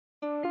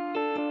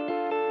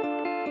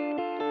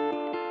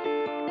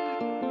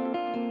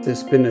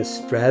There's been a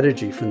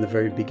strategy from the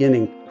very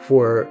beginning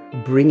for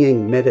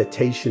bringing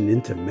meditation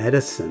into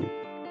medicine,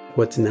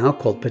 what's now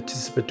called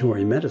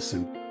participatory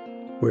medicine.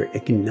 We're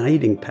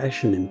igniting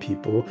passion in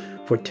people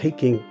for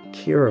taking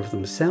care of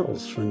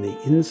themselves from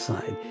the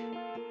inside.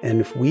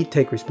 And if we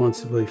take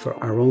responsibility for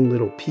our own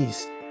little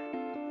piece,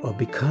 well,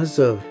 because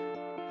of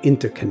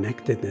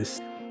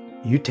interconnectedness,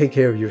 you take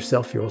care of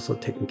yourself, you're also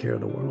taking care of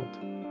the world.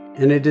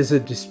 And it is a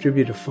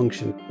distributive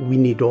function. We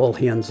need all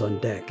hands on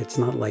deck. It's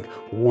not like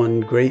one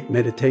great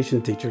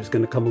meditation teacher is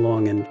going to come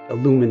along and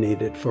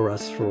illuminate it for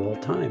us for all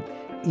time.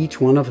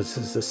 Each one of us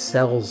is the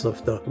cells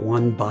of the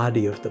one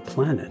body of the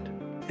planet.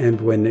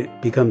 And when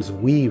it becomes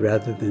we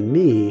rather than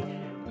me,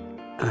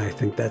 I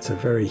think that's a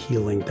very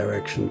healing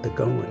direction to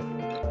go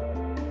in.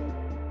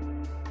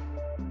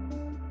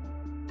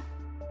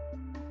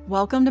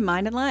 Welcome to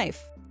Mind and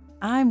Life.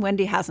 I'm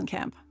Wendy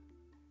Hasenkamp.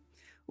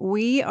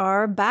 We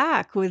are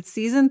back with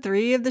season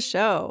 3 of the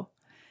show,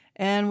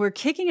 and we're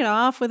kicking it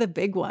off with a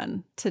big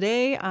one.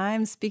 Today,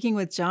 I'm speaking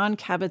with Jon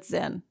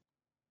Kabat-Zinn.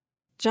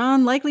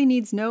 Jon likely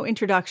needs no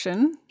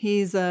introduction.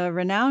 He's a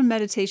renowned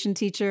meditation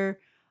teacher,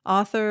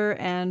 author,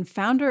 and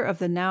founder of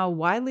the now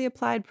widely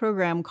applied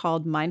program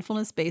called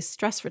Mindfulness-Based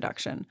Stress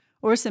Reduction,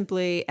 or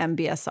simply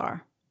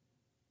MBSR.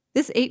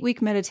 This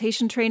 8-week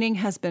meditation training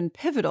has been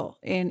pivotal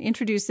in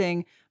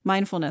introducing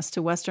mindfulness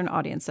to Western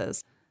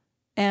audiences.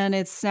 And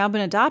it's now been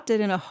adopted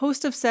in a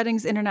host of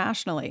settings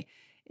internationally,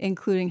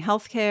 including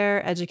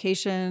healthcare,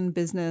 education,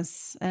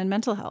 business, and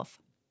mental health.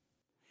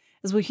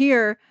 As we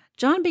hear,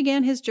 Jon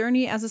began his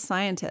journey as a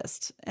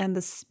scientist, and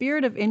the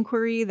spirit of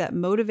inquiry that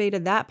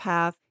motivated that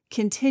path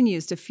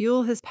continues to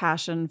fuel his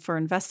passion for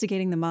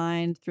investigating the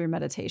mind through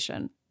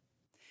meditation.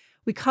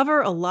 We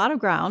cover a lot of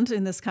ground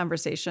in this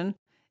conversation.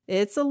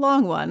 It's a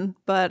long one,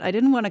 but I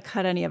didn't want to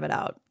cut any of it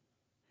out.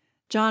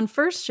 Jon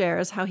first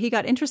shares how he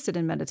got interested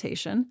in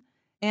meditation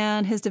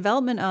and his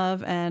development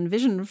of and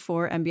vision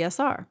for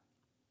MBSR.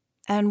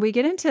 And we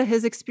get into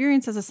his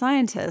experience as a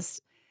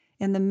scientist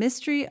and the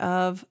mystery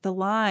of the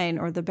line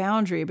or the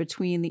boundary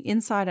between the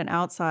inside and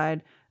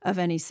outside of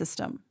any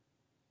system.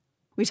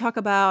 We talk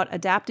about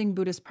adapting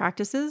Buddhist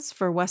practices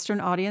for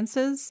Western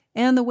audiences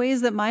and the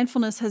ways that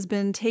mindfulness has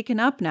been taken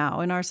up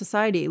now in our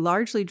society,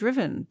 largely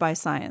driven by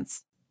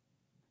science.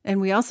 And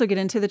we also get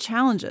into the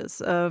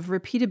challenges of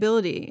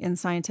repeatability in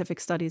scientific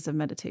studies of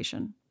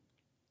meditation.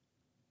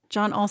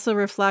 Jon also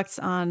reflects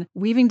on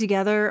weaving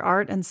together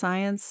art and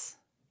science,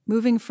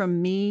 moving from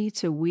me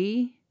to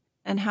we,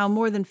 and how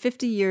more than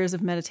 50 years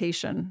of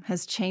meditation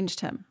has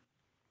changed him.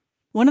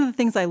 One of the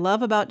things I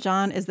love about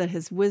Jon is that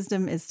his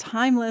wisdom is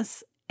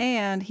timeless,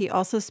 and he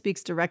also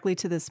speaks directly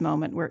to this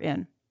moment we're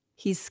in.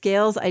 He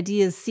scales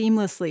ideas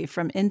seamlessly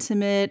from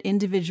intimate,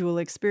 individual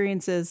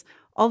experiences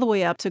all the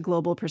way up to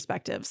global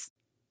perspectives.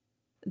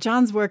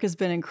 Jon's work has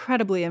been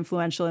incredibly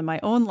influential in my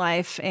own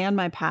life and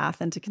my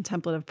path into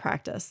contemplative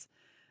practice.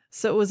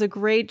 So it was a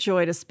great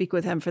joy to speak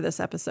with him for this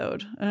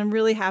episode, and I'm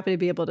really happy to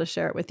be able to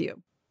share it with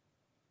you.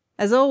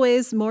 As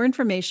always, more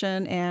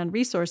information and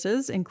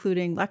resources,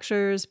 including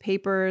lectures,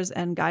 papers,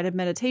 and guided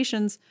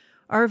meditations,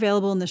 are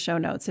available in the show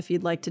notes if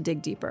you'd like to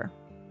dig deeper.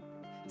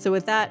 So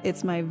with that,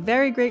 it's my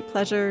very great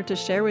pleasure to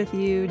share with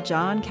you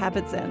Jon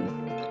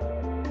Kabat-Zinn.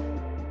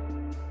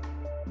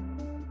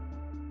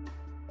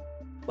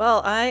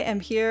 Well, I am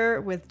here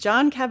with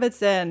Jon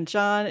Kabat-Zinn.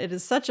 Jon, it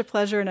is such a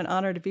pleasure and an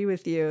honor to be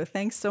with you.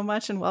 Thanks so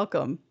much and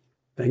welcome.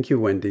 Thank you,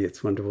 Wendy.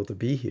 It's wonderful to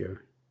be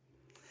here.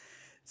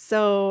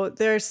 So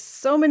there's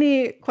so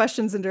many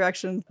questions and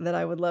directions that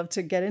I would love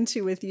to get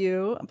into with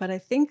you, but I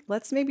think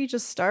let's maybe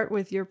just start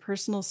with your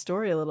personal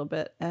story a little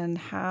bit and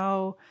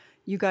how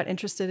you got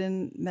interested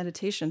in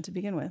meditation to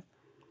begin with.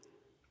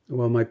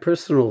 Well, my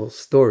personal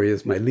story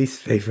is my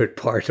least favorite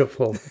part of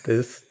all of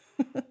this.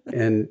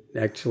 And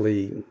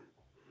actually,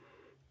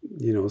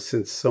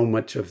 since so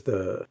much of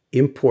the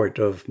import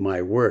of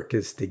my work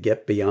is to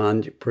get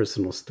beyond your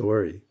personal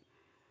story,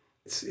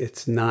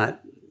 it's not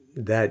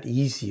that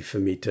easy for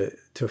me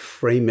to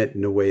frame it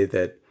in a way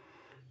that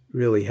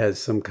really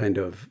has some kind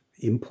of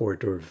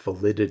import or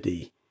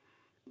validity.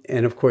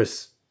 And of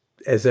course,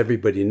 as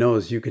everybody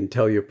knows, you can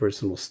tell your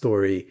personal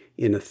story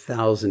in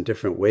 1,000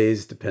 different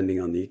ways,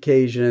 depending on the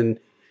occasion,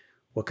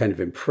 what kind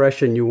of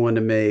impression you want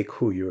to make,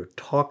 who you're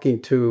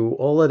talking to,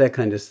 all of that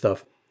kind of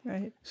stuff.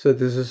 Right. So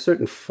there's a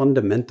certain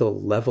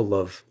fundamental level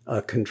of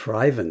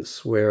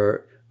contrivance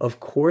where, of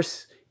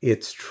course,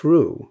 it's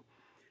true.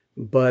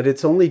 But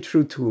it's only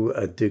true to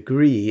a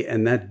degree,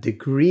 and that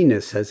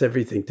degreeness has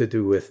everything to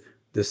do with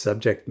the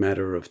subject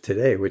matter of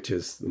today, which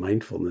is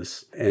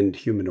mindfulness and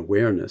human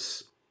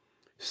awareness.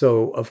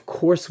 So, of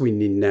course, we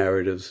need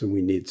narratives and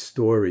we need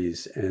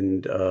stories.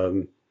 And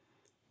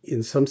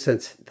in some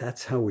sense,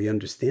 that's how we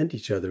understand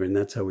each other, and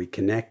that's how we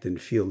connect and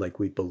feel like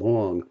we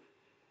belong.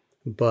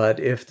 But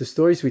if the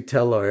stories we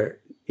tell are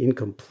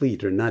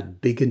incomplete or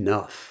not big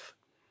enough,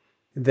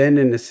 then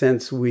in a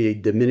sense, we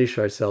diminish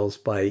ourselves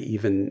by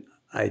even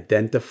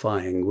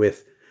identifying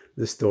with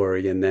the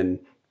story and then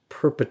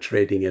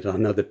perpetrating it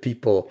on other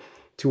people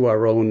to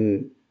our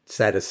own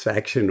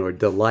satisfaction or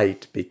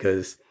delight,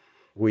 because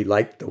We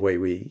like the way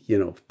we,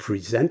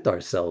 present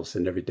ourselves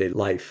in everyday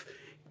life,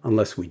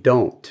 unless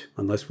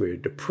we're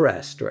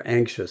depressed or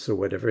anxious or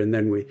whatever. And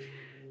then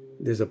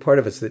there's a part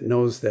of us that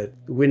knows that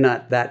we're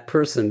not that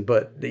person,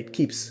 but it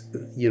keeps,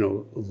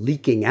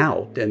 leaking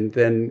out. And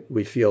then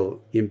we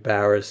feel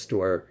embarrassed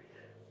or,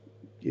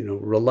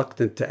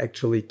 reluctant to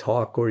actually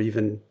talk or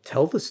even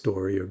tell the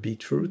story or be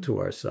true to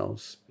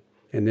ourselves.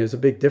 And there's a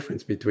big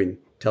difference between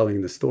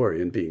telling the story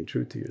and being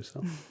true to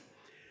yourself.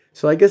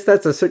 So I guess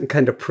that's a certain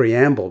kind of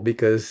preamble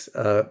because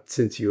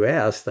since you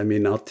asked,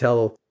 I'll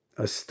tell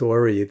a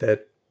story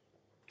that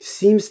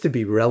seems to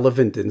be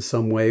relevant in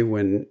some way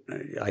when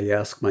I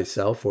ask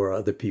myself or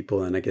other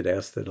people, and I get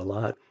asked it a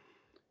lot,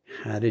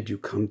 how did you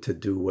come to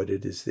do what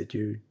it is that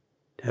you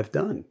have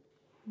done?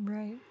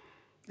 Right.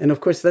 And of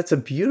course, that's a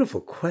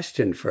beautiful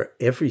question for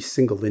every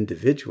single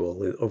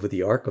individual over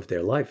the arc of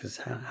their life is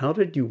how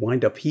did you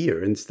wind up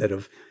here instead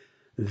of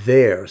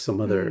there,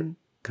 some other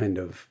kind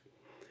of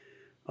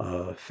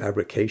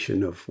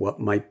fabrication of what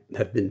might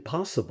have been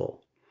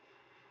possible.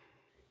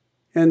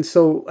 And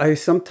so I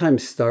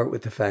sometimes start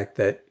with the fact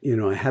that,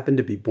 I happen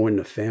to be born in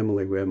a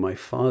family where my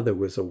father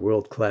was a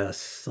world-class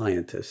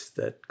scientist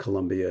at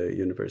Columbia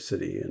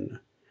University and,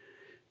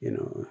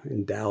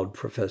 endowed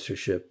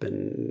professorship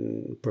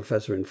and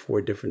professor in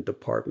 4 different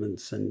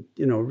departments and,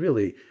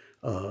 really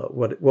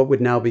what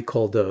would now be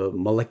called a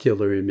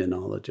molecular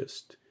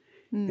immunologist.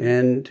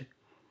 And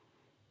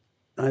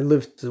I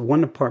lived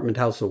 1 apartment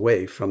house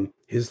away from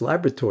his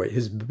laboratory,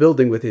 his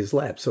building with his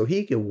lab. So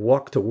he could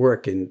walk to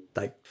work in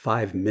like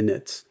 5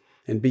 minutes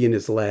and be in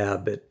his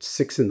lab at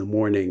 6 a.m.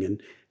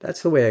 And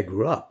that's the way I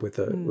grew up with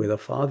a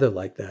father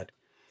like that.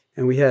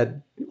 And we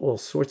had all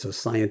sorts of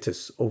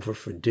scientists over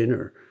for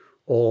dinner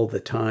all the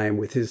time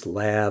with his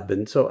lab.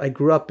 And so I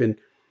grew up in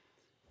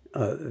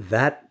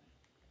that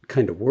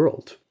kind of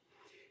world.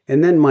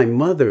 And then my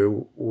mother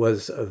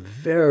was a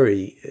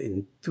very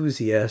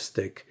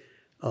enthusiastic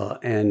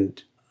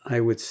and I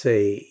would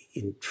say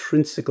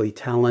intrinsically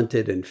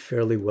talented and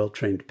fairly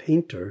well-trained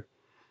painter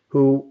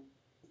who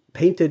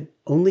painted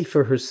only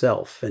for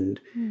herself and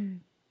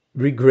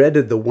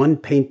regretted the 1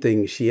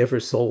 painting she ever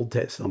sold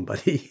to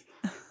somebody,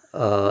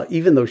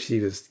 even though she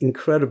was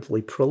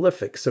incredibly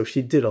prolific. So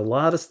she did a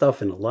lot of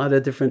stuff in a lot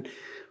of different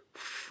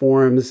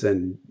forms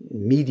and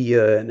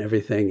media and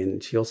everything,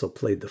 and she also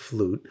played the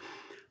flute.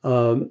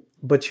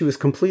 But she was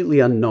completely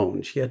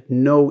unknown. She had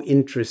no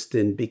interest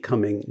in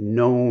becoming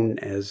known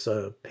as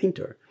a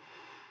painter.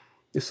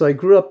 So I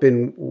grew up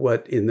in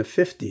the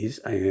 50s.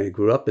 I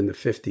grew up in the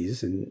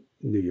 50s in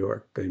New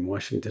York, in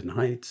Washington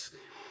Heights,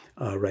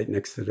 right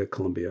next to the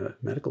Columbia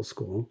Medical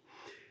School,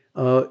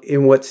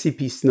 in what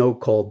C.P. Snow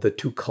called the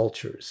 2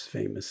 cultures,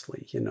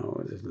 famously,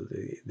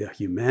 the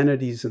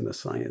humanities and the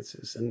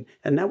sciences.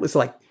 And that was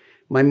like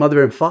my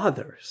mother and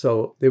father.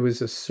 So there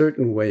was a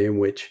certain way in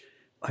which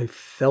I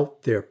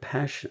felt their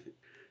passion,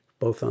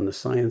 both on the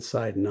science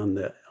side and on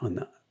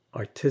the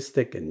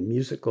artistic and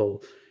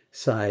musical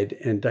side.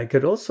 And I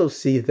could also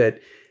see that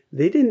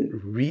they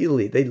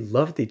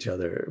loved each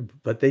other,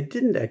 but they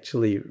didn't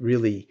actually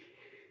really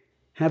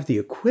have the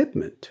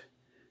equipment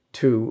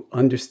to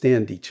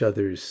understand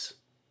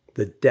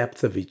the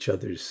depth of each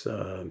other's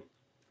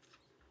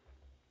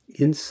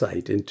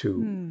insight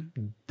into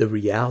the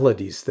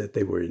realities that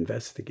they were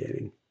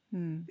investigating.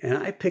 And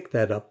I picked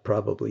that up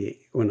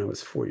probably when I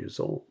was 4 years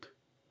old.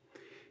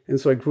 And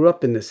so I grew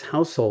up in this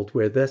household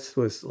where this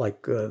was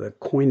like the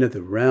coin of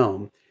the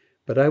realm.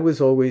 But I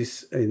was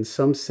always, in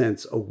some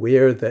sense,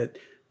 aware that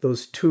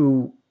those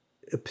 2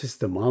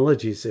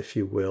 epistemologies, if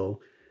you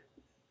will,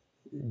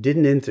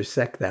 didn't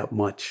intersect that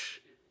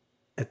much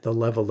at the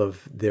level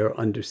of their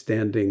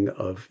understanding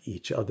of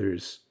each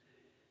other's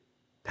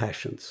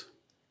passions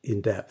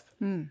in depth.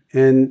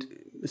 And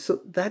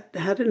so that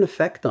had an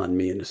effect on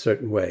me in a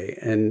certain way.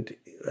 And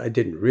I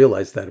didn't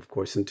realize that, of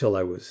course, until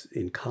I was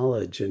in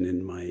college and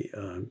in my,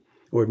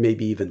 or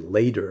maybe even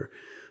later.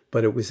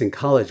 But it was in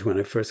college when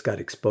I first got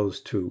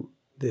exposed to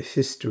the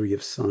history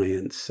of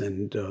science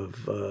and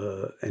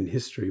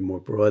history more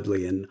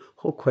broadly, and the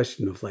whole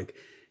question of like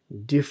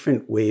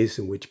different ways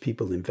in which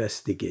people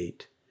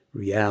investigate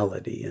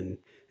reality. And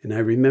I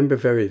remember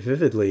very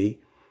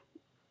vividly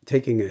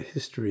taking a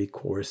history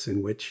course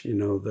in which,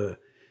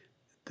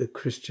 the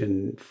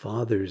Christian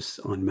fathers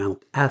on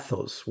Mount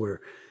Athos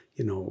were,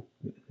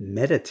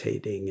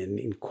 meditating and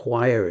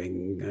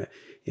inquiring,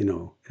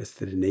 as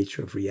to the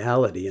nature of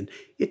reality. And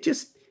it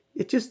just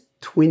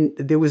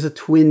there was a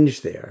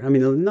twinge there.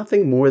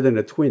 Nothing more than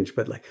a twinge,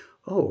 but like,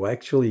 oh,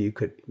 actually you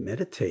could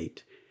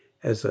meditate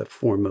as a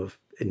form of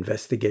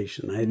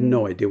investigation. I had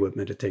no idea what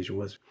meditation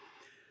was.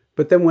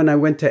 But then when I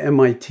went to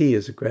MIT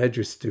as a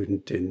graduate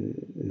student in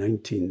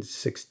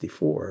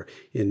 1964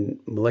 in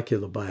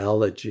molecular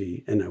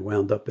biology, and I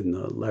wound up in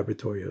the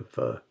laboratory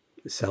of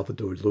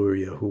Salvador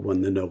Luria, who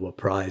won the Nobel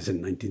Prize in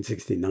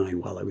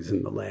 1969 while I was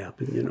in the lab.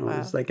 And, Wow. It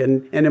was like,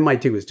 and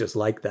MIT was just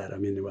like that.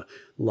 There were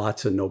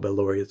lots of Nobel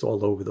laureates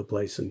all over the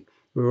place, and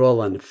we were all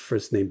on a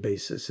first name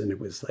basis. And it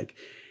was like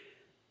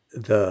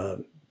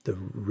the the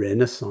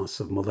renaissance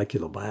of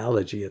molecular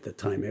biology at the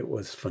time. It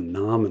was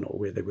phenomenal,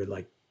 where they were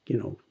like,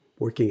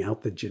 working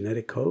out the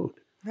genetic code.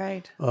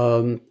 Right.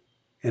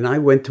 And I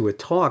went to a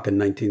talk in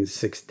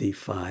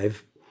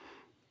 1965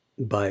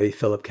 by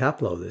Philip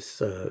Kapleau,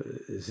 this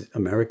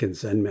American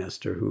Zen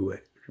master who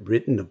had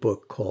written a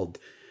book called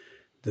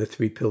The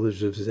Three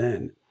Pillars of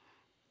Zen.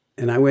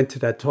 And I went to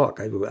that talk.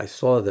 I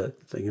saw the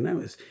thing, and it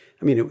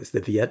was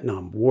the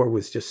Vietnam War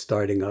was just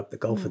starting up, the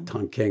Gulf of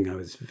Tonkin. I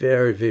was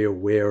very, very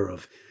aware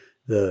of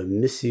the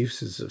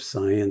misuses of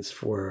science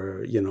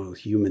for,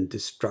 human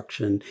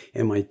destruction.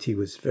 MIT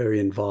was very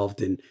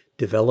involved in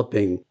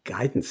developing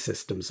guidance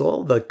systems.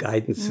 All the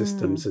guidance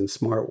systems and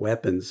smart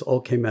weapons all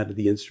came out of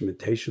the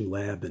instrumentation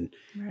lab.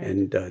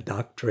 And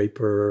Doc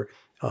Draper,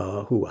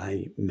 who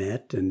I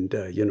met and,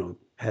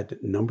 had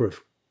a number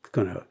of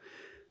kind of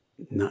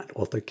not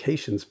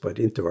altercations, but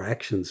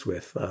interactions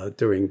with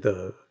during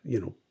the,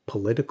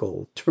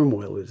 political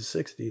turmoil of the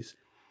 60s.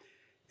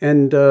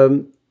 And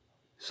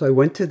so I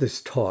went to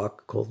this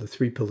talk called The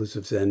Three Pillars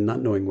of Zen,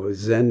 not knowing what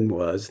Zen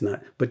was,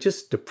 but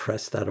just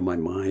depressed out of my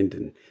mind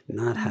and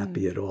not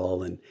happy at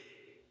all. And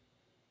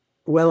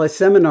a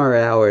seminar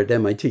hour at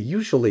MIT,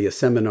 usually a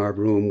seminar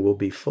room will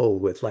be full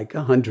with like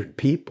 100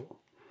 people.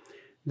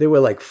 There were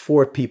like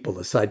 4 people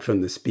aside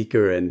from the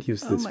speaker and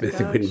Houston Smith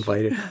who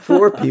invited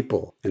 4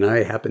 people. And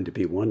I happened to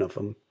be one of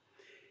them.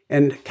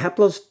 And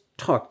Kapleau's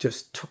talk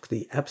just took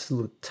the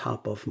absolute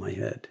top off my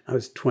head. I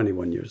was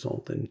 21 years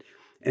old.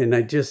 And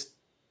I just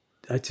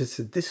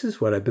said, this is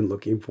what I've been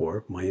looking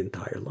for my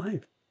entire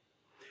life.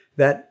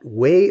 That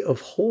way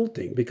of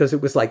holding, because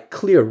it was like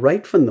clear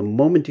right from the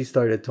moment he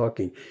started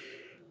talking,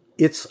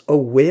 it's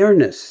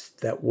awareness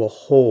that will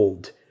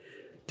hold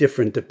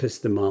different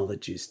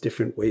epistemologies,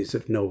 different ways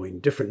of knowing,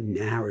 different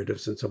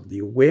narratives, and so the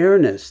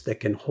awareness that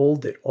can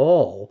hold it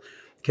all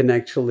can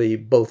actually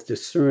both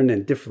discern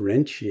and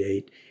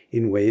differentiate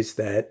in ways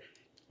that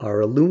are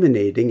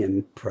illuminating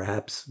and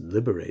perhaps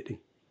liberating.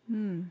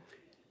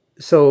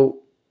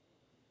 So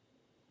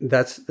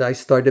I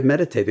started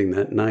meditating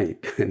that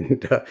night,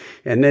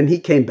 and then he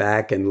came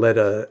back and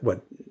led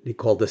what he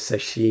called a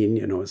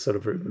sesshin, sort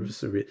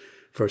of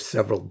for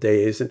several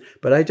days,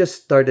 but I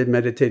just started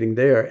meditating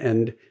there.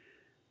 And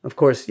of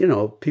course,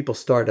 people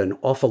start an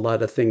awful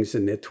lot of things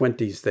in their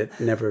 20s that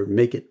never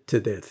make it to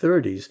their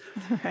 30s.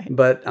 Right.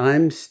 But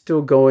I'm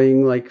still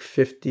going like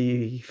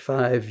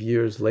 55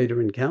 years later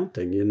and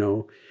counting,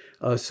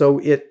 So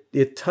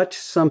it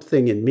touched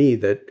something in me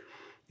that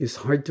is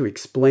hard to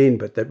explain,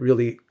 but that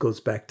really goes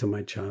back to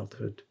my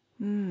childhood.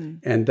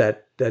 And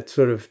that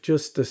sort of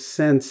just a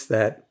sense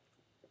that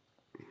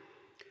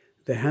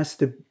there has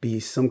to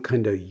be some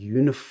kind of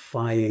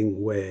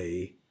unifying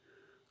way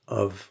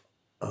of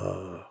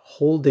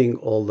holding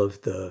all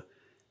of the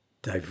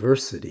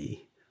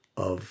diversity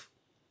of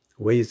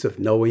ways of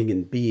knowing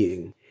and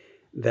being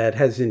that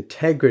has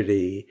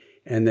integrity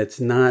and that's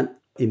not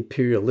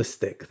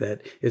imperialistic,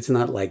 that it's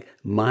not like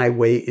my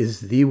way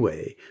is the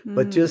way,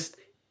 but just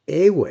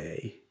a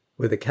way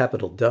with a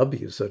capital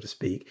W, so to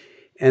speak.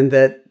 And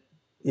that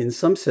in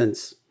some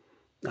sense,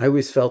 I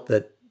always felt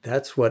that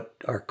that's what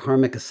our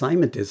karmic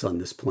assignment is on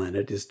this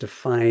planet, is to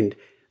find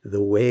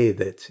the way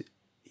that's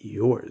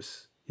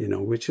yours.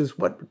 Which is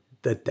what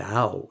the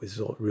Tao is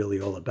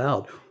really all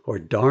about, or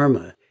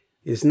Dharma,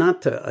 is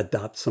not to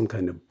adopt some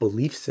kind of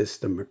belief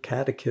system or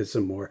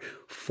catechism or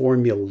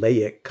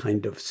formulaic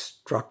kind of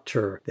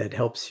structure that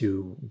helps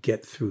you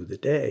get through the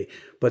day,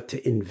 but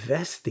to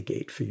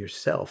investigate for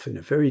yourself in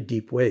a very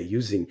deep way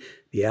using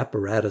the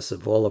apparatus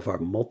of all of our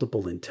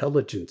multiple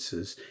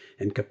intelligences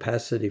and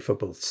capacity for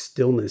both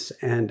stillness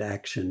and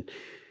action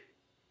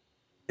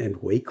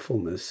and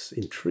wakefulness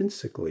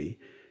intrinsically,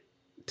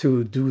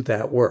 to do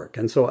that work.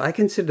 And so I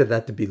consider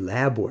that to be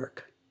lab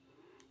work.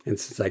 And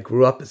since I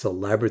grew up as a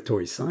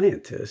laboratory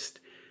scientist,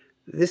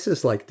 this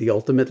is like the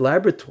ultimate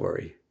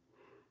laboratory.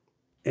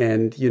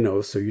 And,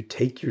 so you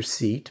take your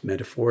seat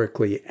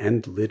metaphorically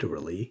and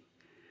literally,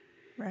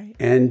 right,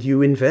 and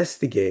you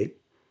investigate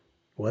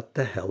what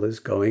the hell is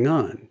going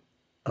on.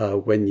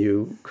 When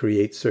you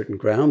create certain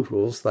ground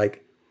rules,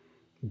 like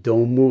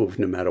don't move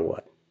no matter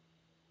what.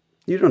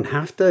 You don't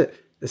have to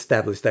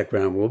establish that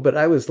ground rule, but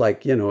I was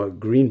like, a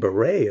green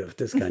beret of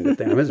this kind of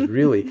thing. I was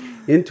really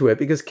into it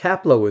because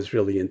Kapleau was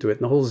really into it,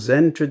 and the whole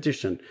Zen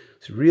tradition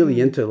was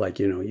really into like,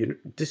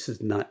 this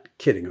is not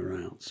kidding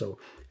around. So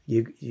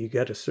you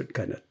got a certain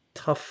kind of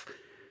tough,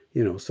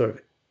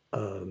 sort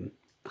of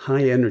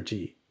high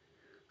energy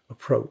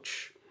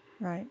approach.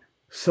 Right.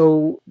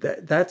 So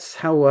that's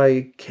how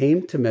I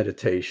came to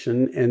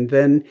meditation, and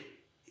then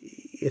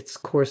it's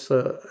of course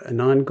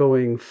an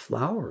ongoing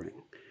flowering.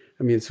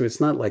 So it's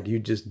not like you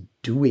just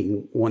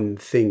doing one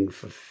thing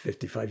for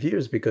 55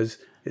 years, because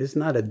it's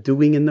not a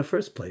doing in the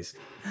first place.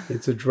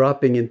 It's a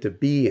dropping into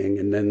being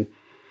and then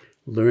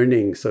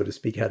learning, so to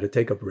speak, how to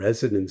take up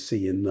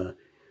residency in the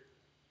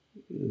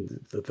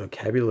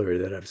vocabulary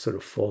that I've sort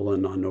of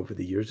fallen on over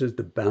the years is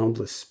the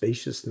boundless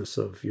spaciousness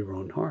of your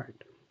own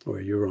heart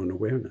or your own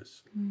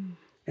awareness.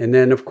 And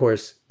then, of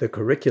course, the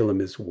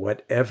curriculum is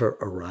whatever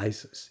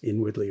arises,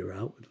 inwardly or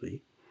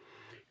outwardly.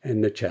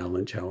 And the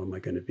challenge, how am I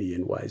going to be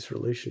in wise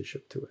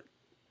relationship to it?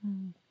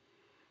 Mm.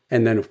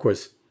 And then, of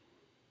course,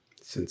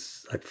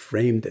 since I've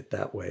framed it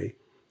that way,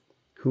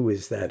 who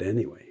is that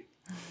anyway?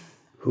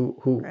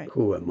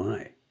 Who am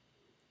I?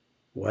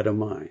 What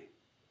am I?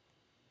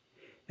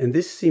 And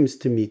this seems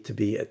to me to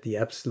be at the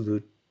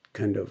absolute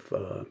kind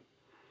of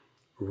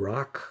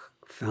rock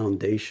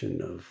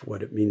foundation of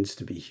what it means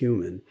to be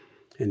human.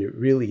 And it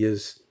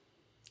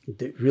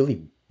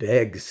really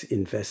begs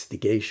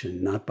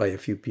investigation, not by a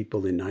few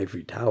people in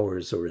ivory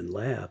towers or in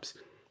labs,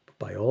 but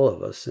by all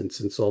of us. And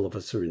since all of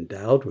us are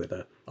endowed with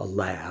a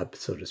lab,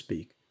 so to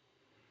speak,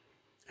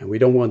 and we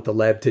don't want the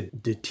lab to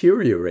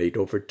deteriorate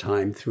over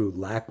time through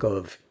lack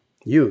of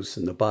use,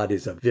 and the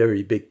body's a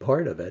very big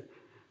part of it,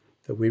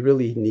 that we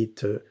really need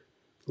to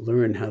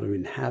learn how to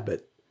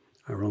inhabit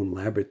our own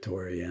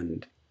laboratory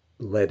and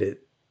let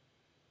it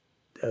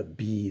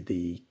be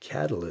the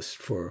catalyst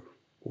for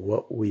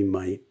what we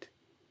might,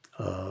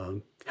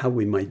 how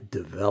we might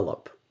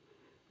develop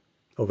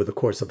over the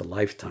course of a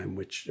lifetime,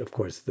 which, of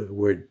course, the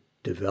word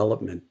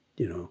development,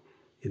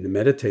 in the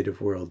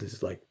meditative world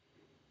is like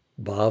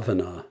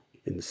bhavana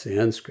in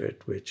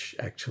Sanskrit, which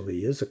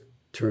actually is a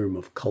term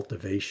of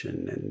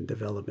cultivation and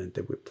development,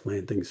 that we're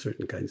planting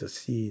certain kinds of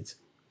seeds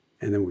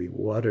and then we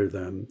water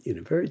them in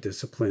a very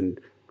disciplined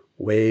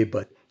way,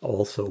 but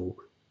also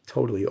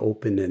totally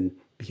open and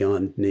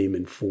beyond name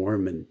and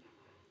form and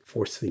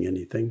forcing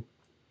anything,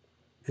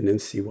 and then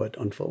see what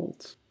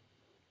unfolds.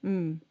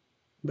 Mm.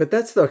 But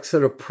that's the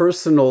sort of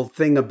personal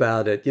thing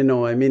about it.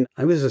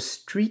 I was a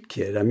street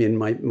kid.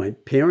 My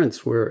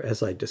parents were,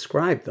 as I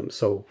described them,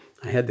 so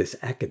I had this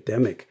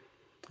academic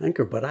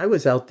anchor, but I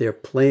was out there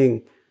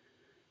playing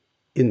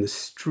in the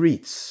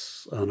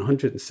streets on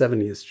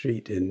 170th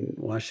Street in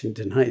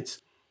Washington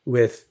Heights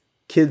with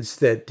kids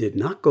that did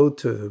not go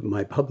to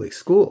my public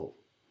school.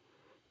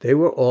 They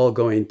were all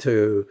going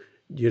to,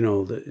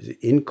 the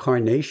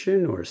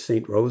Incarnation or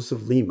St. Rose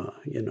of Lima,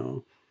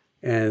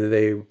 and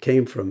they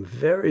came from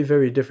very,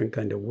 very different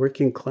kind of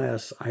working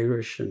class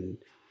Irish and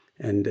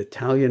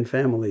Italian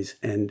families.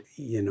 And,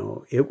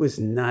 it was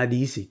not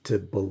easy to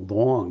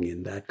belong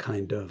in that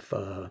kind of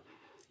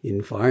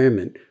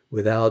environment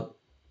without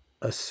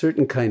a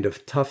certain kind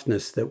of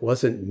toughness that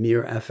wasn't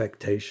mere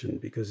affectation,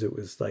 because it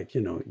was like,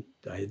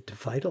 I had to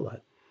fight a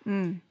lot.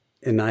 Mm.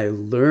 And I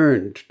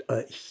learned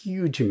a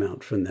huge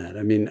amount from that.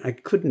 I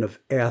couldn't have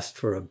asked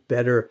for a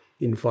better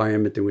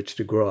environment in which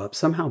to grow up.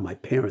 Somehow my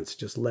parents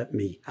just let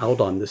me out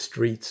on the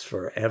streets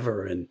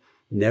forever and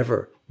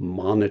never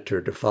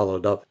monitored or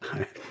followed up.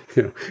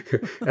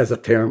 As a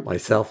parent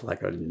myself, I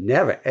would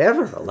never,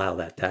 ever allow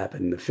that to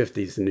happen in the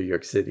 50s in New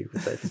York City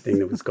with everything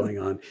that was going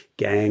on,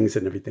 gangs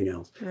and everything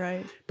else.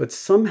 Right. But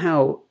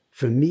somehow,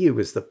 for me, it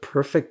was the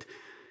perfect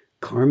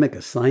karmic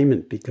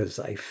assignment, because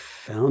I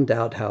found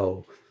out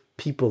how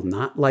people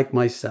not like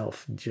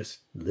myself just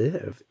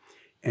lived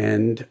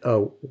and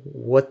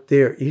what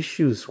their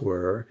issues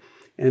were.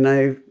 And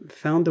I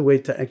found a way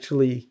to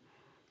actually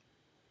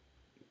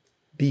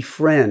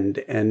befriend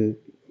and,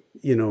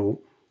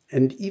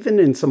 and even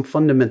in some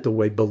fundamental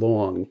way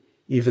belong,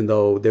 even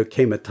though there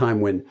came a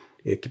time when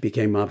it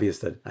became obvious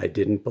that I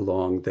didn't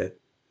belong, that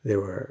there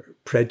were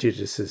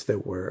prejudices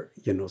that were,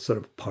 sort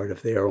of part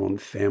of their own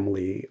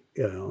family,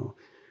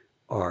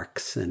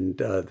 arcs, and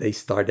they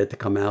started to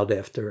come out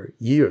after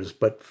years.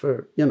 But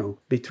for,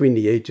 between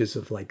the ages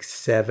of like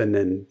 7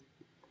 and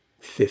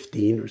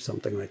 15 or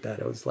something like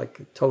that, I was like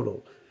a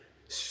total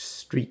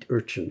street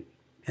urchin.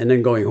 And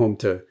then going home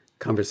to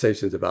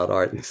conversations about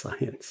art and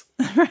science.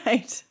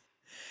 Right.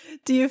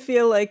 Do you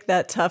feel like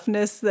that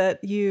toughness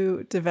that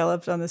you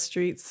developed on the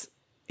streets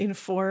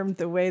informed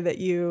the way that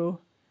you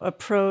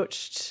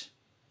approached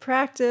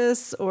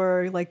practice,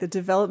 or like the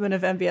development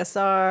of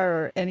MBSR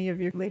or any of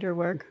your later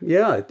work?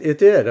 Yeah, it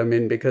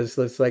did. Because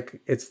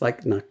it's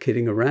like not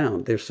kidding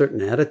around. There's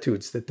certain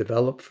attitudes that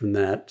develop from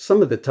that.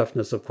 Some of the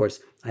toughness, of course,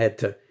 I had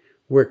to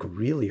work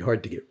really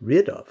hard to get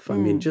rid of.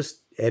 Just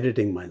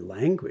editing my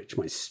language,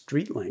 my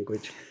street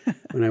language,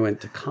 when I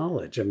went to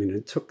college.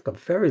 It took a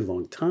very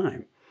long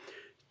time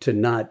to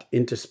not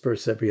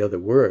intersperse every other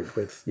word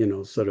with,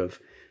 sort of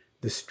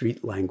the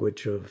street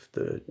language of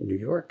the New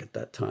York at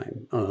that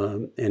time.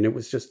 And it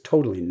was just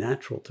totally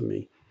natural to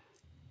me.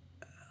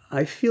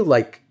 I feel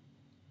like,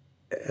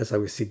 as I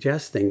was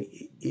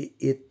suggesting,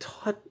 it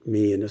taught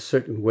me in a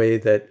certain way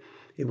that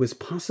it was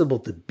possible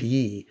to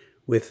be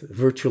with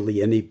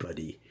virtually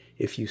anybody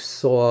if you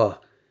saw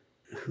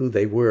who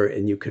they were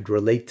and you could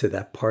relate to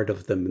that part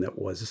of them that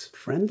was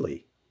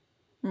friendly.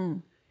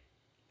 Mm.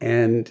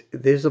 And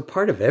there's a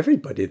part of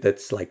everybody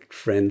that's like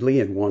friendly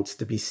and wants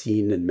to be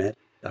seen and met.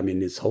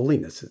 His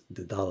Holiness,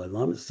 the Dalai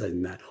Lama, is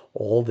saying that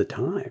all the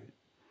time.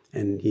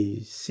 And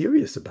he's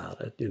serious about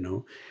it,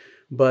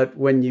 But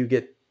when you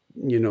get,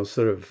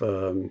 sort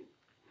of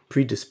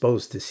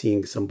predisposed to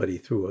seeing somebody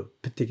through a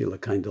particular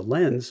kind of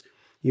lens,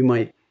 you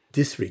might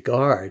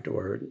disregard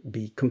or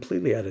be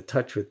completely out of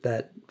touch with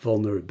that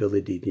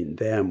vulnerability in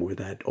them, or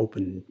that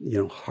open,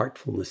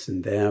 heartfulness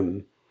in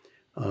them.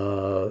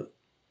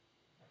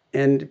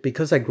 And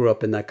because I grew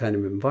up in that kind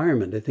of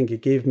environment, I think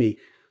it gave me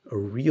a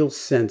real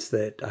sense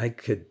that I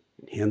could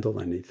handle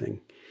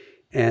anything.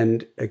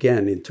 And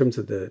again, in terms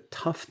of the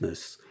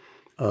toughness,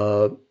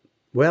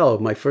 well,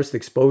 my first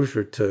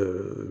exposure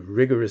to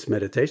rigorous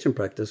meditation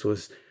practice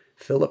was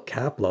Philip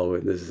Kapleau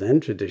in the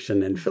Zen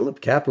tradition. And Philip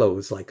Kapleau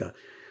was like a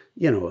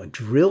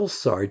drill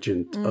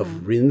sergeant of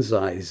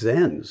Rinzai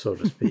Zen, so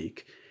to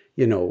speak.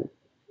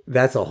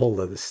 That's a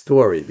whole other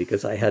story,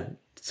 because I had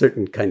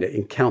certain kind of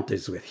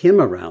encounters with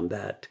him around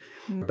that,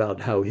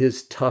 about how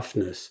his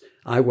toughness,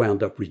 I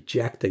wound up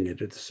rejecting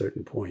it at a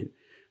certain point.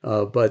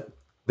 But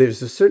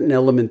there's a certain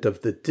element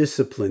of the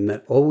discipline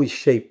that always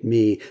shaped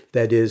me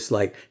that is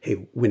like,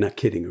 hey, we're not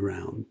kidding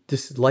around.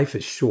 Life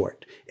is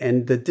short.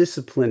 And the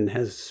discipline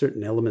has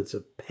certain elements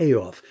of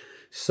payoff.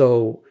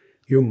 So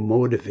your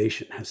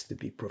motivation has to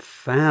be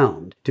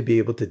profound to be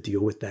able to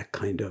deal with that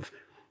kind of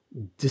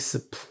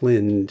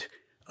disciplined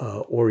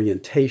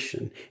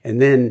orientation.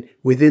 And then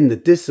within the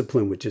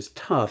discipline, which is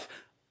tough,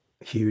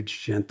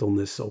 huge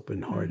gentleness,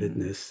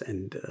 open-heartedness,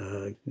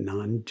 and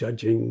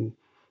non-judging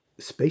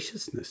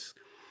spaciousness.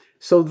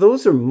 So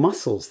those are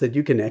muscles that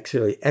you can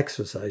actually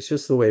exercise,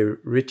 just the way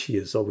Richie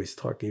is always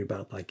talking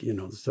about, like,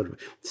 sort of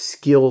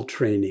skill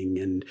training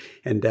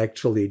and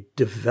actually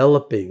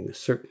developing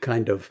certain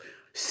kind of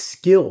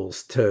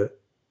skills to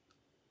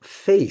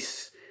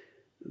face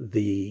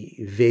the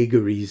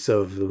vagaries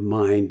of the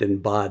mind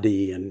and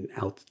body and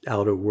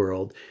outer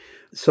world.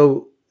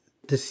 So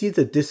to see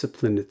the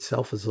discipline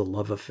itself as a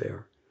love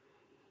affair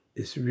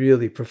is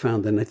really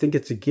profound. And I think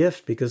it's a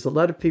gift, because a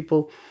lot of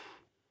people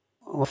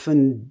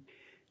often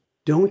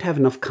don't have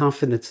enough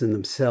confidence in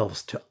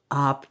themselves to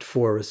opt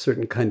for a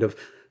certain kind of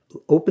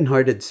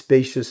open-hearted,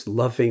 spacious,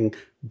 loving,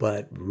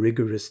 but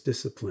rigorous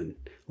discipline.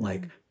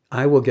 Like,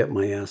 I will get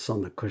my ass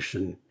on the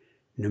cushion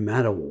no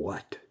matter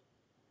what.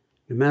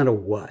 No matter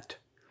what.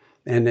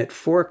 And at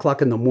 4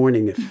 o'clock in the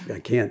morning, if I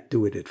can't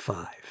do it at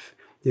 5,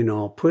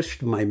 I'll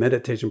push my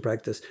meditation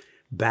practice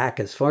back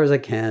as far as I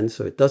can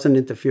so it doesn't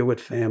interfere with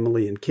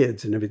family and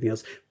kids and everything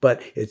else.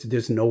 But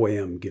there's no way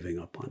I'm giving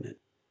up on it.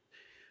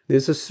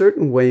 There's a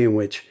certain way in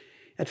which,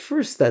 at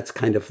first, that's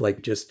kind of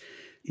like just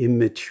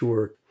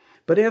immature.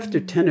 But after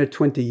 10 or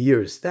 20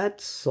 years, that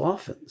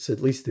softens,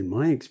 at least in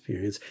my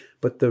experience.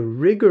 But the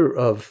rigor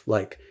of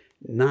like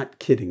not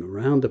kidding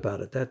around about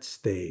it, that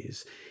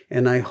stays.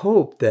 And I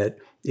hope that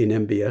in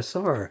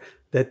MBSR,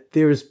 that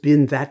there's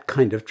been that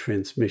kind of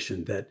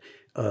transmission, that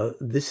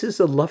this is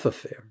a love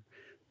affair.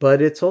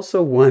 But it's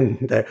also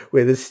one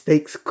where the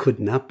stakes could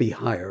not be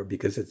higher,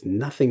 because it's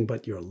nothing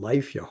but your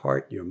life, your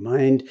heart, your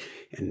mind,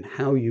 and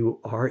how you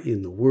are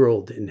in the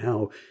world, and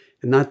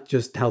not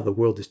just how the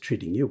world is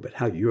treating you, but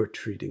how you're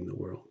treating the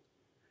world.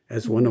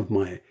 As one of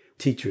my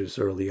teachers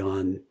early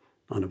on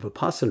a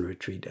Vipassana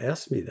retreat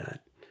asked me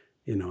that.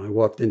 I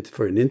walked in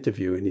for an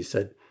interview and he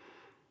said,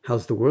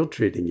 how's the world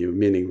treating you?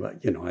 Meaning,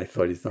 I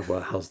thought he thought,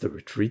 well, how's the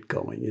retreat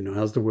going?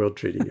 How's the world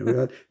treating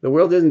you? The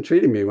world isn't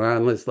treating me. We're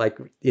on this like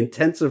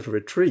intensive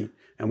retreat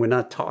and we're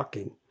not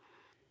talking.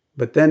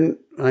 But then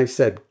I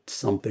said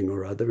something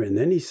or other. And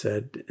then he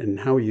said, and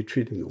how are you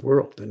treating the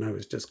world? And I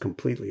was just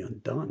completely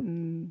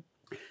undone.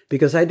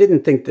 Because I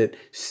didn't think that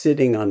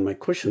sitting on my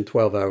cushion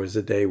 12 hours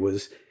a day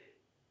was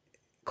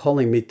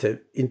calling me to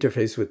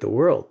interface with the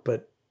world.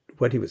 But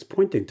what he was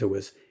pointing to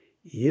was,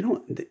 you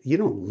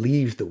don't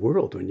leave the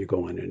world when you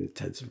go on an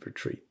intensive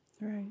retreat.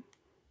 Right.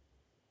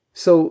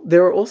 So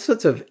there are all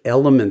sorts of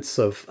elements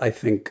of, I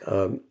think,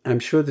 I'm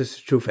sure this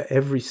is true for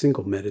every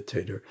single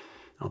meditator.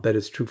 I'll bet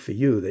it's true for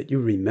you, that you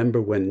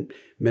remember when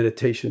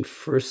meditation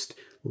first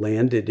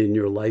landed in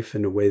your life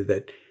in a way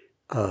that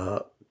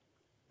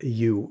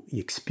you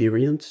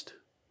experienced.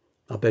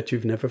 I'll bet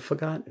you've never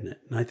forgotten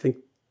it. And I think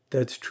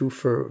that's true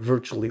for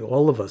virtually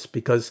all of us,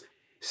 because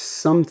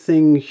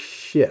something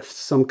shifts,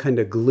 some kind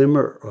of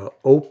glimmer or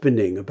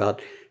opening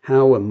about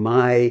how am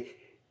I,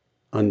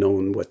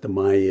 unknown what the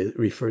my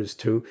refers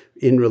to,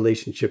 in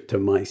relationship to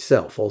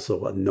myself,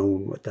 also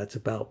unknown what that's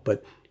about,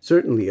 but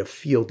certainly a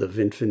field of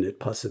infinite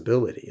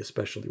possibility,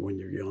 especially when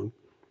you're young.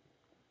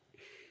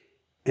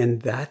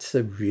 And that's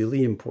a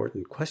really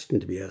important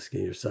question to be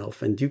asking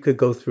yourself. And you could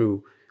go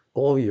through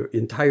all your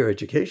entire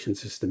education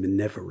system and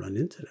never run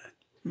into that.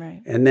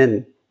 Right. And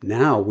then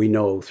now we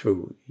know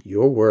through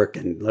your work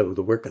and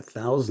the work of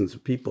thousands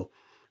of people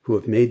who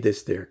have made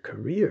this their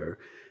career,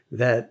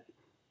 that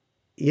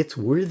it's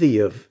worthy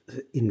of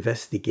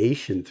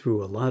investigation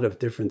through a lot of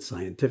different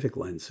scientific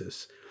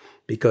lenses.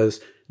 Because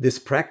this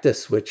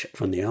practice, which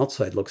from the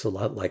outside looks a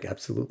lot like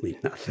absolutely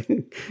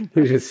nothing,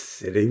 you're just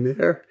sitting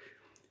there.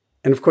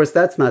 And of course,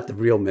 that's not the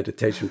real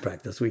meditation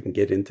practice. We can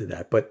get into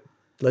that. But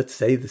let's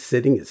say the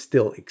sitting is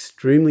still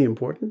extremely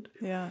important.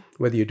 Yeah.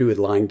 Whether you do it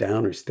lying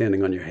down or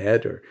standing on your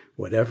head or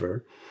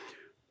whatever.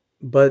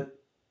 But,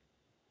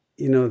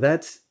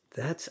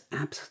 that's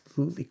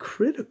absolutely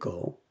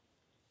critical.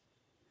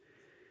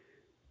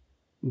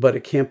 But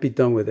it can't be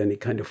done with any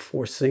kind of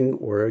forcing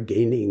or a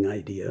gaining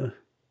idea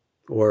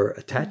or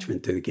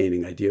attachment to the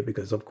gaining idea,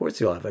 because of course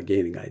you'll have a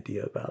gaining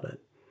idea about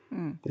it.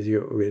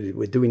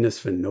 We're doing this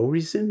for no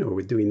reason, or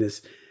we're doing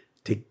this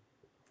to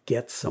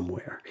get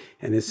somewhere.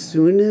 And as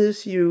soon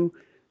as you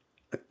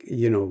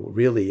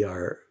really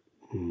are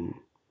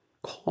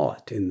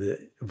caught in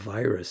the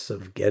virus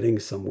of getting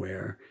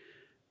somewhere,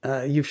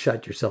 you've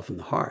shot yourself in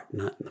the heart,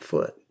 not in the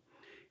foot.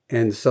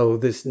 And so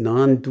this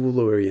non-dual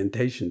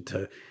orientation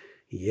to,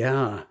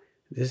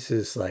 this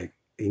is like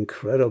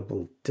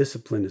incredible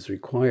discipline is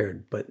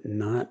required, but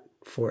not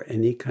for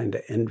any kind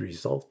of end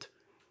result.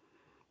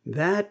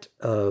 That,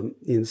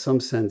 in some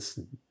sense,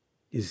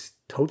 is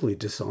totally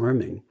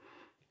disarming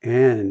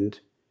and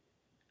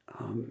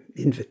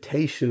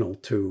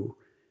invitational to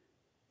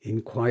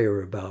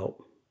inquire about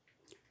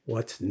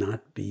what's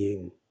not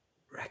being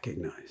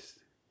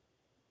recognized.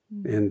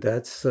 And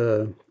that's,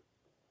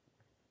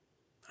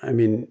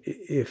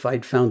 if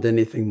I'd found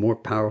anything more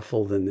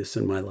powerful than this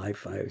in my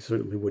life, I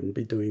certainly wouldn't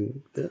be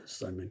doing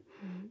this.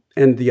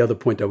 And the other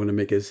point I want to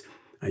make is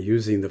I'm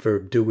using the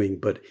verb doing,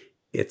 but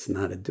it's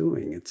not a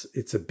doing,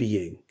 it's a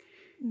being.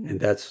 And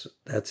that's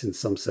in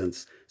some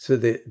sense, so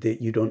that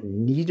you don't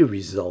need a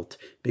result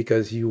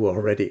because you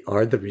already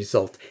are the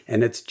result.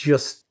 And it's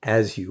just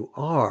as you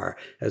are,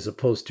 as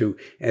opposed to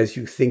as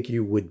you think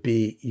you would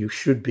be, you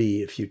should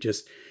be if you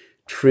just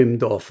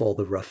trimmed off all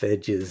the rough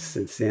edges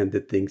and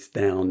sanded things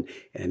down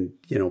and,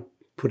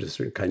 put a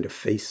certain kind of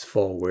face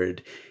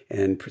forward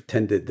and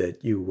pretended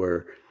that you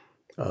were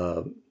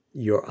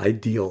your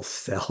ideal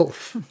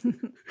self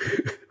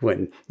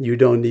when you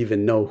don't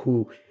even know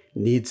who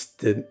needs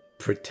to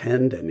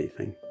pretend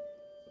anything.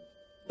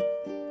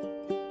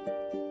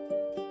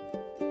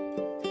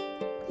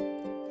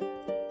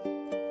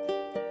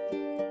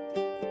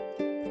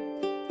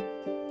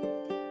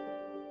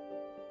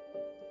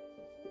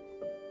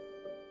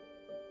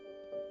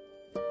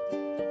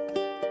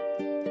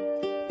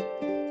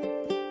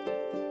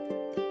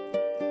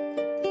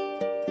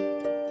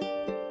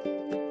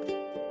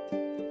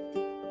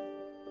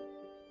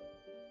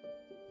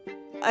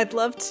 I'd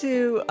love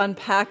to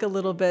unpack a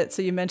little bit.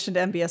 So you mentioned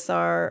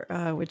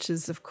MBSR, which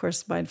is, of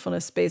course,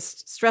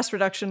 mindfulness-based stress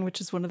reduction,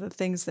 which is one of the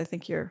things I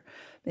think you're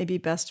maybe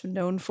best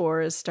known for,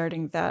 is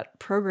starting that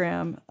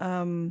program.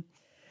 Can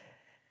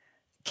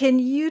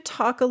you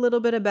talk a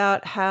little bit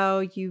about how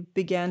you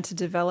began to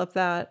develop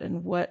that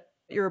and what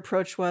your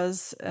approach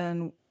was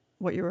and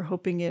what you were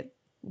hoping it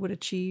would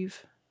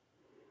achieve?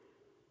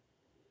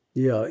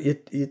 Yeah,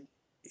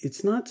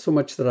 it's not so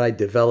much that I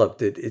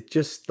developed it. It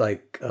just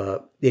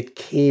it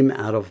came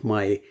out of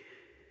the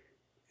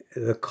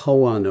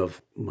koan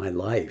of my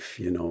life,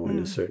 in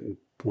a certain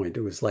point.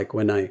 It was like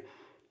when I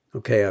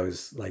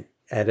was like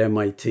at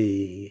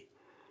MIT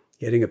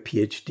getting a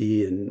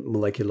PhD in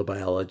molecular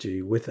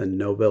biology with a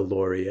Nobel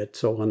laureate.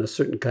 So on a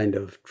certain kind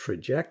of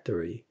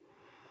trajectory.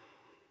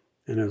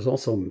 And I was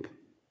also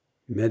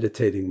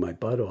meditating my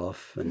butt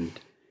off and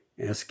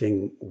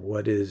asking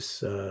what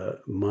is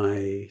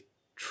my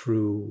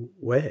true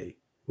way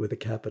with a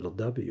capital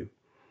W.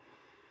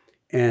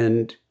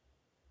 And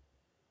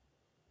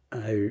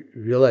I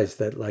realized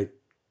that like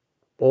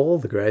all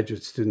the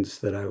graduate students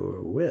that I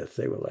were with,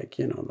 they were like,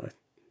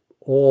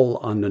 all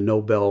on the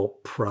Nobel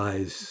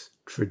Prize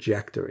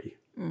trajectory.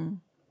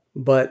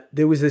 But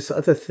there was this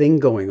other thing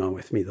going on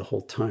with me the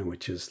whole time,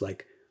 which is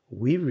like,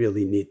 we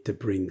really need to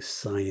bring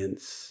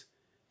science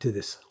to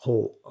this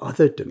whole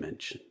other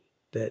dimension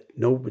that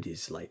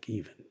nobody's like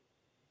even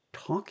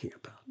talking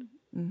about.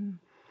 Mm-hmm.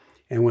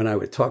 And when I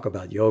would talk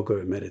about yoga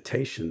or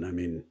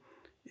meditation,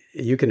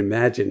 you can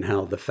imagine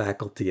how the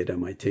faculty at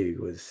MIT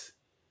was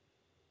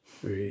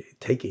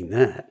taking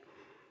that.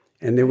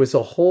 And there was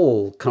a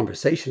whole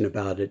conversation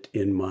about it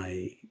in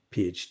my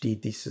PhD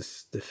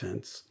thesis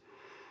defense,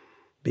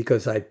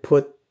 because I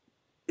put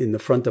in the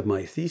front of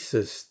my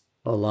thesis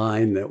a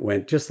line that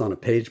went just on a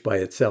page by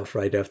itself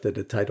right after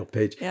the title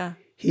page. Yeah.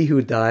 He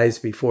who dies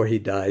before he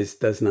dies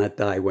does not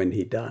die when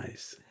he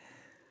dies.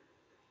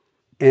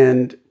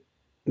 And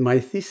my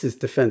thesis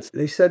defense,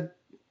 they said,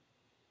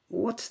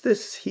 what's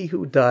this he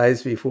who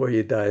dies before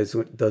he dies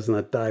does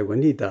not die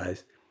when he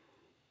dies?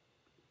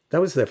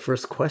 That was their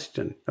first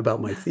question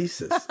about my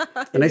thesis.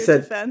 And I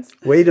said,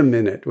 wait a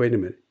minute.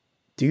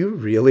 Do you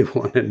really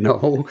want to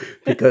know?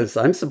 Because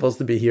I'm supposed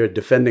to be here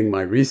defending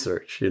my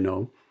research,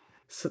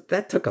 So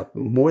that took up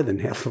more than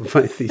half of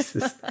my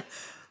thesis.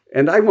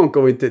 And I won't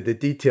go into the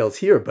details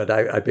here, but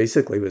I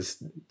basically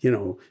was,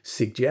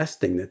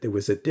 suggesting that there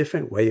was a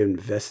different way of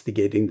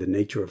investigating the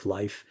nature of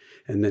life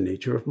and the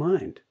nature of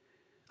mind.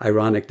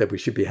 Ironic that we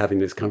should be having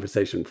this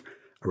conversation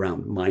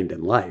around mind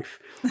and life,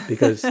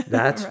 because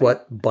that's right.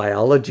 What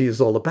biology is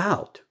all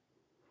about.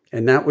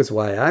 And that was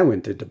why I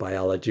went into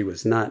biology,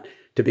 was not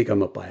to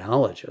become a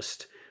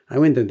biologist. I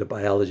went into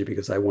biology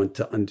because I want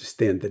to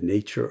understand the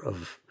nature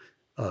of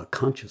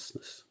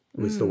consciousness,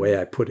 was the way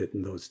I put it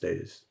in those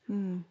days.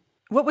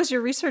 What was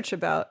your research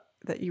about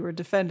that you were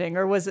defending,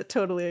 or was it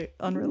totally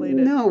unrelated?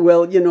 No,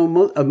 well,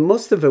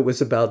 most of it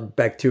was about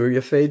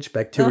bacteriophage,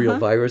 bacterial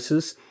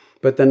viruses.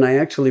 But then I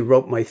actually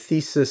wrote my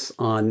thesis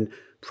on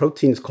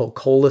proteins called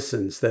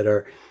colicins that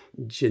are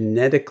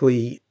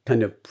genetically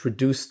kind of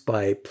produced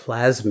by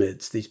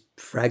plasmids, these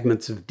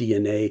fragments of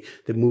DNA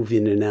that move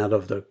in and out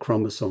of the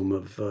chromosome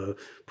of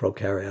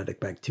prokaryotic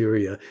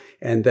bacteria,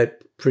 and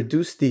that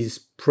produce these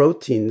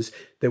proteins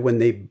that when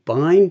they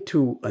bind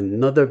to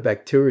another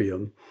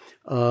bacterium,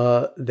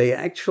 they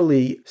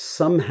actually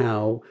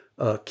somehow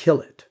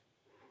kill it.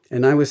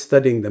 And I was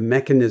studying the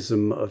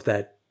mechanism of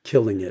that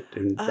killing it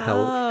and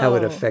how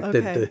it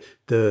affected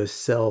the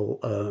cell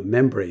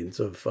membranes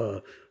of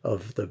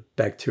the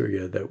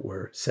bacteria that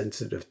were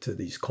sensitive to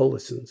these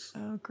colicins.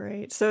 Oh,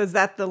 great. So is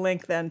that the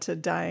link then to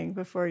dying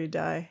before you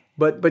die?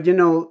 But you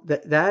know,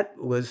 that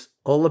was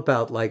all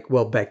about like,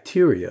 well,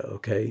 bacteria,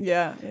 okay?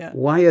 Yeah.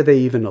 Why are they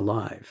even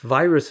alive?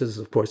 Viruses,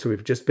 of course,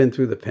 we've just been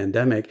through the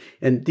pandemic,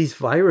 and these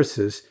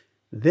viruses,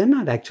 they're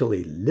not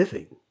actually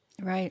living.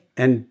 Right.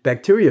 And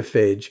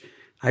bacteriophage,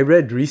 I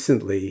read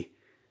recently,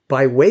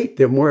 by weight,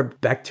 there are more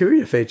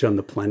bacteriophage on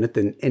the planet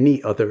than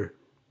any other,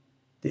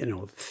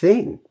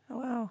 thing. Oh,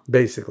 wow.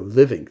 Basically,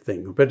 living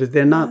thing, but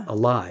they're not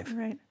alive.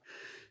 Right.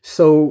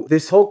 So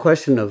this whole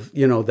question of,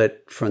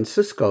 that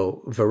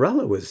Francisco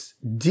Varela was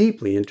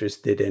deeply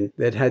interested in,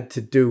 that had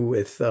to do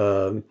with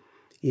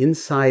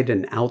inside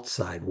and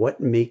outside.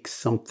 What makes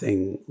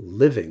something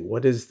living?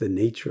 What is the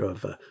nature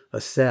of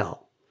a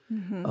cell?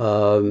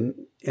 Mm-hmm.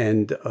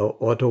 And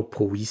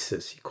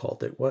autopoiesis, he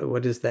called it.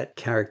 What is that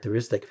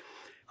characteristic?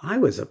 I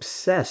was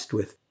obsessed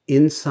with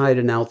inside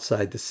and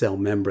outside the cell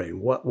membrane.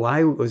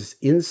 Why was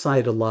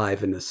inside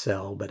alive in a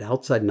cell, but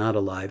outside not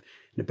alive?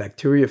 And a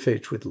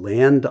bacteriophage would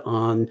land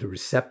on the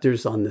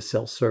receptors on the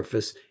cell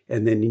surface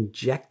and then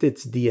inject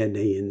its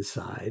DNA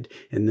inside.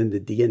 And then the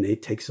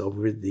DNA takes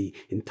over the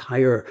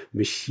entire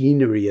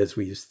machinery, as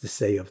we used to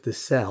say, of the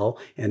cell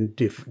and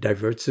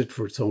diverts it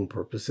for its own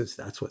purposes.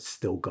 That's what's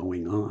still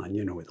going on,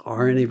 with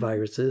RNA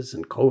viruses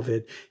and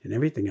COVID and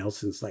everything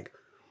else. And it's like,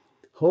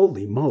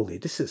 holy moly,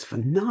 this is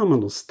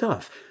phenomenal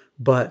stuff.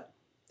 But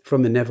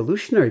from an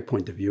evolutionary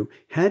point of view,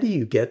 how do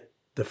you get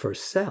the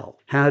first cell?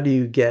 How do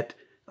you get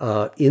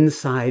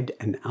inside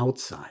and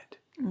outside?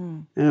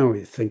 Now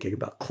we're thinking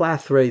about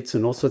clathrates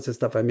and all sorts of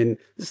stuff. I mean,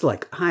 it's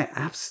like I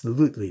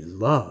absolutely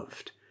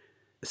loved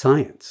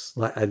science.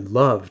 I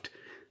loved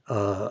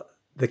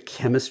the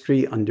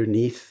chemistry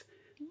underneath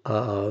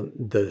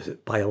the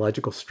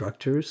biological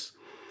structures.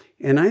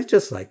 And I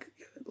just like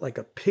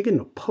a pig in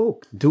a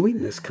poke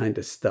doing this kind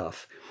of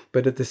stuff.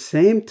 But at the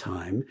same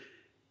time,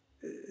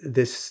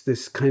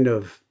 this kind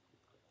of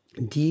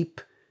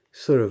deep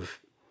sort of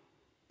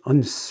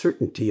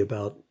uncertainty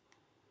about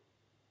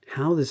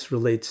how this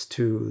relates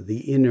to the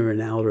inner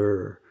and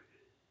outer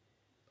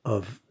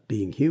of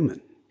being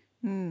human.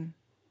 And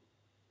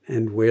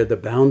where the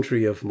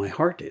boundary of my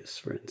heart is,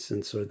 for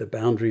instance, or the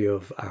boundary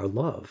of our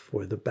love,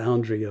 or the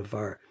boundary of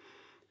our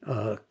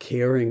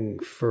caring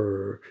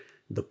for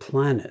the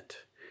planet.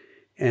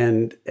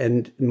 And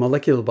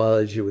molecular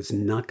biology was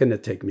not going to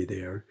take me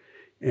there.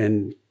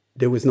 And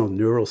there was no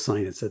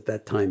neuroscience at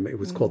that time. It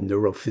was called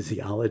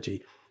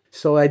neurophysiology.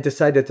 So I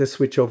decided to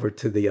switch over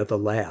to the other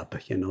lab,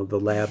 the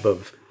lab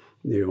of,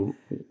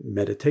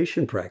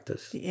 meditation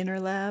practice. The inner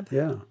lab.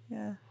 Yeah.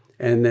 Yeah.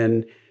 And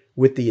then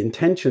with the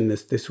intention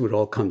this would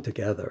all come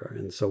together.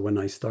 And so when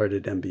I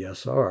started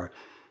MBSR,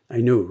 I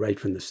knew right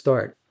from the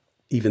start,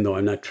 even though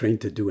I'm not trained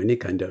to do any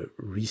kind of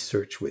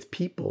research with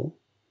people,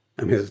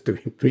 I was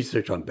doing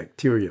research on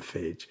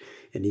bacteriophage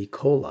and E.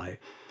 coli,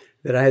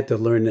 that I had to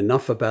learn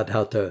enough about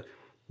how to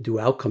do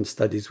outcome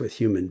studies with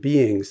human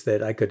beings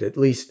that I could at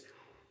least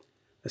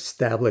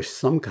establish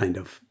some kind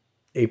of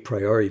a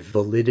priori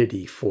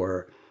validity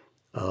for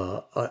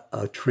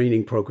a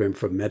training program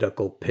for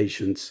medical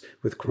patients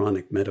with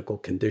chronic medical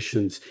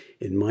conditions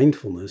in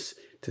mindfulness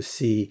to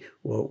see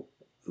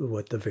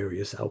what the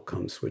various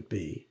outcomes would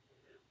be.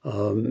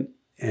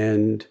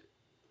 And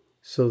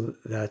so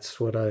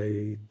that's what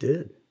I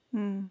did.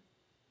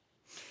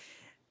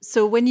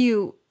 So when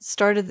you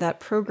started that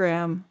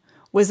program,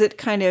 was it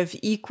kind of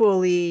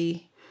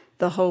equally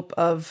the hope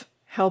of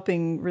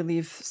helping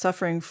relieve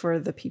suffering for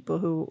the people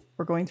who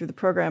were going through the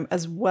program,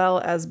 as well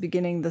as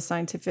beginning the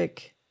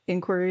scientific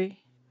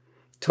inquiry?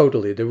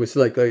 Totally. There was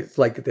like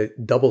the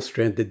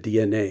double-stranded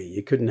DNA.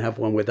 You couldn't have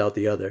one without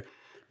the other.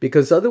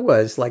 Because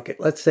otherwise, like,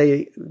 let's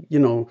say,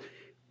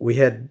 we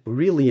had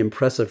really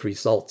impressive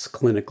results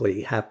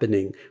clinically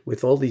happening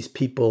with all these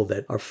people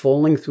that are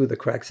falling through the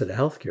cracks of the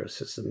healthcare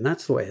system.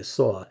 That's the way I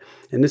saw it.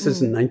 And this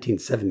is in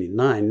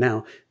 1979.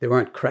 Now, there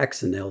aren't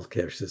cracks in the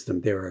healthcare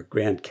system. There are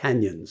Grand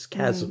Canyons,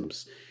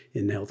 chasms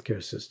in the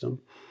healthcare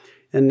system.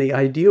 And the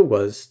idea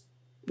was,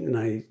 and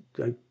I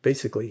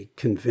basically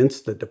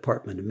convinced the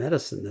Department of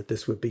Medicine that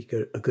this would be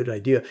a good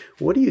idea.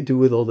 What do you do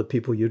with all the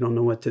people you don't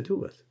know what to do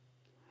with,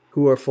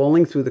 who are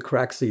falling through the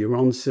cracks of your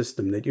own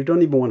system that you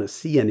don't even want to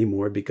see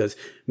anymore because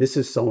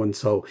Mrs.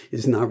 So-and-so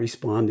is not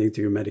responding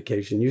to your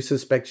medication. You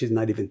suspect she's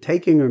not even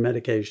taking her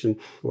medication,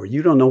 or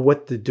you don't know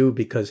what to do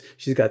because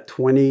she's got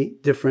 20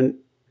 different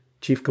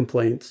chief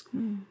complaints.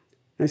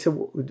 I said,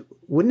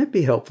 wouldn't it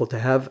be helpful to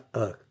have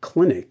a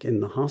clinic in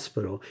the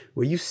hospital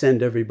where you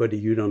send everybody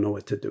you don't know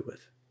what to do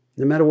with?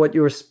 No matter what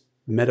your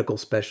medical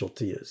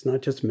specialty is,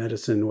 not just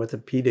medicine,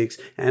 orthopedics,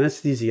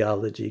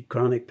 anesthesiology,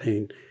 chronic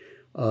pain,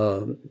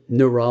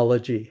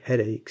 neurology,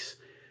 headaches,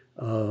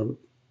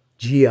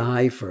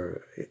 GI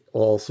for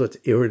all sorts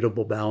of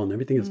irritable bowel and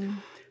everything else.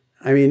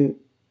 I mean,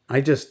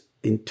 I just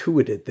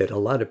intuited that a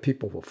lot of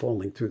people were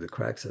falling through the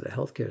cracks of the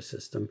healthcare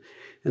system.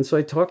 And so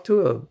I talked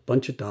to a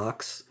bunch of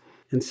docs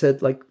and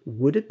said, like,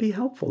 would it be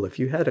helpful if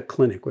you had a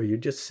clinic where you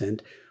just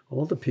sent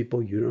all the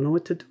people you don't know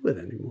what to do with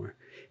anymore?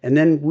 And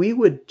then we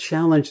would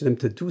challenge them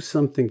to do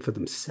something for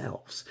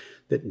themselves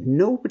that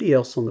nobody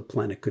else on the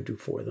planet could do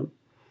for them.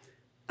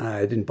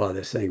 I didn't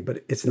bother saying,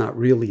 but it's not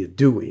really a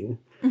doing.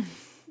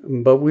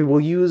 But we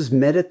will use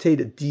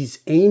these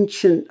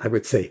ancient, I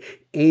would say,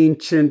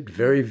 ancient,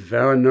 very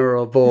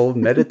venerable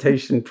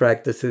meditation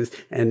practices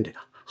and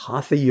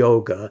hatha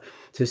yoga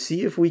to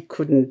see if we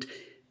couldn't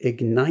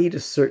ignite a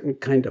certain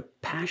kind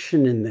of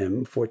passion in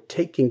them for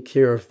taking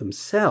care of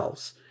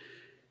themselves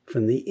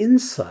from the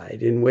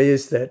inside in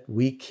ways that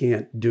we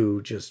can't do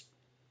just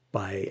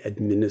by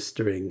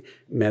administering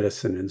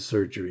medicine and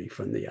surgery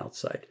from the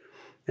outside.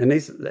 And I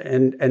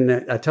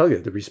tell you,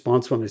 the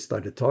response when I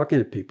started talking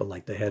to people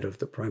like the head of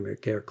the primary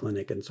care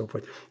clinic and so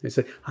forth, they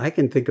said, I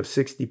can think of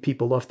 60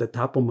 people off the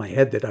top of my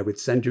head that I would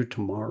send you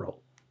tomorrow.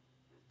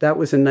 That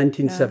was in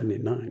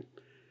 1979.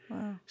 Yeah.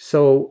 Wow.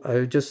 So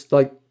I just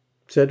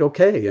said,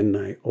 okay.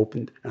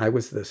 And I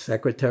was the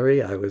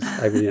secretary. I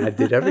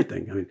did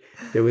everything. I mean,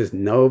 there was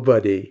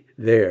nobody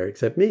there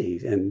except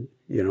me. And,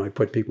 I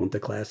put people into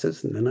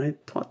classes and then I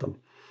taught them.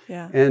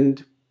 Yeah.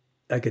 And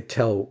I could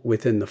tell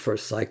within the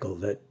first cycle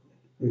that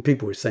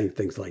people were saying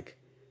things like,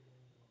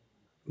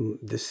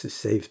 this has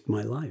saved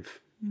my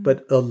life.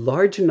 But a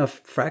large enough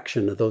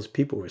fraction of those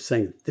people were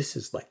saying, this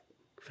is like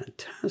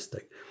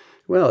fantastic.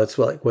 Well, it's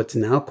like what's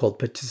now called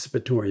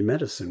participatory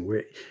medicine.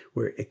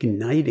 We're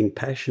igniting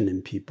passion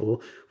in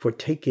people for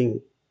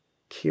taking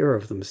care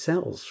of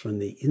themselves from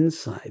the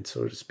inside,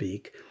 so to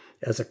speak,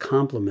 as a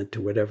complement to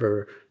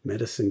whatever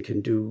medicine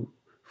can do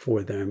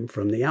for them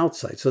from the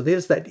outside. So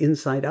there's that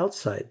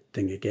inside-outside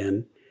thing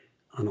again,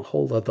 on a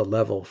whole other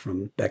level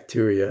from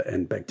bacteria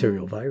and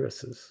bacterial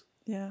viruses.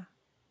 Yeah.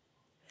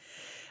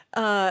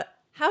 How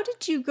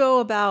did you go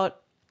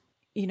about,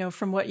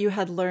 from what you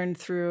had learned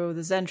through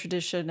the Zen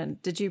tradition, and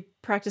did you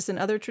practice in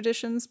other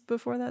traditions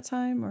before that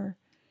time, or?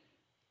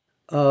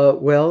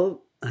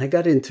 Well, I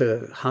got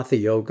into hatha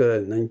yoga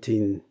in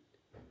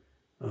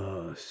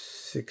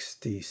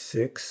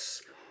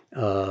 1966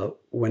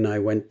 when I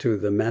went to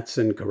the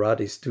Mattson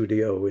Karate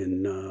Studio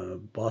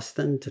in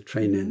Boston to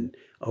train in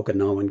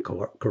Okinawan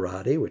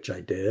karate, which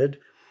I did.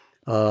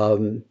 I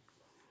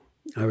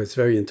was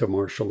very into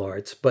martial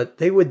arts, but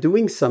they were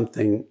doing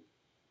something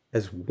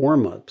as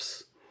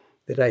warm-ups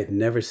that I had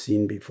never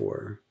seen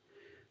before.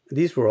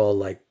 These were all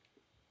like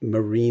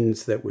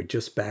Marines that were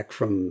just back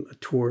from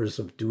tours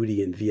of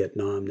duty in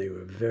Vietnam. They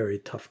were very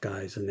tough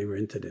guys, and they were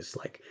into this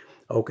like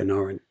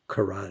Okinawan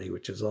karate,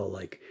 which is all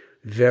like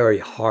very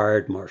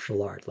hard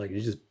martial art. Like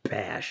you just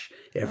bash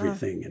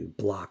everything and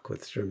block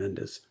with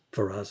tremendous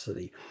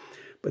ferocity.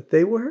 But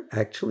they were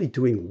actually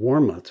doing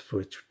warm-ups,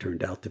 which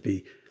turned out to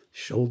be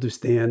shoulder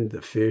stand,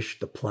 the fish,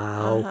 the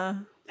plow,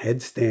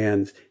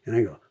 headstands. And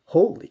I go,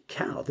 holy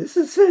cow, this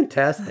is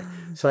fantastic.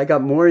 So I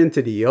got more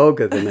into the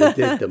yoga than I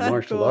did the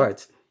martial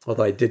arts,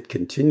 although I did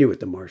continue with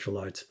the martial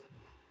arts.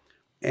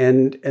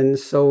 And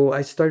so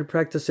I started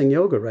practicing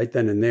yoga right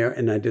then and there,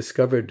 and I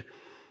discovered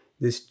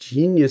this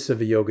genius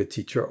of a yoga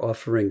teacher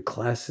offering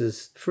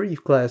classes, free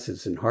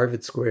classes in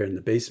Harvard Square in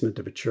the basement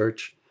of a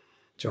church.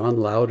 John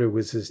Lauder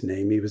was his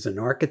name. He was an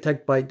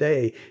architect by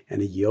day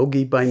and a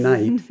yogi by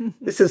night.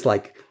 This is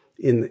like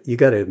you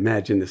got to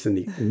imagine this in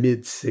the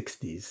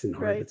mid-60s in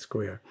Harvard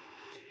Square.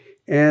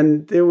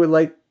 And there were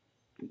like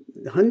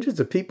hundreds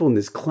of people in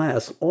this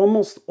class,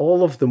 almost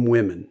all of them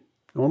women,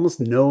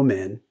 almost no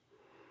men.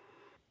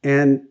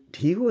 And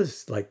he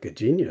was like a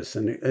genius.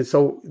 And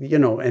so,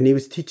 and he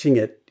was teaching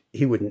it,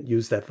 he wouldn't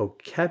use that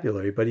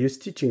vocabulary, but he was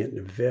teaching it in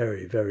a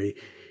very, very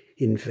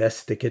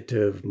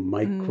investigative,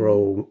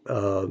 micro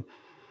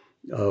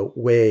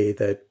way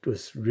that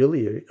was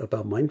really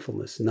about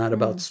mindfulness, not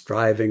about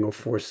striving or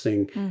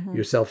forcing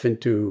yourself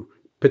into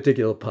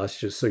particular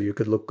postures so you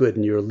could look good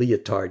in your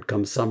leotard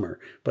come summer.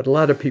 But a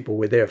lot of people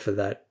were there for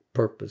that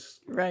purpose.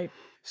 Right.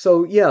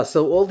 So,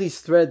 so all these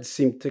threads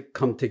seemed to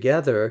come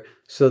together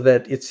so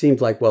that it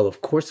seemed like, well,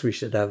 of course we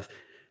should have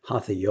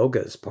hatha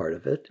yoga as part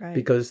of it,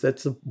 because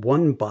that's a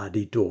one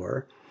body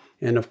door.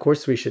 And of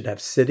course we should have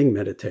sitting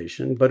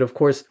meditation. But of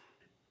course,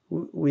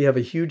 we have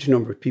a huge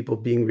number of people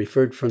being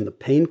referred from the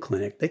pain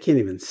clinic. They can't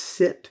even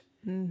sit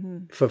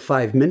for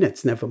 5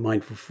 minutes, never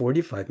mind for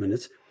 45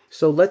 minutes.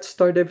 So let's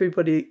start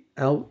everybody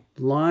out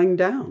lying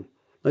down.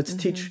 Let's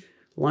teach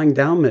lying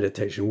down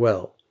meditation.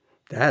 Well,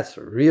 that's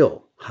a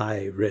real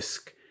high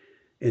risk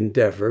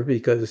endeavor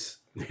because,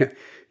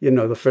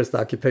 the first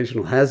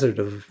occupational hazard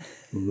of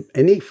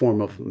any form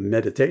of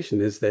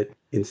meditation is that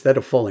instead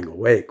of falling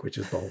awake, which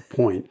is the whole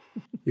point,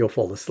 you'll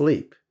fall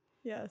asleep.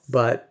 Yes.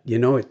 But,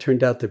 it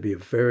turned out to be a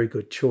very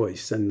good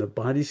choice. And the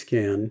body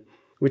scan,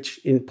 which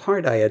in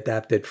part I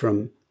adapted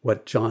from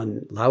what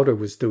John Lauder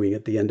was doing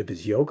at the end of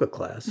his yoga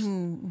class.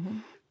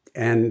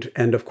 And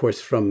of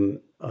course,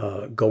 from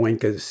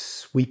Goenka's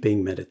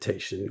sweeping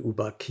meditation, U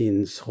Ba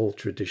Khin's whole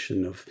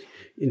tradition of,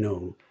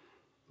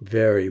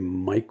 very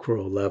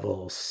micro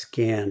level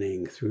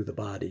scanning through the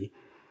body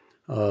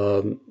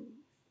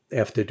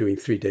after doing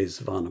 3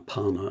 days of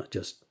Anapana,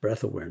 just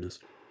breath awareness.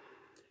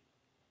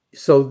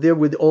 So there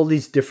were all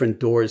these different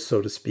doors, so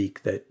to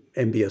speak, that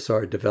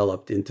MBSR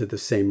developed into the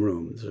same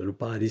room. Sort of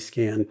body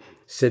scan,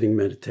 sitting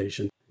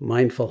meditation,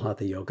 mindful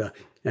hatha yoga,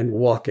 and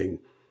walking,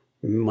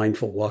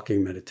 mindful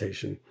walking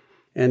meditation.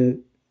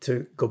 And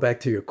to go back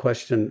to your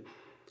question,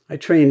 I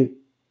trained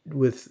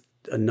with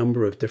a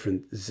number of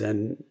different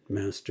Zen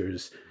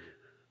masters,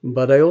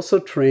 but I also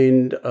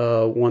trained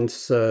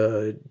once,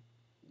 Jack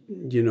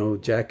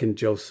and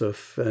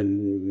Joseph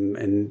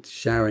and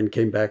Sharon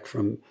came back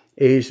from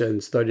Asia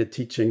and started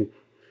teaching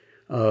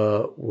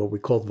what we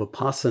called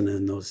Vipassana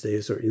in those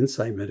days, or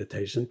insight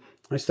meditation.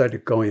 I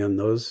started going on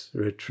those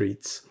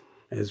retreats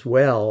as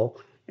well,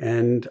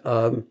 and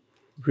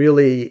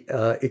really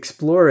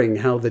exploring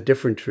how the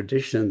different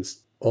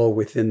traditions, all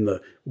within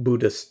the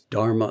Buddhist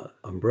Dharma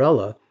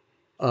umbrella,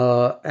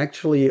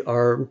 actually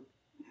are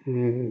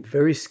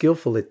very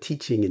skillful at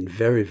teaching in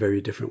very,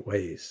 very different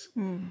ways.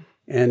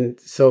 And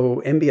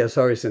so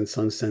MBSR is in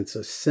some sense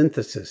a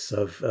synthesis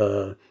of,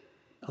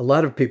 a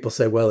lot of people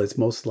say, well, it's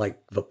most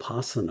like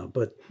Vipassana,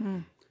 but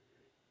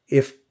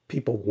if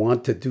people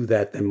want to do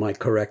that, then my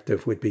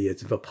corrective would be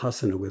it's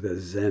Vipassana with a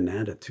Zen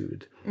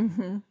attitude.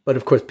 But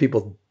of course,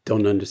 people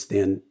don't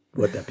understand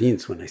what that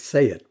means when I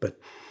say it. But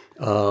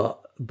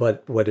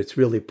what it's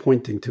really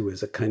pointing to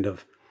is a kind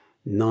of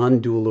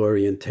non-dual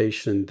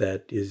orientation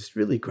that is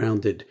really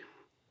grounded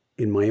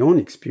in my own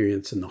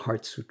experience in the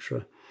Heart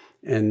Sutra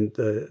and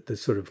the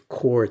sort of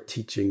core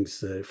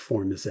teachings,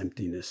 form is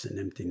emptiness and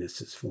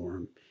emptiness is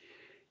form.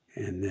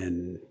 And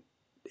then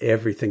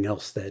everything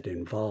else that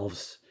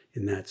involves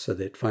in that, so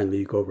that finally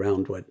you go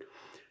around what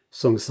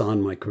Song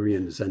San, my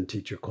Korean Zen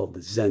teacher, called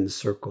the Zen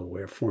circle,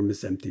 where form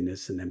is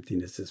emptiness and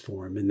emptiness is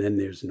form. And then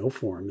there's no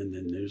form and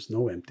then there's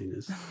no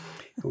emptiness.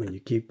 And when you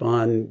keep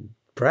on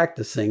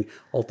practicing,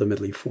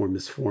 ultimately form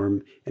is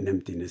form and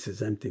emptiness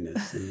is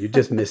emptiness. And you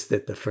just missed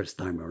it the first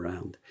time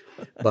around,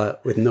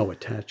 but with no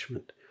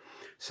attachment.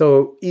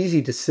 So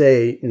easy to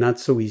say, not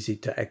so easy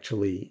to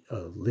actually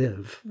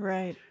live.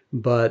 Right.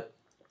 But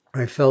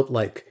I felt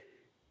like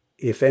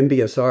if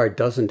MBSR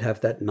doesn't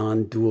have that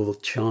non-dual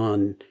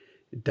Chan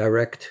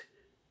direct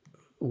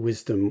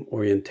wisdom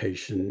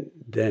orientation,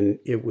 then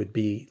it would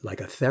be like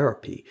a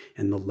therapy.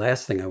 And the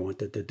last thing I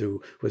wanted to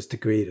do was to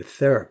create a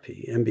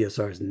therapy.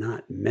 MBSR is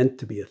not meant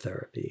to be a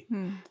therapy.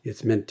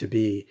 It's meant to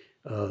be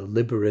a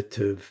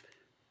liberative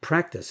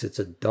practice. It's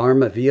a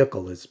Dharma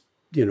vehicle. It's,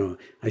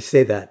 I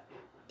say that,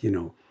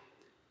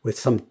 with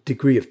some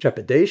degree of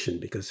trepidation,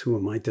 because who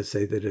am I to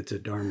say that it's a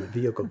Dharma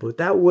vehicle? But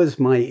that was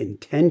my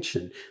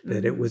intention,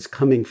 that it was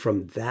coming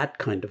from that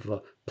kind of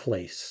a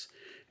place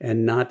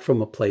and not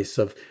from a place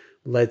of,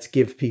 let's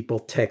give people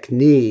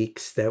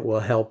techniques that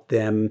will help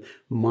them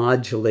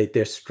modulate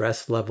their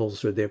stress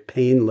levels or their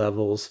pain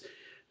levels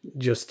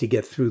just to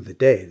get through the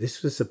day.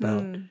 This was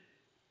about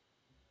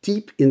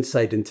deep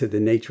insight into the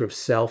nature of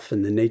self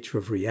and the nature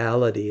of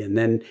reality, and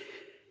then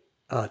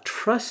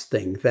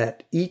trusting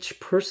that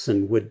each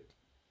person would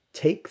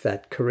take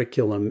that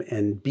curriculum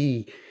and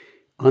be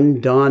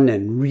undone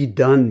and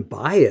redone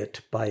by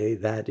it, by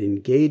that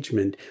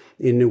engagement,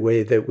 in a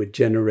way that would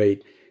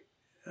generate,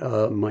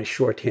 my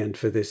shorthand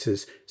for this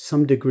is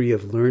some degree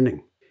of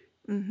learning.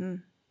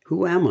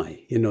 Who am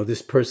I?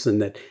 This person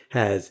that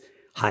has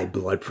high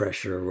blood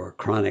pressure or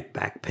chronic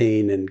back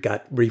pain and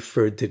got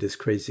referred to this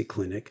crazy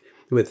clinic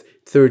with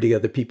 30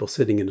 other people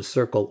sitting in a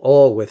circle,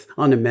 all with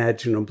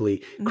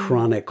unimaginably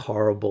chronic,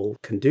 horrible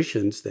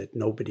conditions that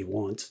nobody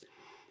wants.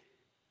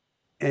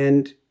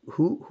 And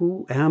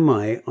who am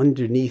I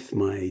underneath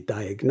my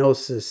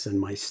diagnosis and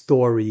my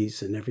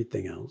stories and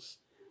everything else?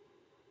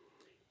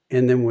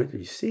 And then what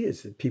you see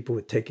is that people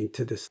were taking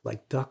to this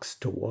like ducks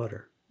to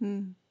water.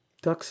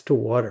 Ducks to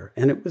water.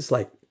 And it was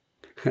like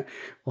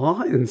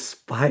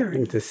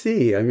awe-inspiring to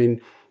see. I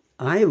mean,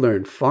 I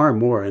learned far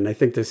more, and I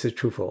think this is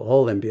true for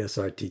all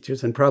MBSR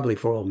teachers and probably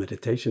for all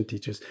meditation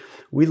teachers.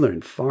 We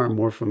learn far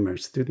more from our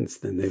students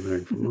than they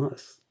learn from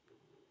us.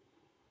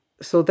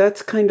 So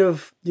that's kind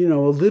of, a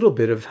little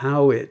bit of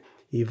how it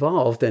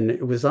evolved. And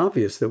it was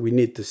obvious that we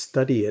need to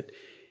study it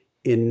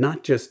in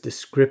not just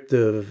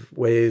descriptive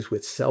ways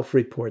with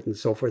self-report and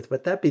so forth,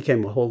 but that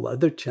became a whole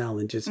other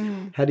challenge is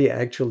how do you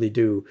actually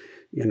do,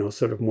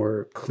 sort of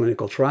more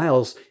clinical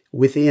trials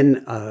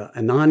within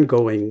an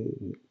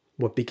ongoing,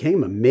 what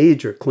became a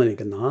major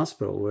clinic in the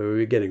hospital, where we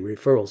were getting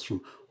referrals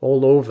from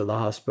all over the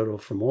hospital,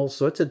 from all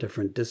sorts of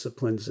different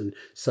disciplines and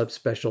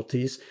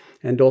subspecialties,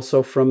 and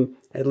also from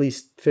at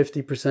least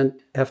 50%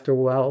 after a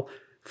while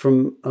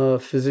from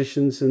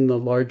physicians in the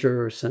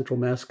larger central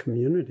mass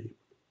community.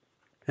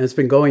 And it's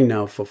been going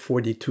now for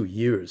 42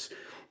 years,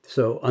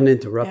 so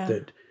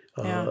uninterrupted,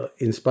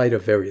 in spite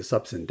of various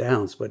ups and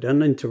downs, but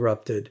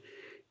uninterrupted.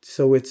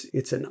 So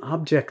it's an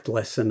object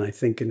lesson, I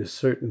think, in a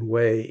certain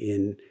way,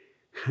 in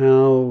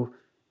how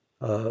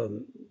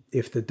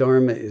if the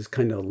Dharma is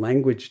kind of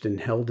languaged and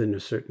held in a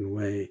certain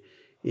way,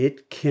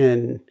 it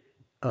can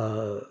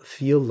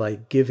feel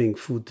like giving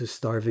food to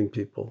starving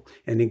people,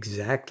 and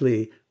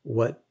exactly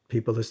what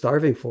people are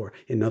starving for.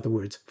 In other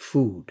words,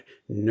 food,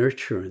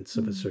 nurturance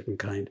of a certain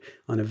kind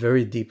on a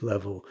very deep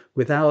level,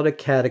 without a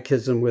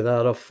catechism,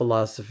 without a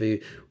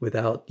philosophy,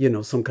 without,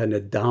 some kind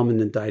of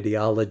dominant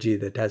ideology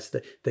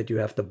that you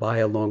have to buy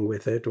along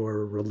with it, or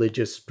a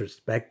religious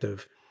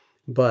perspective.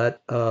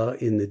 But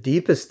in the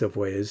deepest of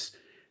ways,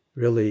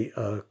 really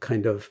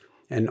kind of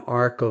an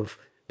arc of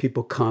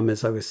people come,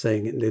 as I was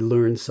saying, and they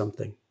learn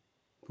something,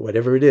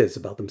 whatever it is,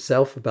 about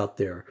themselves, about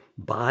their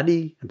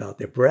body, about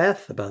their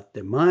breath, about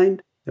their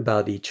mind,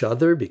 about each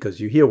other, because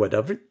you hear what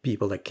other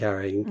people are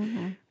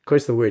carrying. Of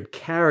course, the word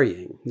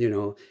carrying,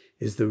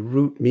 is the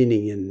root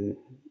meaning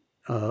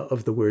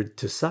of the word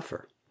to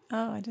suffer.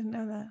 Oh, I didn't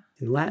know that.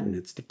 In Latin,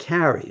 it's to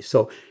carry.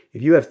 So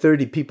if you have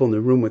 30 people in the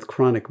room with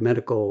chronic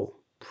medical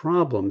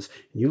problems,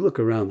 and you look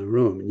around the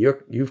room and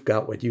you've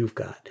got what you've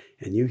got,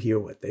 and you hear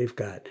what they've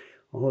got,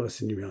 all of a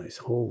sudden you realize,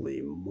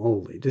 holy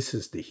moly, this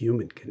is the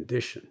human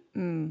condition,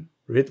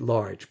 writ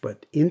large,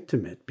 but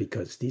intimate,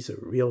 because these are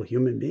real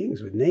human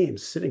beings with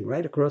names sitting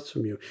right across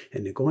from you,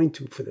 and they're going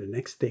to for the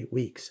next 8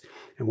 weeks.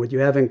 And what you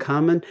have in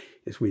common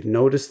is we've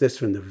noticed this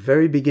from the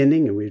very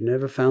beginning, and we've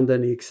never found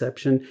any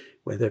exception,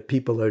 whether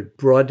people are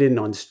brought in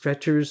on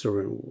stretchers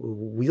or in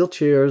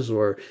wheelchairs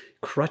or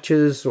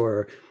crutches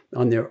or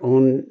on their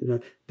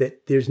own,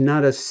 that there's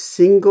not a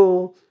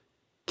single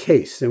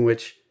case in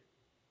which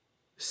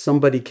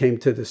somebody came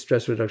to the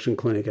stress reduction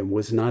clinic and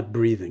was not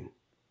breathing.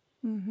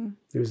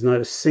 There was not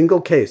a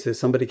single case that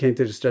somebody came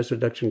to the stress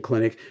reduction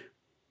clinic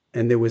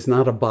and there was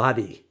not a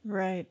body.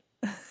 Right.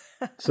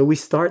 So we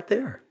start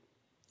there.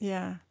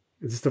 Yeah.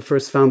 It's the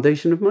first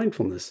foundation of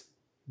mindfulness,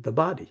 the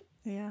body.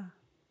 Yeah.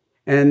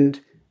 And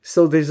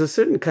so there's a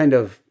certain kind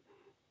of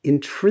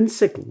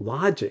intrinsic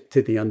logic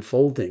to the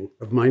unfolding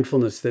of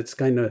mindfulness that's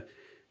kind of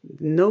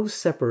no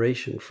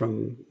separation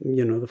from,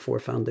 the 4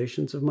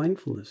 foundations of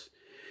mindfulness.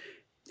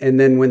 And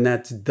then when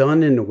that's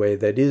done in a way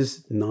that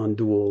is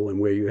non-dual, and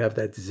where you have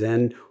that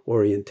Zen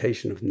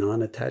orientation of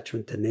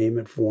non-attachment to name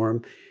and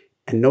form,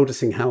 and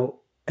noticing how,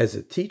 as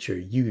a teacher,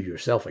 you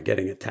yourself are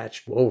getting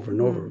attached over and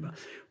over about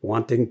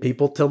wanting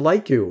people to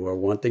like you, or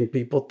wanting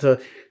people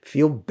to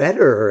feel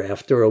better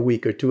after a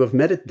week or two of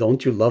meditating.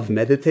 Don't you love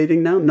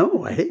meditating now?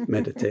 No, I hate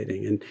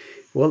meditating. And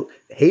well,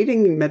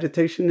 hating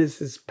meditation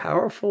is as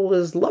powerful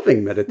as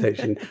loving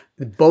meditation.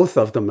 Both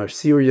of them are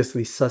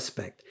seriously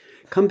suspect.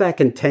 Come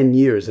back in 10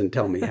 years and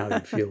tell me how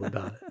you feel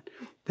about it.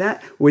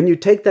 That, when you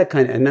take that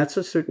kind of, and that's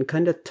a certain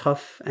kind of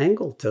tough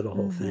angle to the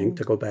whole thing,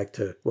 to go back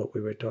to what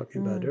we were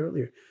talking about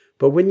earlier.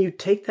 But when you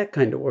take that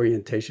kind of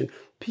orientation,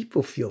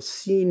 people feel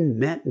seen,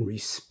 met, and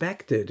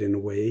respected in a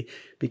way,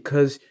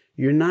 because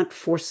you're not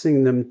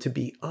forcing them to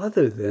be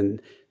other than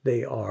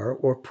they are,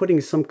 or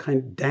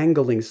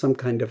dangling some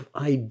kind of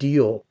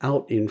ideal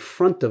out in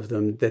front of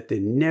them that they're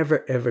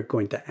never, ever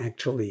going to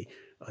actually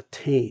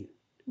attain.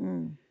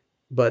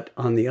 But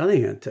on the other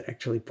hand, to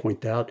actually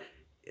point out,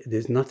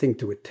 there's nothing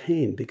to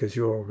attain because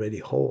you're already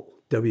whole,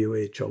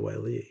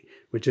 W-H-O-L-E,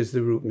 which is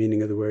the root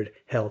meaning of the word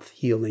health,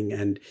 healing,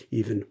 and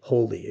even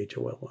holy,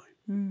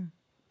 H-O-L-Y.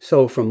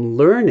 So from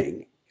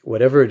learning,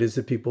 whatever it is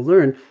that people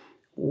learn,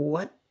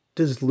 what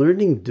does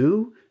learning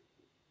do?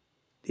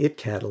 It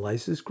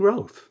catalyzes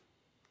growth.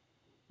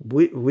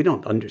 We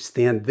don't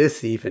understand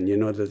this even,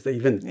 there's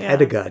even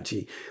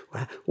pedagogy.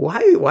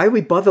 Why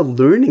we bother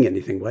learning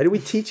anything? Why do we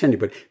teach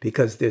anybody?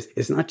 Because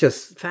it's not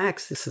just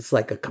facts. This is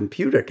like a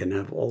computer can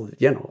have all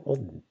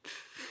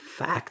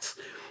facts.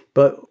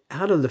 But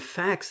out of the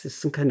facts, there's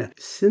some kind of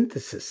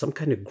synthesis, some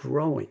kind of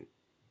growing.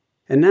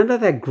 And out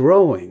of that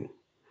growing,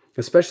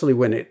 especially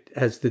when it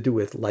has to do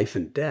with life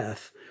and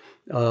death,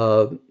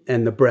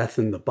 and the breath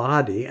and the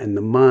body and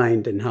the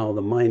mind, and how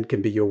the mind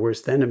can be your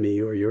worst enemy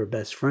or your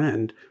best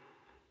friend,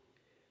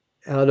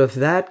 out of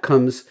that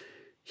comes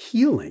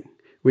healing,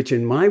 which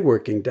in my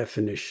working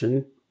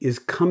definition is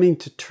coming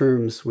to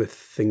terms with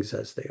things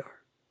as they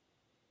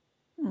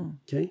are.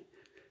 Okay?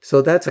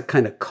 So that's a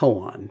kind of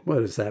koan. What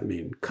does that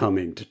mean?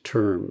 Coming to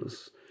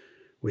terms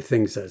with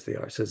things as they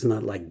are. So it's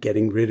not like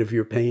getting rid of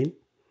your pain,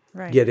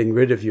 getting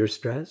rid of your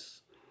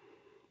stress,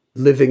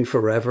 living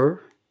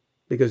forever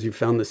because you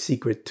found the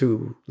secret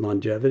to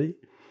longevity.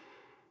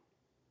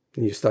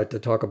 And you start to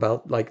talk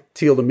about like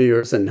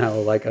telomeres and how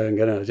like I'm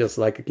going to just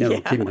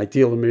keep my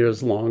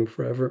telomeres long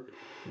forever.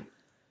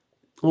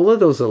 All of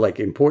those are like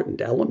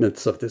important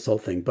elements of this whole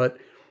thing. But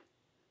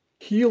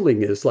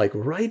healing is like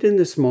right in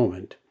this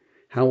moment.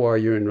 How are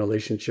you in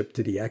relationship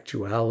to the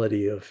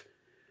actuality of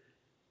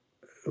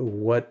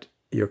what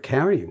you're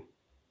carrying?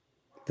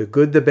 The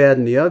good, the bad,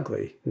 and the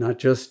ugly. Not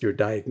just your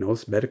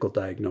medical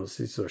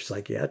diagnosis or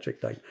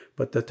psychiatric diagnosis,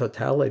 but the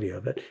totality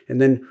of it.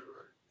 And then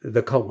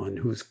the koan,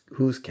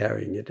 who's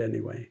carrying it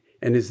anyway?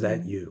 And is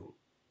that you?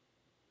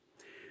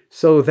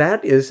 So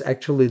that is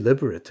actually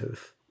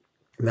liberative,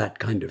 that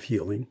kind of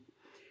healing.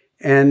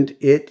 And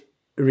it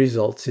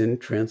results in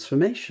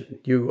transformation.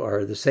 You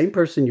are the same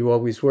person you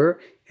always were,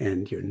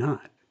 and you're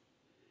not.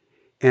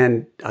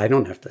 And I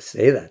don't have to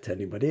say that to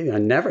anybody. I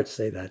never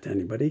say that to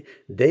anybody.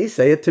 They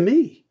say it to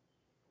me.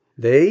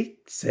 They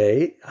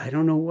say, I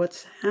don't know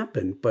what's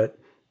happened, but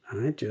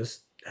I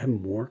just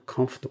am more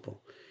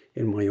comfortable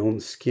in my own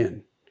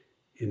skin,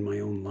 in my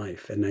own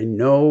life. And I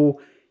know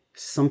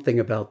something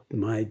about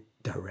my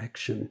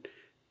direction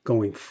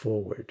going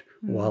forward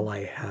while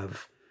I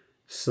have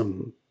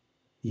some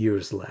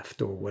years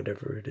left or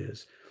whatever it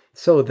is.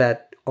 So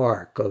that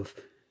arc of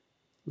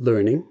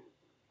learning,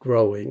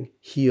 growing,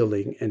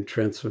 healing, and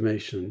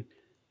transformation,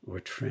 or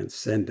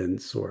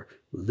transcendence, or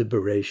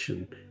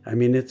liberation. I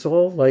mean, it's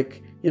all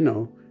like,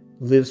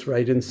 lives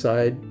right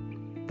inside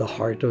the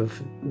heart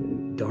of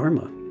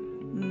Dharma.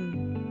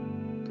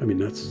 I mean,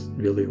 that's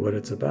really what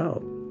it's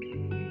about.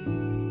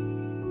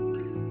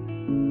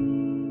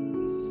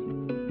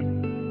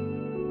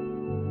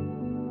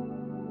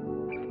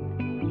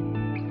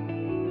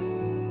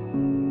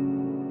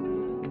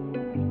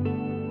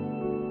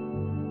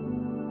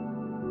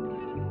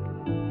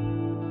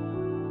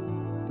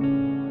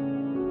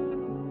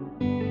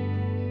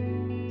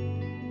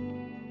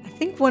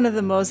 One of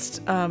the most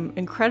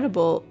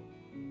incredible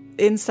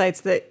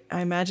insights that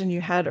I imagine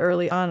you had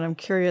early on, I'm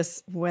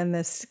curious when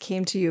this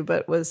came to you,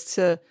 but was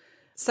to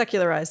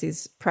secularize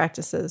these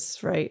practices,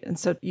 right? And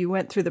so you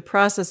went through the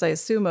process, I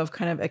assume, of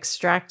kind of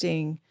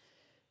extracting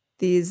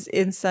these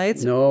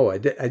insights. No, I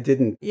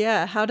didn't.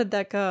 Yeah, how did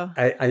that go?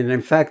 And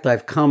in fact,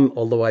 I've come,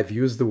 although I've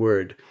used the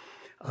word,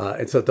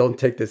 and so don't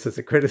take this as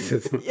a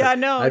criticism. Yeah,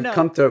 no, I've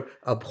come to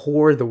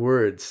abhor the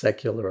word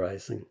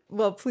secularizing.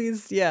 Well,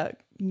 please,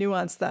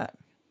 nuance that.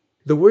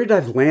 The word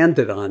I've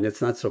landed on,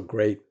 it's not so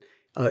great,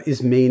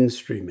 is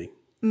mainstreaming.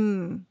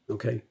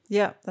 Okay?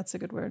 Yeah, that's a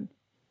good word.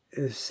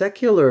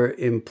 Secular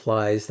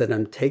implies that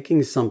I'm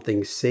taking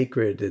something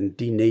sacred and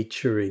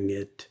denaturing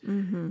it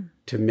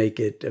to make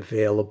it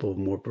available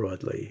more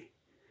broadly.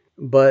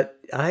 But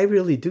I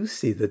really do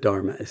see the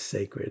Dharma as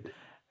sacred.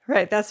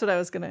 Right, that's what I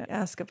was going to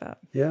ask about.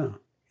 Yeah.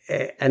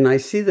 And I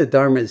see the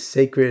Dharma as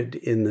sacred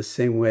in the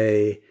same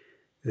way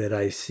that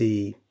I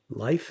see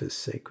life as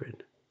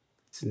sacred.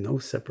 It's no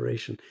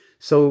separation.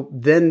 So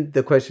then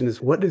the question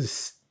is, what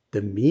is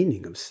the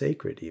meaning of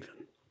sacred even?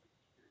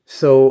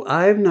 So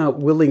I'm not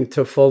willing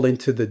to fall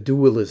into the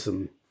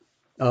dualism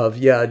of,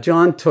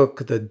 John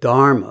took the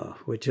Dharma,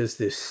 which is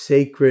this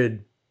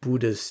sacred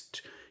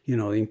Buddhist,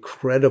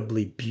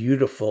 incredibly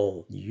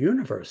beautiful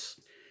universe,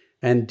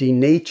 and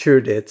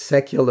denatured it,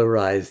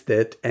 secularized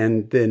it,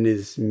 and then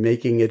is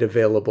making it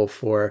available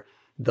for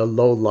the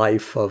low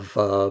life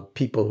of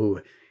people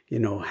who,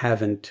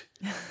 haven't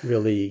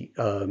really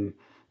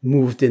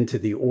moved into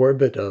the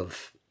orbit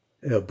of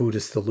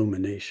Buddhist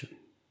illumination.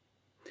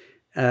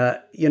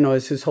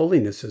 As His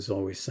Holiness is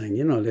always saying,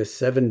 there's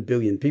 7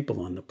 billion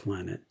people on the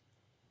planet.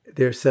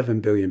 There are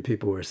 7 billion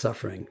people who are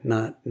suffering.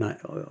 Not there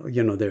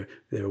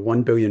are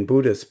 1 billion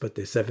Buddhists, but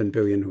there's 7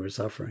 billion who are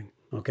suffering.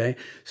 Okay?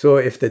 So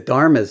if the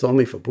Dharma is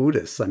only for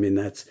Buddhists, I mean,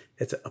 it's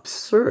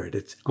absurd.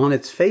 It's on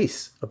its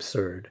face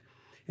absurd.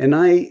 And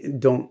I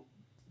don't,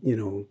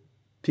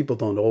 people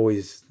don't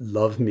always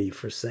love me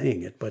for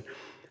saying it, but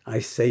I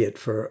say it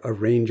for a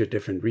range of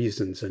different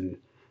reasons, and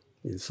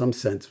in some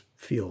sense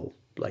feel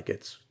like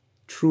it's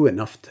true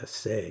enough to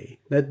say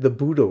that the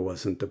Buddha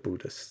wasn't a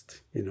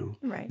Buddhist,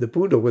 Right. The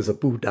Buddha was a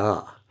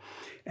Buddha.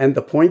 And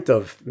the point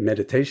of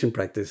meditation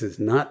practice is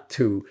not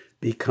to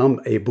become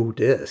a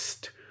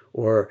Buddhist,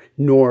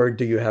 nor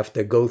do you have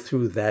to go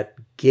through that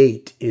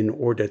gate in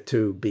order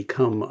to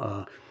become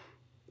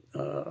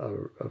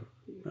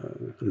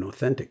an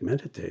authentic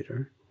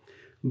meditator,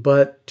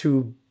 but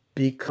to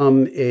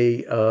become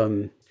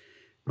a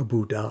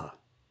Buddha.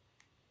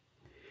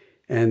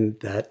 And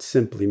that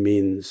simply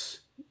means,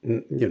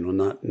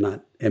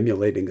 not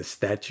emulating a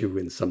statue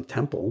in some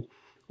temple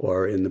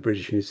or in the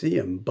British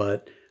Museum,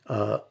 but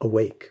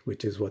awake,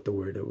 which is what the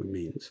word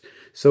means.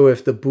 So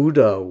if the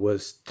Buddha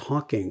was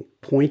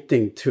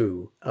pointing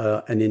to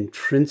an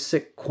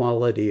intrinsic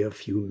quality of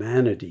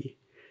humanity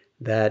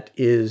that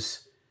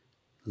is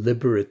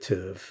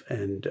liberative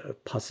and a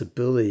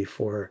possibility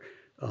for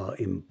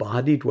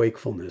embodied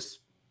wakefulness,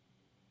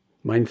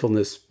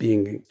 mindfulness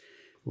being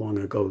long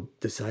ago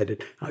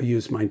decided, I'll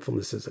use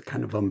mindfulness as a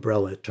kind of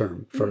umbrella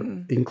term for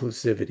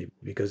inclusivity,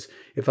 because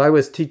if I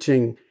was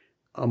teaching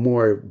a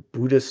more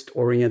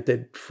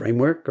Buddhist-oriented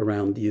framework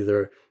around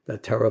either the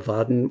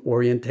Theravadan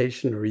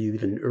orientation or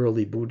even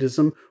early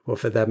Buddhism, or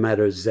for that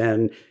matter,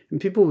 Zen,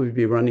 and people would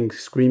be running,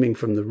 screaming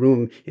from the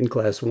room in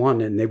class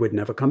 1, and they would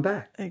never come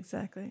back.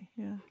 Exactly,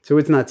 yeah. So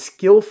it's not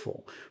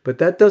skillful, but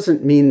that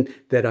doesn't mean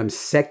that I'm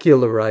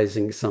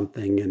secularizing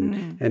something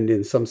and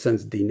in some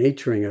sense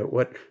denaturing it.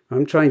 What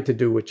I'm trying to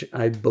do, which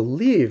I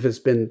believe has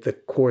been the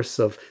course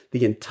of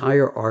the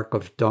entire arc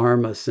of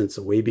Dharma since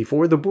way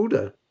before the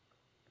Buddha,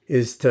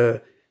 is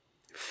to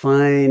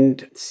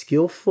find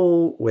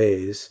skillful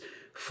ways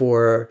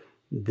for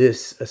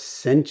this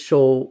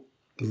essential,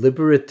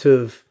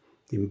 liberative,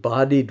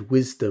 embodied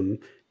wisdom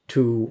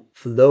to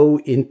flow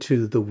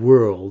into the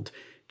world,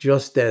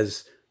 just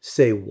as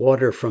say,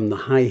 water from the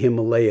high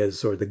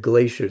Himalayas or the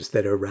glaciers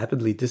that are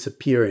rapidly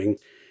disappearing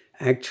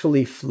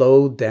actually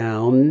flow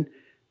down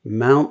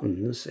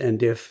mountains.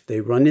 And if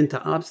they run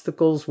into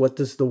obstacles, what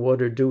does the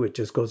water do? It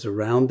just goes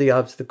around the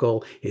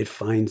obstacle. It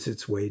finds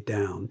its way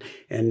down.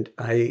 And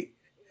I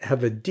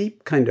have a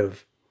deep kind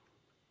of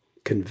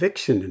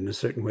conviction in a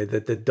certain way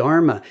that the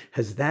Dharma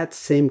has that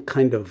same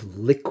kind of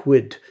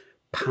liquid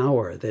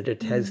power, that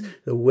it has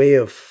the way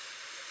of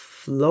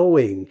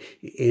flowing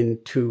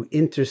into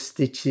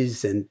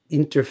interstices and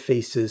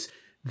interfaces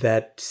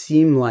that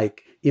seem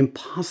like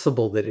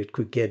impossible that it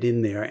could get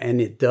in there, and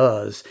it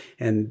does,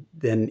 and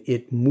then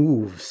it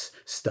moves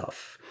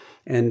stuff.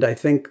 And I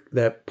think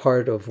that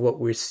part of what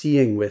we're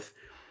seeing with,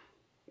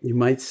 you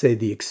might say,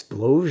 the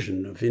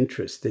explosion of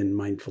interest in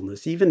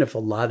mindfulness, even if a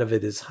lot of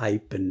it is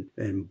hype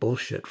and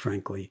bullshit,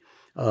 frankly,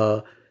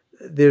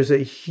 there's a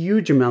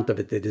huge amount of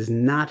it that is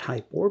not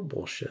hype or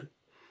bullshit.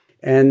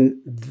 And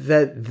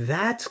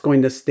that's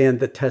going to stand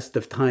the test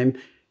of time.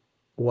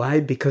 Why?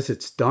 Because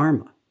it's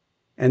Dharma.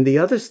 And the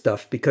other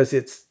stuff, because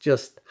it's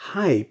just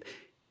hype,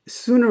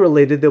 sooner or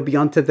later they'll be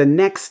on to the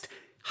next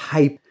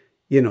hype,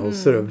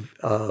 sort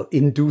of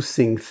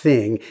inducing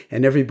thing.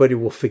 And everybody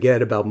will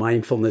forget about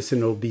mindfulness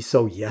and it'll be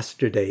so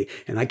yesterday.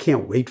 And I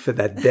can't wait for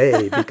that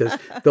day, because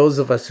those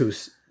of us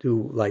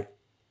who like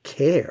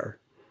care,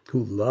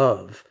 who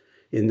love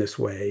in this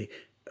way,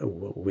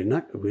 well, we're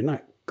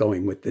not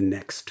going with the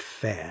next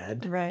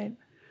fad. Right.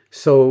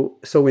 So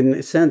in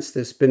a sense,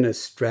 there's been a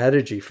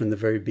strategy from the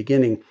very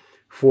beginning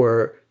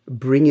for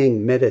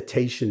bringing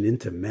meditation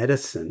into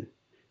medicine,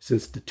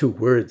 since the two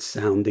words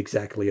sound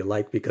exactly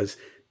alike because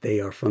they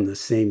are from the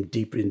same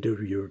deep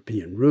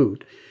Indo-European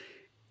root.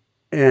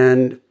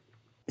 And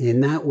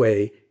in that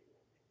way,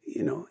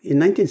 in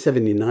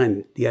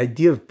 1979, the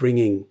idea of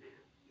bringing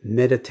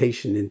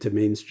meditation into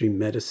mainstream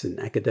medicine,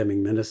 academic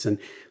medicine,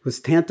 was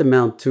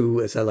tantamount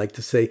to, as I like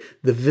to say,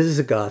 the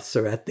Visigoths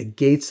are at the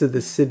gates of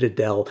the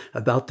citadel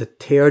about to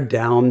tear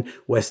down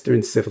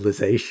Western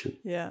civilization.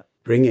 Yeah.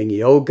 Bringing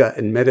yoga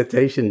and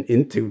meditation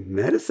into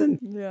medicine.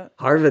 Yeah.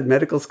 Harvard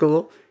Medical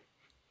School,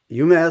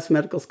 UMass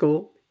Medical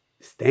School,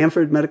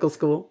 Stanford Medical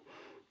School,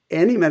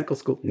 any medical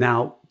school.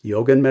 Now,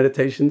 yoga and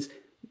meditations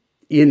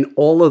in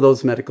all of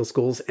those medical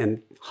schools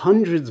and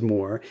hundreds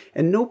more,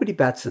 and nobody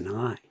bats an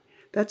eye.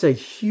 That's a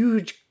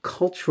huge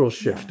cultural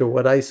shift, or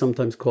what I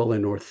sometimes call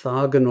an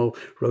orthogonal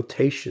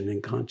rotation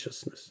in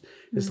consciousness.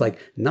 It's like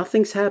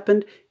nothing's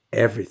happened,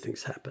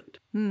 everything's happened.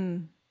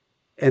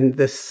 And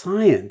the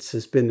science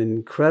has been an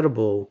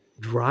incredible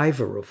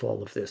driver of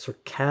all of this, or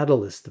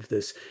catalyst of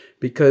this,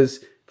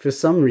 because for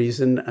some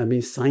reason,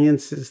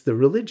 science is the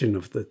religion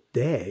of the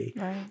day.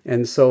 Right.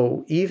 And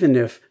so even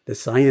if the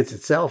science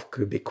itself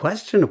could be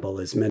questionable,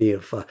 as many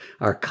of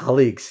our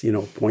colleagues,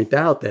 point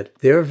out, that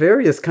there are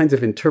various kinds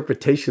of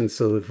interpretations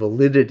of the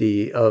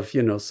validity of,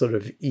 sort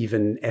of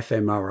even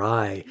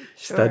fMRI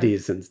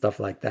studies and stuff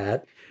like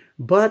that.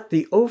 But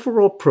the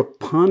overall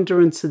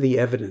preponderance of the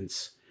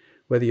evidence,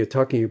 whether you're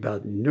talking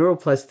about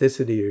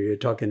neuroplasticity, or you're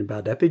talking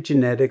about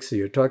epigenetics, or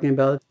you're talking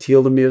about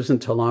telomeres and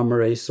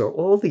telomerase, or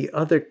all the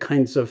other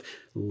kinds of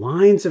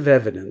lines of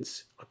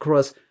evidence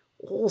across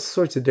all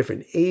sorts of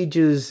different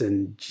ages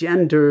and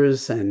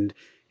genders and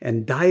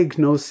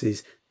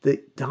diagnoses,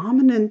 the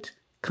dominant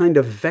kind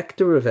of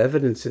vector of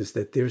evidence is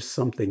that there's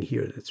something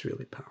here that's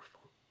really powerful.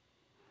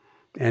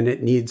 And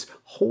it needs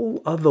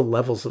whole other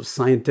levels of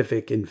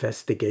scientific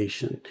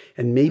investigation,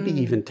 and maybe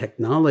even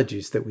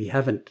technologies that we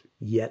haven't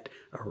yet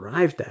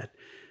arrived at.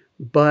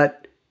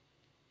 But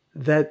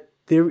that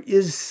there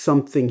is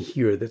something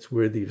here that's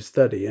worthy of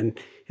study. And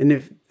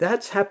if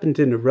that's happened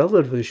in a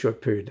relatively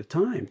short period of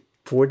time,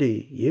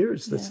 40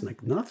 years, that's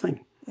like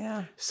nothing.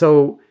 Yeah.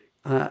 So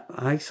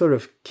I sort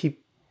of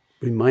keep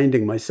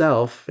reminding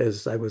myself,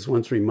 as I was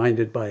once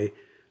reminded by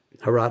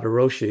Harada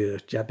Roshi, a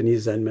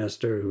Japanese Zen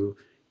master who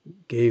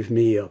gave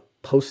me a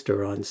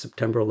poster on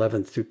September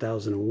 11th,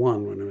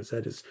 2001, when I was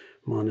at his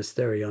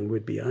monastery on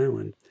Whidbey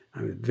Island.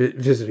 I was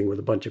visiting with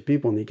a bunch of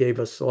people, and he gave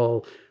us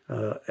all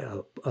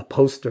a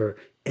poster,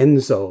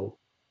 Enzo.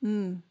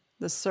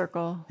 The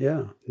circle.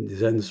 Yeah,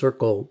 Zen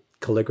circle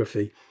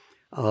calligraphy.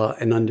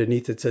 And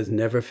underneath it says,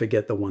 never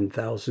forget the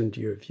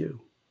 1,000-year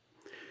view.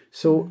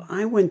 So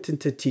I went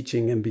into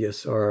teaching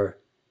MBSR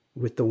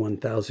with the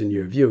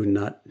 1,000-year view,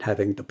 not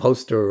having the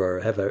poster or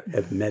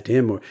have met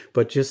him,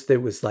 but just there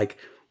was like,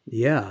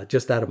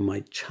 just out of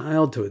my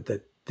childhood,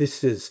 that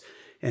this is,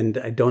 and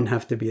I don't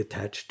have to be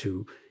attached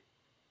to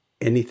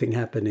anything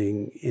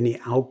happening, any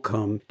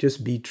outcome,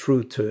 just be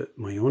true to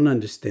my own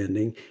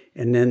understanding.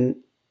 And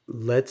then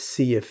let's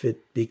see if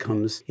it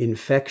becomes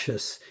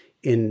infectious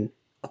in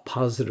a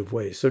positive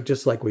way. So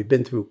just like we've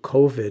been through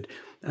COVID,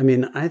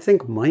 I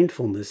think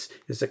mindfulness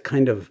is a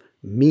kind of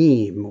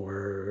meme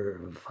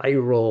or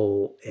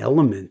viral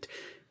element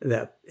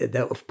that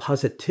of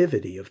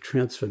positivity, of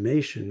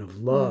transformation, of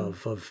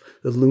love, of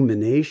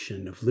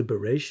illumination, of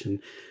liberation,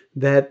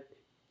 that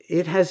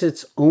it has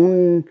its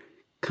own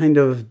kind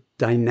of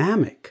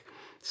dynamic.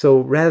 So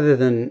rather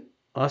than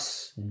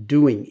us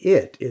doing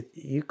it,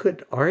 you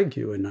could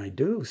argue, and I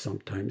do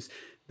sometimes,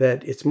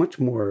 that it's much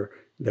more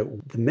that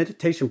the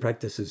meditation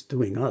practice is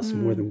doing us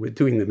more than we're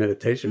doing the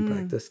meditation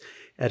practice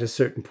at a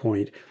certain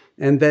point.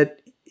 And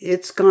that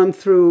it's gone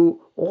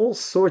through all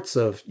sorts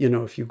of,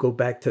 if you go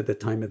back to the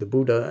time of the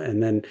Buddha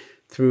and then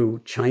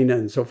through China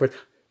and so forth,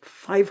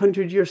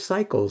 500-year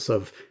cycles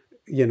of,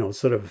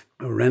 sort of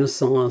a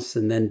renaissance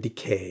and then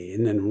decay,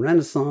 and then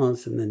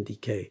renaissance and then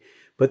decay.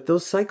 But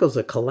those cycles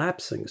are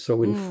collapsing.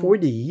 So in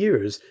 40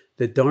 years,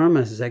 the Dharma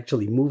has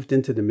actually moved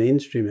into the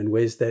mainstream in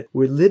ways that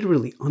were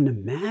literally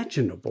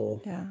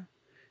unimaginable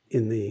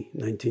in the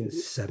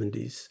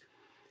 1970s.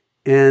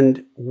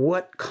 And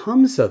what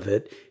comes of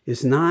it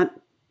is not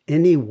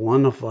any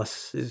one of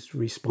us's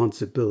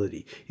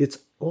responsibility. It's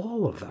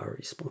all of our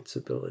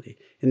responsibility.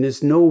 And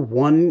there's no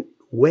one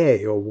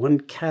way or one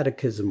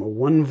catechism or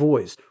one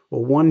voice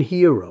or one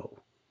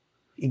hero.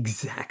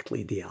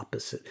 Exactly the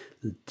opposite.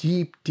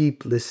 Deep,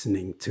 deep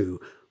listening to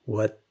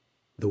what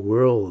the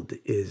world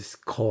is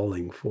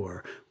calling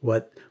for,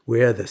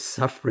 where the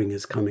suffering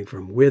is coming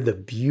from, where the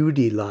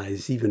beauty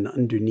lies even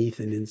underneath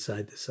and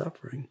inside the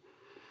suffering.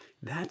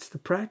 That's the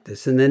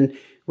practice. And then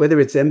whether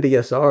it's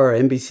MBSR or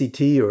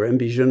MBCT or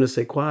MB Je ne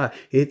sais quoi,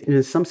 it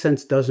in some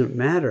sense doesn't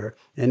matter.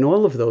 And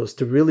all of those,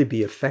 to really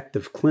be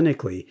effective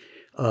clinically,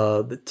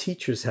 the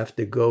teachers have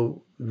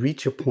to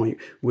reach a point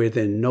where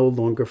they're no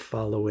longer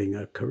following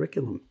a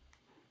curriculum.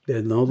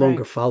 They're no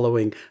longer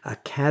following a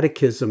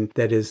catechism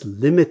that is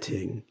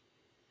limiting.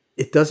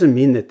 It doesn't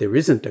mean that there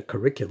isn't a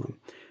curriculum,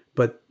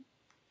 but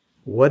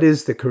what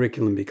is the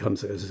curriculum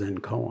becomes a Zen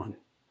koan.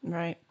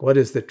 Right. What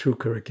is the true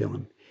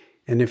curriculum?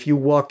 And if you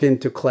walk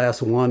into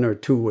class 1 or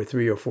 2 or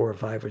 3 or 4 or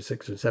 5 or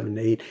 6 or 7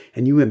 or 8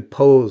 and you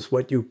impose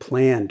what you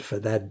planned for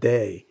that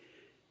day,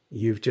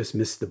 you've just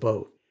missed the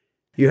boat.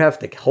 You have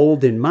to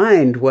hold in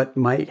mind what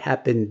might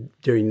happen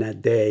during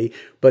that day,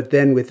 but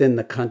then within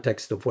the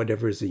context of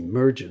whatever is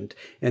emergent.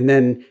 And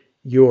then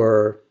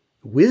your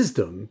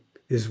wisdom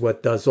is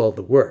what does all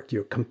the work.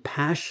 Your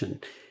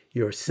compassion,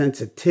 your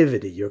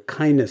sensitivity, your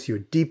kindness, your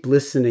deep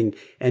listening,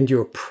 and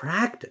your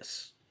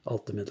practice,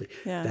 ultimately.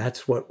 Yeah.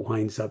 That's what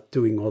winds up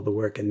doing all the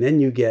work. And then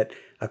you get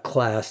a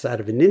class out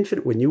of an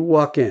infinite. When you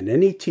walk in,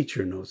 any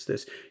teacher knows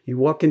this. You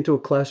walk into a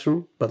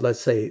classroom, but let's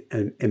say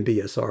an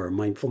MBSR, a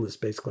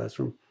mindfulness-based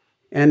classroom.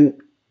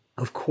 And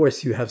of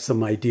course, you have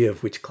some idea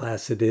of which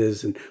class it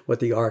is and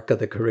what the arc of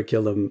the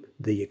curriculum,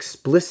 the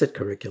explicit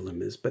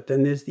curriculum is, but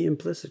then there's the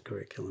implicit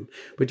curriculum.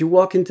 But you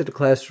walk into the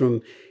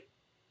classroom,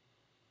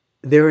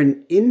 there are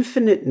an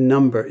infinite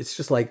number. It's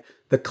just like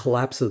the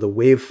collapse of the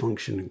wave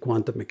function in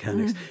quantum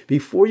mechanics.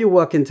 Before you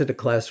walk into the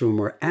classroom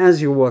or as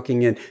you're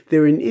walking in,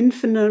 there are an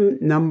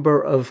infinite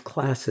number of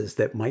classes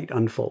that might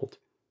unfold.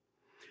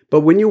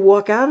 But when you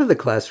walk out of the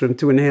classroom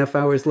 2.5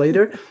 hours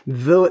later,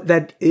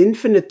 that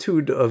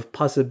infinitude of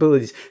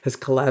possibilities has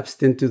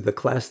collapsed into the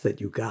class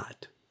that you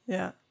got.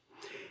 Yeah.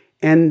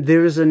 And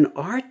there's an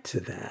art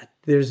to that.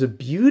 There's a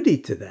beauty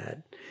to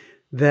that,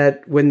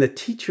 that when the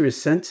teacher is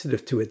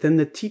sensitive to it, then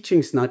the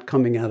teaching's not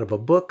coming out of a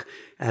book,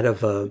 out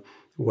of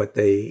what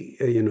they,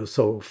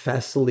 so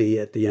facilely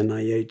at the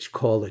NIH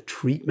call a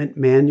treatment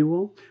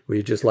manual, where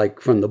you just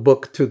like from the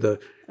book to the,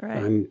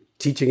 I'm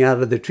teaching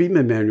out of the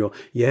treatment manual.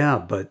 Yeah,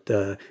 but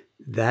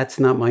that's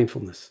not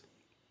mindfulness.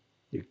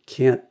 You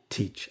can't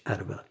teach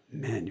out of a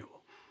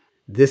manual.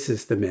 This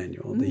is the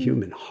manual. The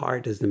human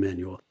heart is the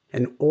manual.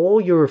 And all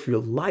of your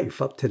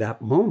life up to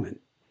that moment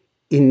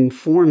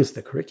informs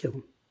the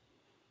curriculum.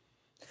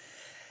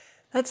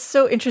 That's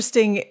so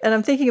interesting. And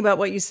I'm thinking about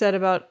what you said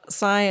about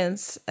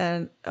science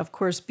and, of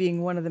course,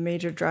 being one of the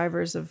major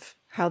drivers of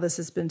how this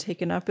has been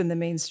taken up in the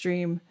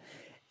mainstream.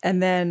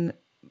 And then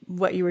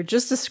what you were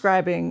just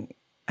describing,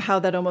 how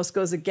that almost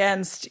goes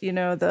against,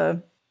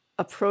 the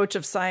approach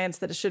of science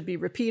that it should be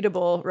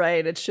repeatable,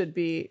 right? It should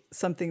be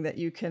something that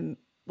you can,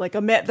 like the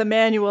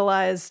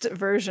manualized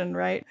version,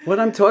 right?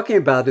 What I'm talking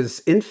about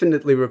is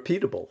infinitely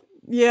repeatable.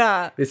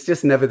 Yeah. It's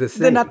just never the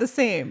same. They're not the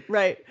same,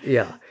 right?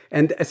 Yeah.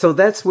 And so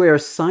that's where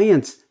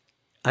science,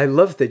 I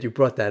love that you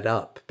brought that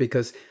up,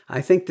 because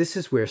I think this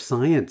is where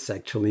science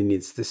actually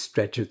needs to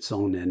stretch its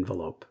own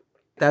envelope.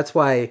 That's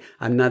why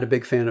I'm not a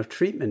big fan of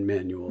treatment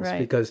manuals,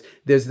 because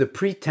there's the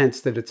pretense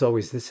that it's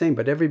always the same,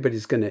 but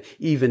everybody's going to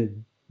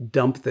even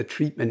dump the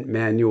treatment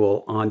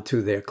manual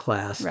onto their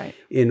class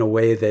in a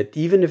way that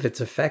even if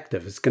it's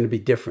effective, it's going to be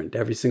different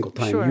every single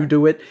time you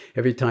do it,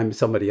 every time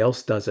somebody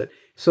else does it.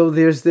 So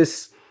there's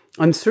this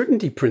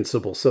uncertainty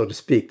principle, so to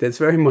speak, that's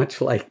very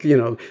much like,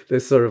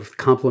 this sort of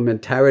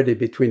complementarity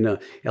between an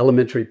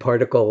elementary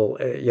particle,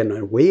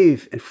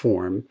 wave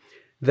form,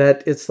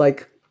 that it's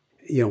like,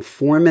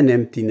 form and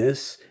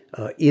emptiness,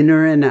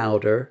 inner and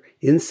outer,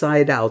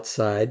 inside,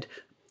 outside,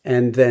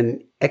 and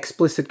then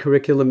explicit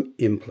curriculum,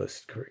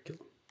 implicit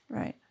curriculum.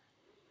 Right.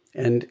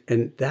 And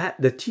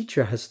that the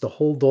teacher has to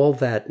hold all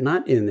that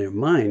not in their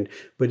mind,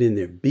 but in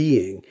their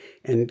being,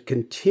 and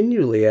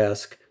continually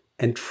ask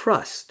and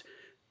trust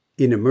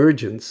in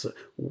emergence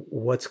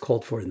what's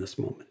called for in this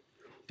moment.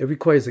 It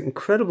requires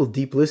incredible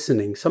deep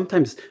listening,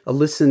 sometimes a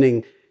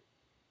listening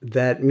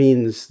that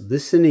means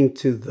listening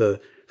to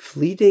the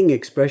fleeting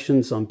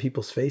expressions on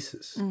people's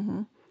faces.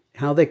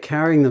 how they're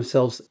carrying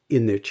themselves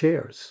in their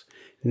chairs,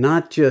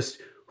 not just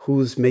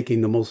who's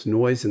making the most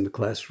noise in the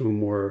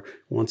classroom or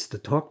wants to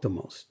talk the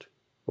most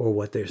or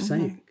what they're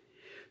saying.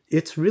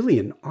 It's really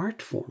an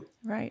art form.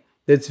 Right.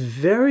 It's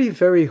very,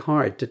 very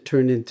hard to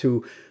turn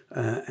into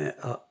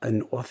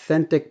an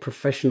authentic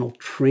professional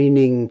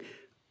training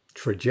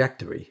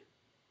trajectory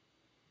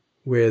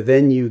where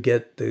then you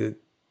get the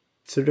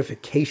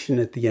certification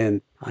at the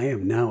end. I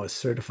am now a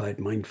certified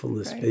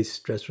mindfulness-based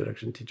stress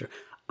reduction teacher.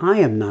 I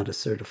am not a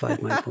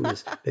certified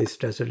mindfulness-based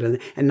stress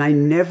reduction, and I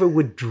never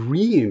would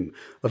dream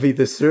of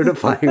either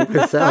certifying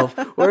myself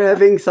or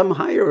having some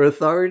higher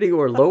authority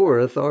or lower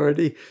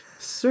authority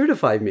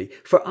certify me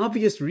for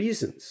obvious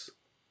reasons.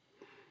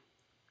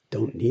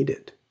 Don't need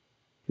it.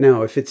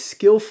 Now, if it's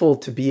skillful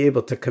to be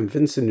able to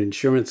convince an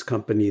insurance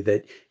company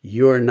that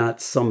you're not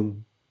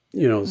some,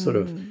 sort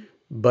of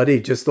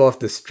buddy just off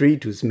the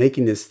street who's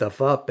making this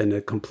stuff up and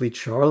a complete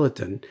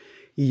charlatan,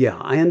 yeah,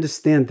 I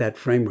understand that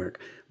framework.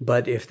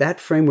 But if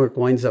that framework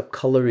winds up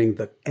coloring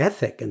the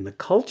ethic and the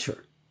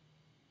culture,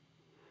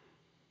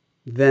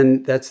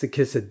 then that's the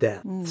kiss of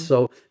death.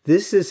 So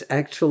this is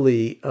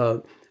actually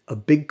a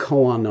big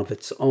koan of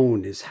its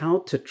own, is how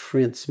to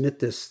transmit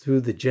this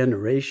through the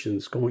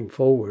generations going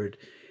forward.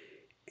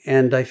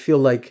 And I feel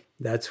like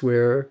that's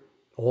where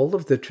all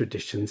of the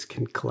traditions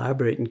can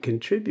collaborate and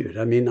contribute.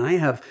 I mean, I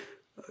have,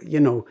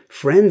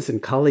 friends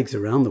and colleagues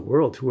around the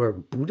world who are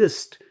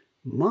Buddhist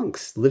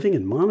monks living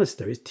in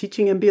monasteries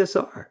teaching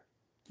MBSR.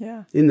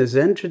 Yeah. In the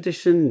Zen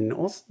tradition, and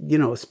also,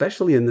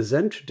 especially in the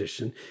Zen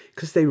tradition,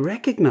 because they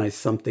recognize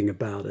something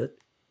about it,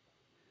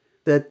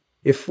 that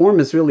if form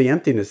is really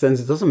emptiness, then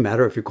it doesn't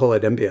matter if you call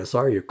it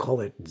MBSR, you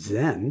call it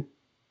Zen.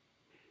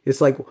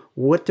 It's like,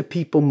 what do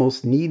people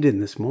most need in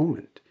this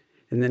moment?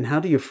 And then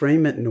how do you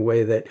frame it in a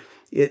way that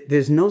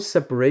there's no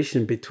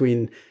separation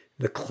between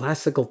the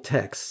classical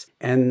texts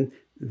and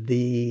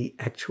the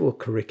actual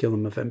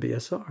curriculum of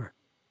MBSR?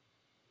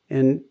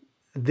 And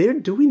they're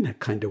doing that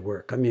kind of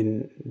work. I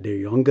mean,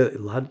 they're a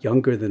lot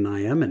younger than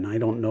I am, and I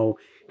don't know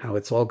how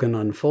it's all going to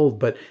unfold,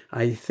 but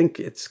I think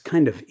it's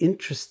kind of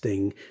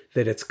interesting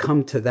that it's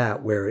come to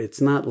that, where it's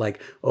not like,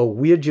 oh,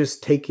 we're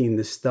just taking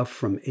this stuff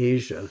from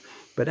Asia,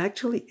 but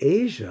actually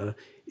Asia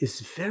is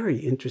very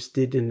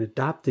interested in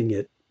adopting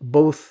it,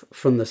 both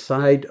from the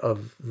side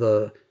of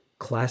the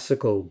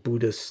classical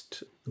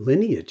Buddhist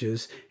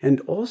lineages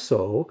and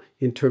also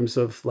in terms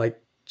of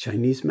like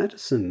Chinese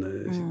medicine,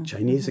 the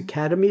Chinese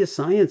Academy of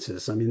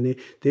Sciences. I mean,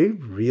 they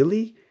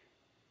really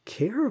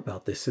care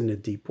about this in a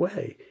deep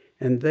way.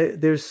 And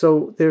there's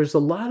a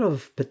lot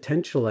of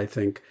potential, I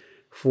think,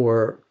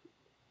 for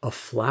a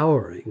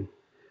flowering,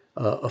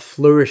 a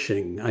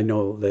flourishing. I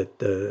know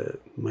that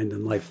Mind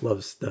and Life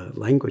loves the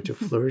language of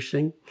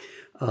flourishing.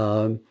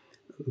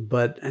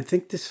 But I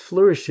think this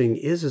flourishing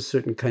is a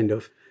certain kind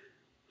of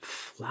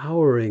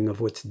flowering of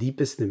what's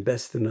deepest and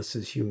best in us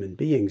as human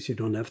beings. You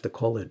don't have to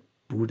call it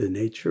Buddha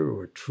nature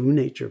or true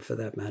nature for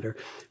that matter,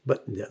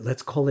 but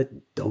let's call it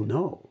don't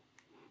know.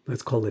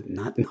 Let's call it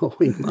not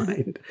knowing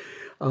mind.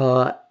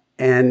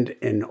 And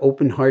an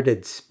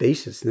open-hearted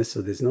spaciousness,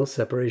 so there's no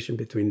separation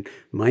between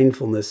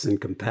mindfulness and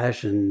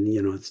compassion.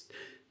 It's,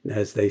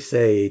 as they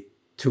say,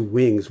 two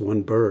wings,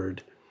 one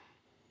bird.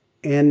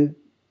 And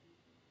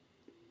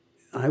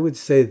I would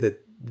say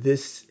that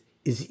this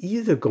is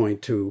either going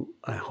to,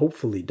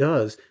 hopefully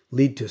does,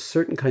 lead to a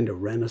certain kind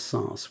of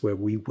renaissance where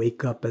we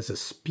wake up as a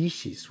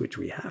species, which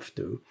we have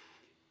to.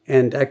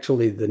 And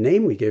actually the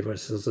name we gave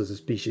ourselves as a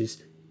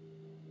species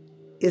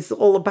is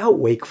all about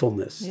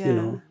wakefulness,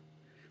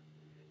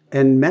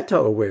 and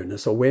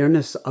meta-awareness,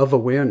 awareness of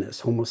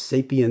awareness, Homo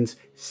sapiens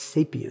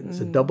sapiens,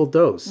 a double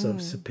dose of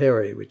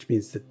sapere, which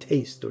means to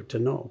taste or to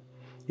know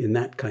in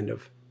that kind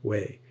of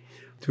way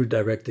through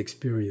direct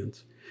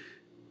experience.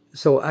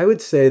 So I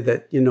would say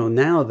that,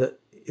 now that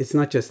it's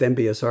not just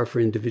MBSR for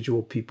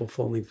individual people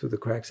falling through the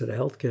cracks of the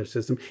healthcare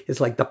system, it's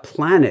like the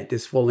planet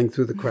is falling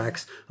through the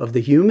cracks of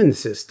the human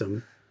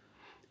system.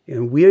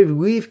 And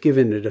we've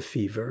given it a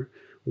fever.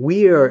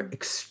 We are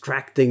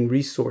extracting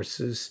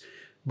resources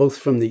both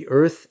from the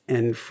earth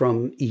and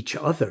from each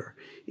other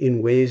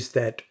in ways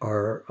that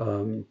are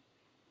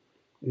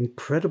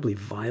incredibly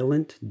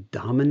violent,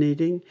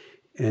 dominating,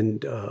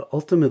 and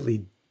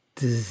ultimately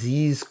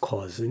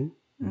disease-causing.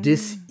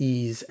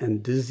 Dis-ease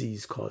and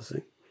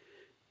disease-causing.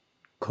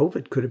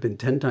 COVID could have been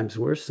 10 times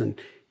worse, and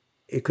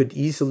it could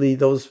easily,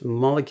 those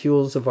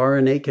molecules of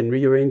RNA can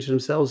rearrange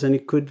themselves, and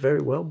it could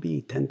very well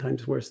be 10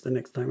 times worse the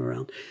next time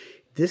around.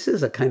 This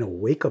is a kind of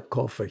wake-up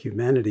call for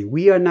humanity.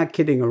 We are not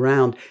kidding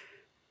around.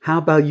 How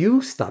about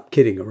you stop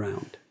kidding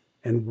around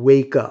and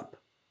wake up?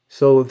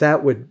 So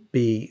that would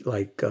be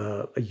like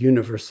a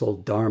universal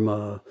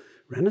Dharma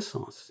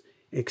renaissance,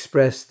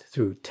 expressed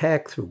through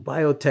tech, through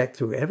biotech,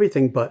 through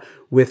everything, but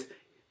with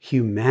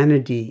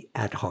humanity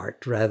at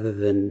heart rather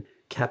than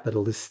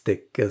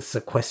capitalistic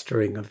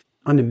sequestering of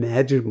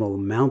unimaginable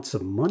amounts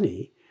of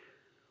money,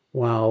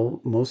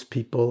 while most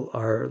people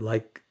are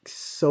like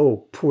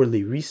so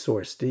poorly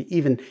resourced,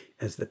 even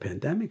as the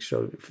pandemic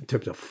showed, in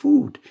terms of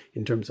food,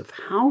 in terms of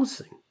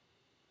housing.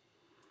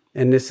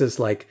 And this is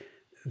like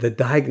the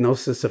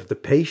diagnosis of the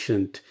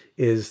patient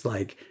is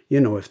like,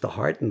 if the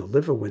heart and the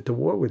liver went to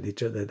war with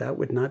each other, that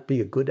would not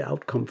be a good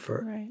outcome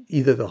for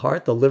either the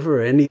heart, the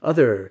liver, or any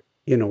other,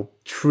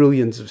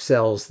 trillions of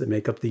cells that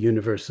make up the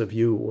universe of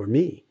you or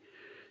me.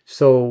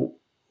 So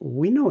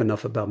we know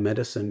enough about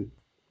medicine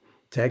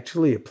to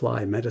actually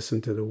apply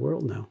medicine to the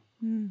world now.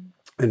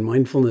 And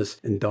mindfulness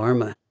and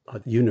Dharma,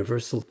 a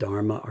universal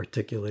Dharma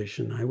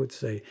articulation, I would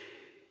say,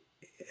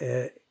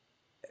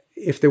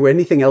 if there were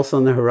anything else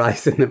on the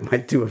horizon that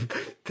might do a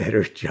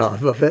better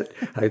job of it,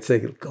 I'd say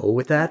go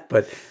with that.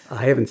 But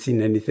I haven't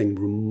seen anything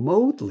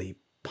remotely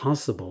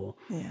possible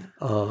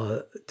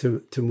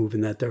to move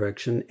in that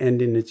direction.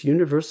 And in its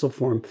universal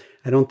form,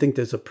 I don't think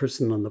there's a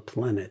person on the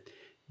planet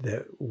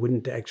that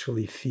wouldn't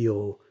actually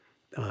feel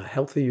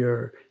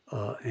healthier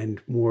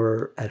and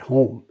more at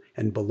home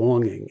and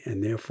belonging,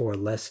 and therefore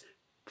less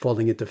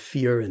falling into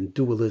fear and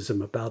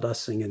dualism about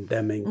using and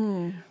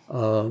theming.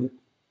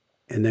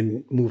 And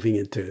then moving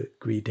into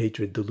greed,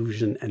 hatred,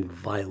 delusion, and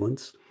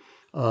violence.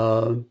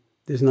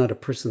 There's not a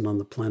person on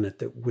the planet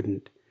that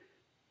wouldn't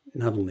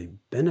not only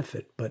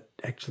benefit, but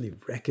actually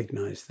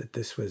recognize that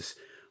this was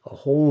a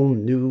whole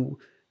new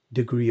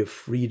degree of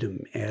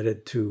freedom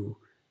added to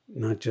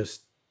not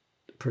just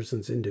a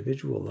person's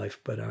individual life,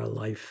 but our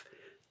life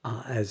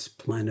as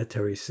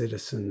planetary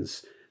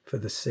citizens for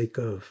the sake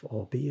of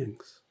all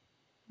beings.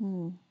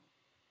 And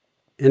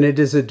it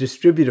is a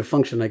distributive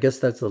function. I guess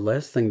that's the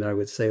last thing that I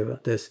would say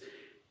about this,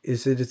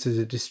 is that it's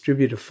a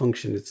distributive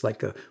function. It's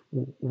like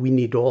we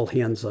need all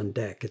hands on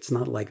deck. It's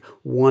not like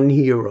one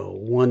hero,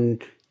 one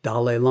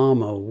Dalai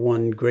Lama,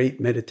 one great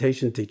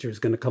meditation teacher is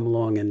going to come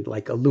along and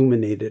like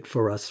illuminate it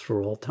for us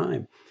for all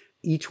time.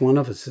 Each one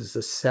of us is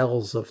the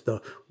cells of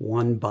the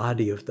one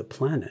body of the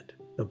planet,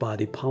 the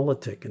body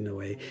politic in a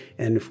way.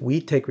 And if we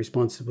take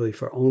responsibility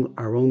for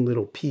our own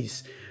little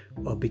piece,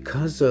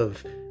 because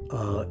of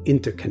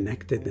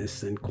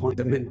interconnectedness and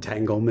quantum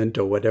entanglement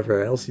or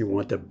whatever else you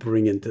want to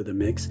bring into the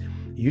mix,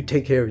 you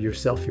take care of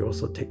yourself, you're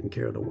also taking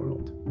care of the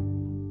world.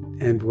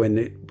 And when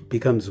it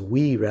becomes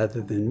we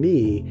rather than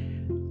me,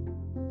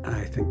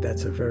 I think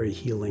that's a very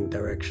healing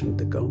direction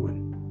to go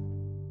in.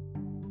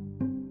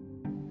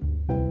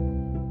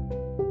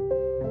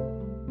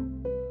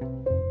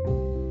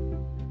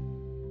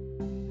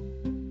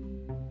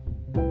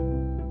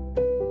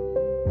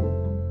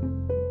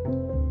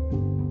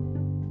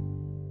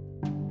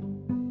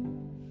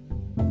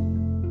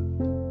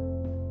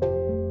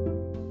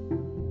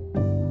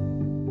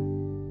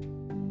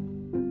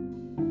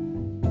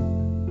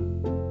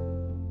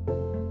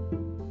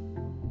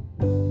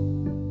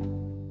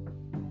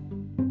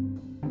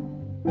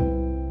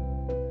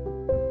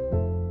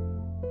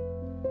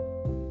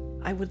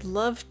 I would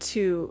love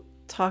to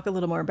talk a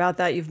little more about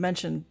that. You've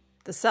mentioned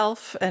the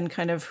self and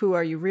kind of who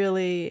are you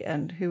really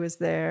and who is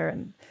there,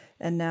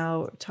 and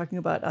now talking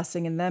about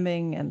using and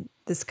theming, and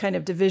this kind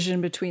of division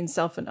between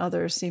self and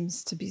other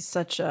seems to be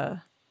such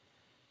a,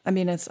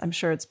 I'm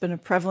sure it's been a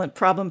prevalent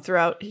problem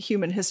throughout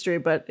human history,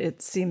 but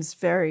it seems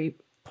very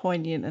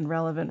poignant and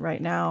relevant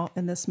right now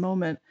in this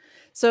moment.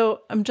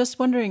 So I'm just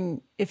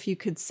wondering if you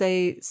could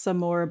say some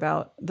more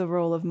about the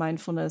role of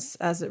mindfulness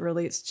as it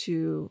relates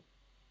to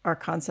our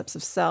concepts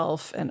of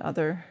self and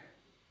other.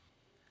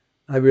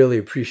 I really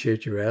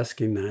appreciate you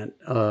asking that.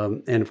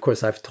 And of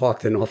course, I've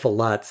talked an awful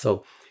lot,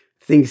 so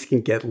things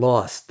can get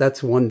lost.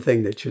 That's one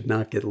thing that should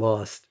not get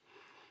lost.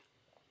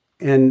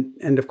 And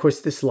of course,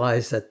 this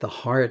lies at the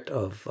heart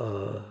of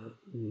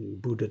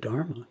Buddha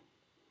Dharma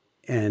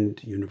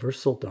and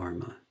universal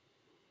Dharma.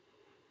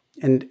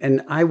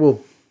 And I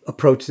will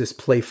approach this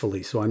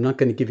playfully, so I'm not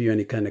going to give you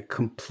any kind of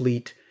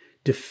complete,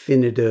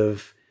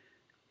 definitive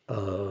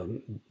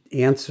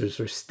answers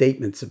or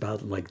statements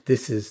about like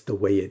this is the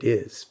way it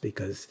is,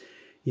 because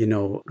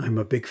I'm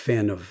a big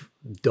fan of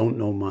don't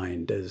know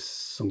mind, as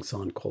Sung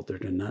San called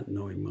it, and not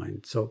knowing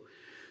mind. So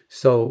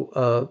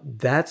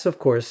that's of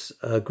course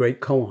a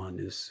great koan,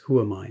 is who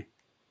am I,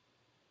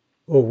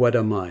 or what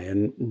am I?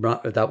 And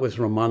that was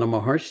Ramana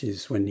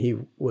Maharshi's when he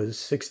was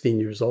 16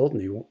 years old,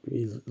 and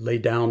he lay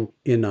down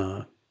in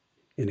a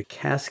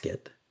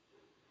casket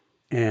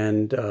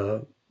and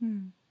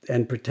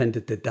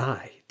pretended to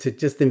die, to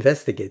just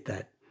investigate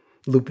that,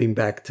 looping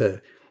back to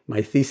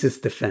my thesis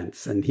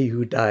defense and he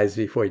who dies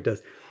before he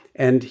does.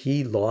 And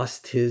he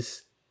lost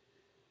his,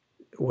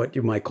 what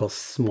you might call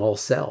small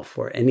self,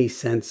 or any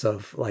sense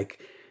of like,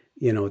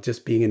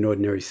 just being an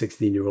ordinary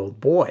 16-year-old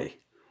boy.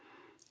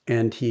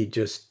 And he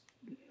just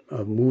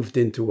moved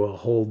into a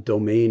whole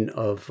domain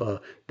of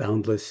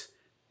boundless,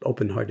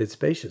 open-hearted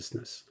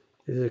spaciousness.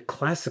 It's a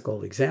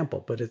classical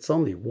example, but it's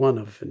only one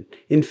of an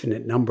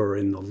infinite number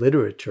in the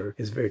literature.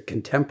 It's very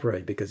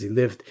contemporary because he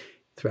lived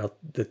throughout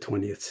the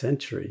 20th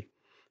century.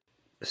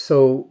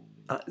 So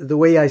the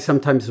way I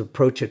sometimes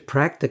approach it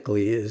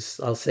practically is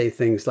I'll say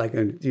things like,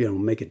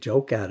 make a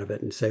joke out of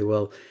it and say,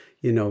 well,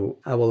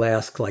 I will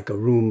ask like a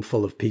room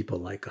full of people,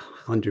 like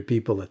 100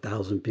 people,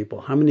 1,000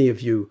 people, how many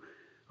of you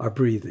are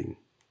breathing?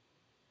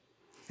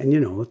 And,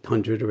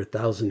 100 or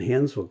 1,000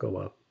 hands will go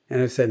up.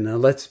 And I said, now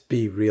let's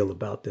be real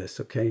about this,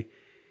 okay?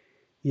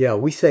 Yeah,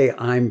 we say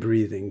I'm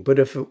breathing, but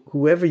if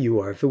whoever you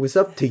are, if it was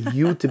up to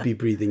you to be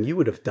breathing, you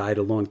would have died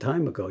a long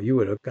time ago. You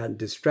would have gotten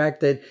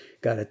distracted,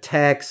 got a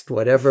text,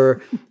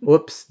 whatever.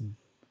 Whoops,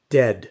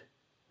 dead.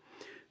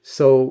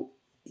 So,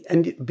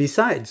 and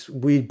besides,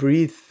 we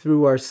breathe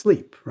through our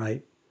sleep,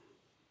 right?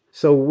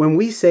 So when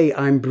we say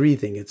I'm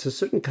breathing, it's a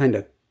certain kind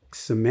of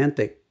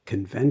semantic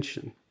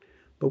convention,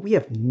 but we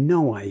have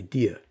no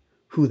idea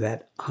who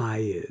that I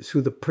is,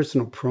 who the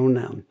personal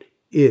pronoun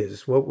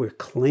is, what we're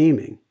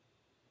claiming.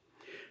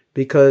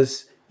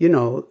 Because,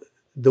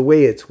 the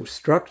way it's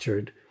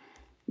structured,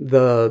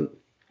 the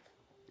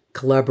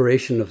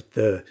collaboration of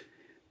the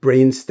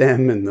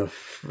brainstem and the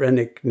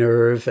phrenic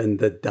nerve and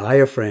the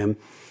diaphragm,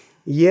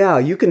 yeah,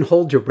 you can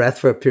hold your breath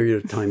for a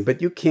period of time,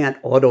 but you can't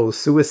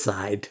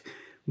auto-suicide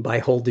by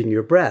holding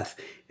your breath.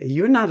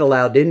 You're not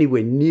allowed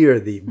anywhere near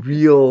the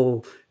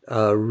real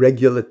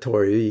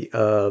regulatory,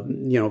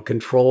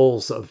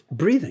 controls of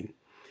breathing.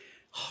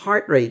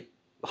 Heart rate,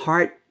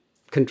 heart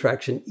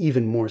contraction,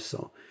 even more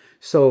so.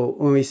 So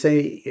when we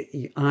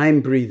say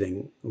I'm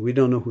breathing, we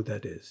don't know who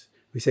that is.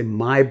 We say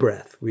my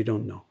breath, we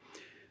don't know.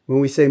 When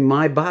we say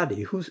my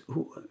body,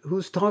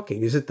 who's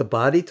talking? Is it the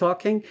body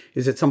talking?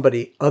 Is it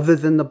somebody other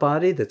than the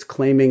body that's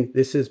claiming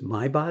this is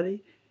my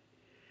body?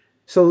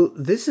 So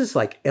this is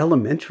like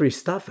elementary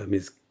stuff. I mean,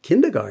 it's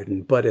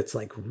kindergarten, but it's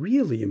like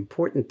really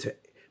important to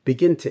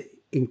begin to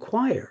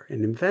inquire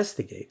and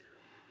investigate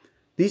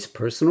these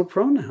personal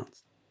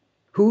pronouns.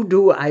 Who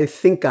do I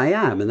think I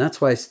am? And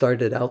that's why I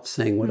started out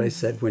saying what I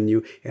said when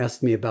you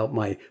asked me about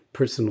my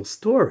personal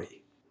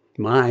story,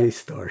 my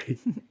story.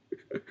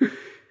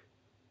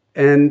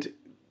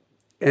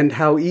 And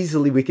how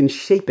easily we can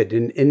shape it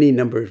in any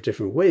number of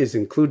different ways,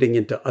 including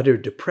into utter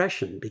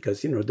depression,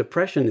 because,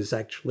 depression is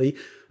actually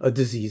a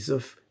disease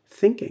of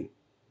thinking.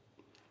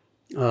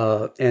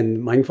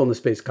 And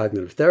mindfulness-based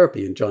cognitive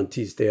therapy, and John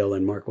Teasdale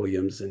and Mark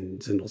Williams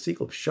and Zindel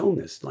Siegel have shown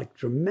this, like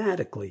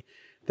dramatically,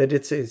 that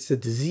it's a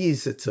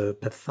disease, it's a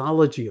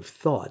pathology of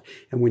thought.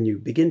 And when you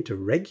begin to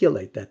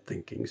regulate that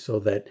thinking so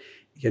that,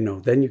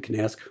 then you can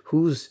ask,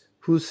 who's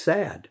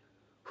sad?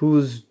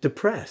 Who's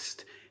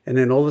depressed? And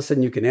then all of a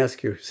sudden you can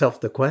ask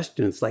yourself the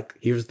question. It's like,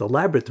 here's the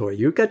laboratory.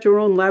 You've got your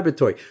own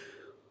laboratory.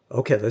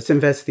 Okay, let's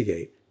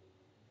investigate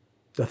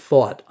the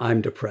thought,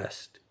 I'm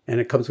depressed. And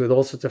it comes with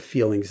all sorts of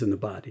feelings in the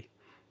body.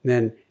 And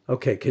then,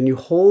 okay, can you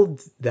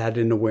hold that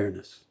in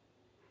awareness?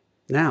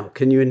 Now,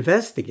 can you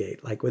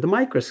investigate, like with a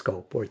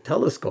microscope or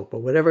telescope or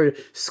whatever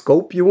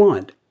scope you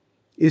want?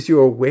 Is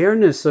your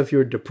awareness of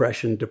your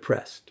depression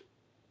depressed?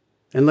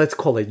 And let's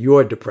call it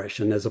your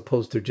depression as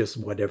opposed to just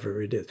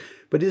whatever it is.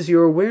 But is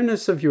your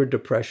awareness of your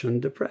depression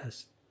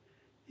depressed?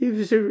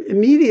 You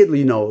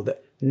immediately know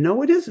that,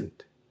 no, it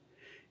isn't.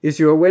 Is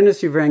your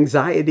awareness of your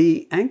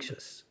anxiety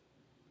anxious?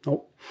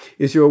 No.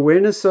 Is your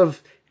awareness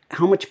of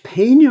how much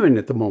pain you're in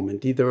at the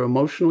moment, either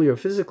emotionally or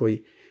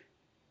physically,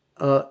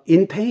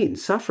 in pain,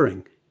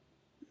 suffering?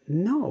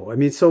 No. I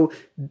mean, so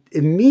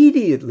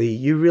immediately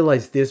you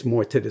realize there's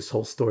more to this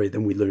whole story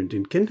than we learned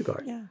in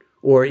kindergarten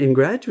or in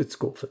graduate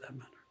school for that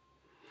matter.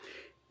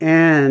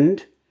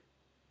 And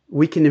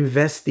we can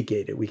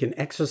investigate it. We can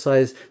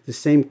exercise the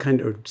same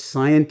kind of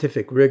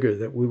scientific rigor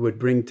that we would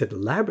bring to the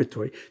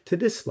laboratory, to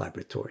this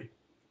laboratory.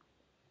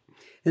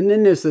 And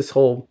then there's this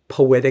whole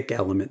poetic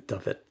element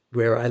of it,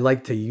 where I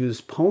like to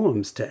use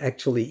poems to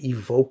actually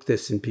evoke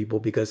this in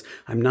people, because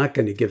I'm not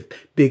going to give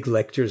big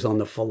lectures on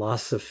the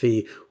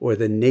philosophy or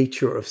the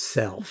nature of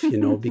self,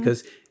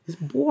 because it's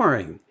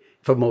boring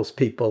for most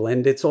people.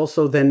 And it's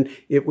also then,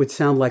 it would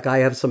sound like I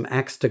have some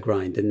axe to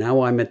grind and now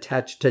I'm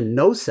attached to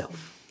no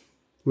self,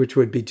 which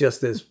would be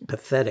just as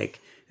pathetic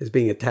as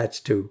being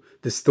attached to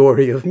the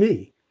story of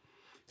me.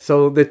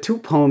 So the two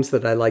poems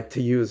that I like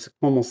to use,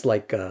 almost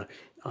like a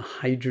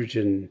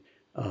hydrogen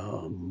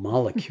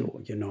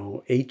molecule,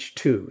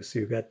 H2. So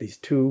you've got these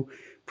two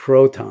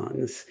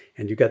protons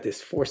and you've got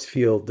this force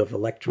field of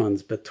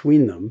electrons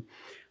between them.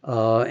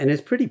 And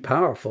it's pretty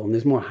powerful, and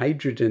there's more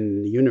hydrogen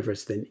in the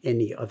universe than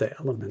any other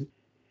element.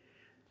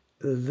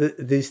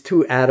 These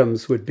two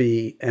atoms would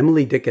be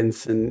Emily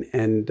Dickinson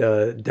and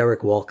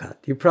Derek Walcott.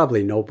 You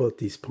probably know both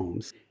these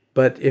poems,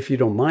 but if you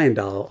don't mind,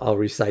 I'll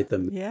recite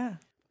them. Yeah.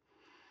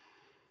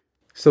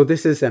 So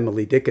this is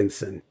Emily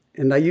Dickinson,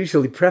 and I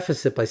usually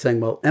preface it by saying,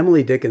 well,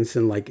 Emily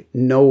Dickinson, like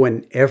no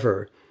one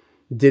ever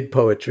did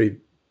poetry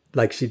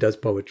like she does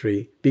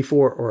poetry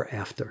before or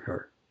after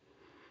her.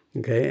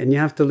 Okay, and you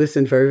have to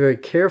listen very, very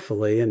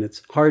carefully. And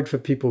it's hard for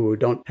people who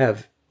don't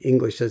have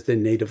English as their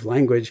native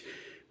language,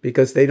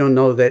 because they don't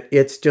know that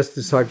it's just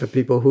as hard for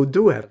people who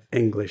do have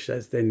English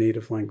as their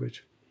native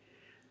language.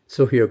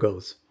 So here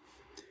goes.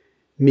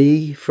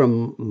 Me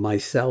from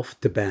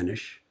myself to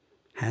banish,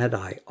 had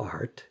I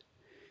art,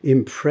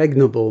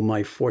 impregnable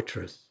my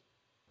fortress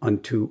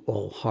unto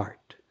all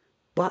heart.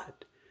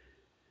 But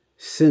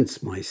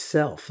since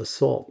myself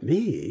assault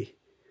me,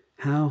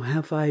 how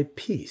have I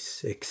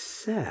peace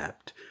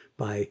except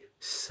by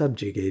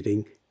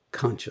subjugating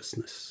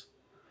consciousness?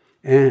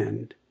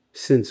 And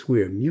since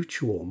we're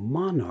mutual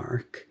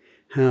monarch,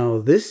 how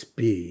this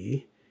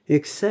be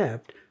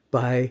except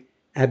by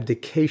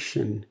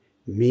abdication,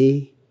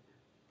 me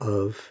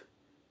of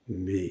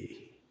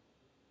me.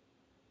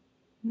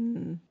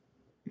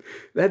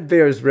 That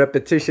bears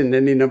repetition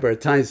any number of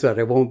times, so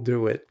I won't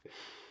do it.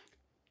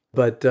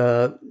 But,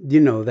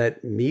 that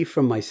me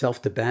from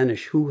myself to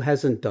banish, who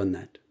hasn't done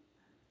that?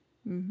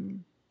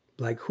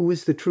 Like, who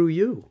is the true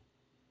you?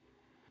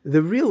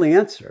 The real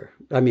answer,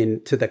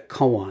 to the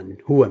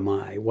koan, who am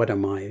I, what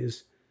am I,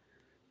 is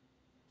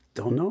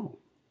don't know.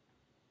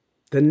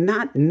 The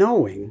not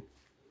knowing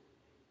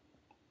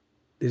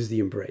is the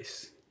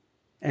embrace.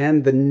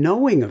 And the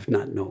knowing of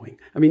not knowing.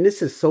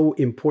 This is so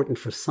important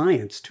for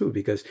science, too,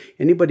 because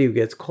anybody who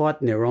gets caught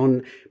in their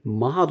own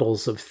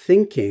models of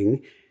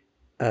thinking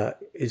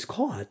is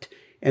caught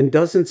and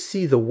doesn't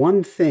see the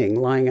one thing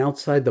lying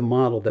outside the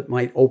model that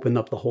might open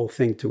up the whole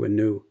thing to a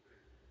new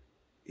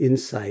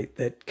insight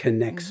that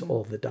connects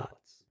all the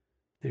dots.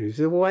 And you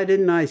say, well, why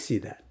didn't I see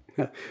that?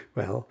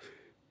 Well,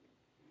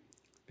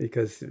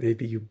 because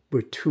maybe you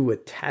were too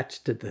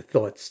attached to the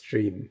thought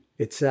stream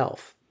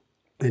itself,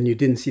 and you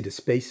didn't see the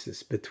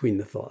spaces between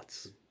the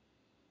thoughts.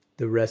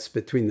 The rest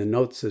between the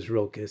notes, as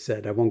Rilke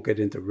said. I won't get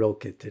into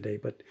Rilke today,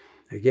 but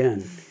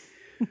again,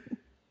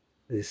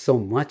 there's so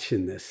much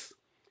in this.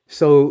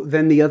 So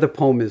then the other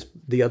poem is,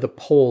 the other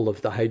pole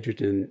of the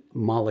hydrogen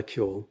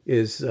molecule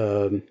is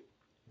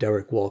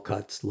Derek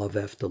Walcott's Love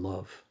After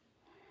Love.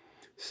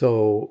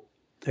 So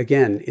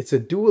again, it's a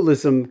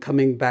dualism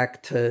coming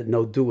back to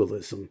no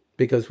dualism,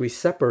 because we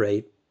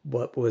separate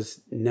what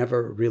was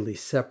never really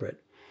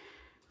separate.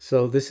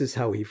 So this is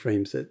how he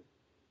frames it.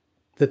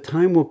 The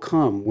time will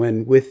come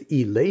when, with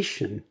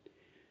elation,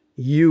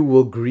 you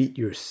will greet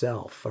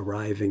yourself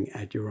arriving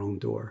at your own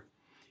door,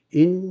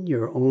 in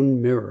your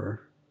own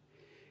mirror,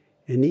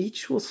 and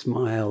each will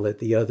smile at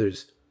the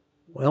other's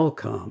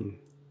welcome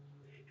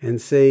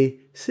and say,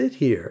 sit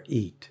here,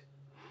 eat.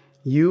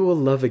 You will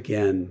love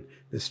again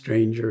the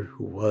stranger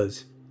who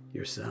was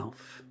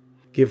yourself.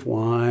 Give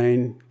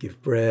wine,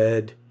 give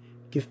bread,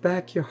 give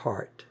back your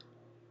heart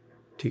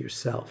to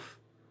yourself.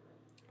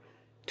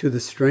 To the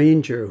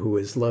stranger who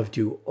has loved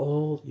you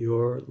all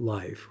your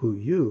life, who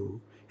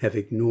you have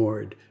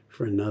ignored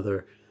for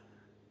another,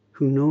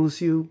 who knows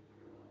you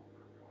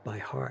by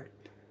heart.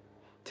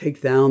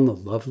 Take down the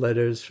love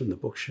letters from the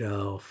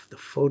bookshelf, the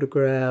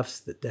photographs,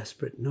 the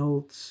desperate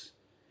notes.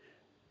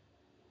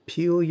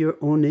 Peel your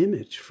own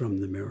image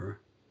from the mirror.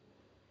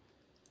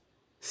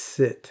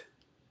 Sit.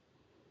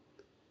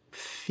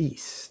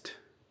 Feast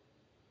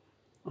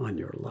on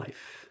your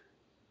life.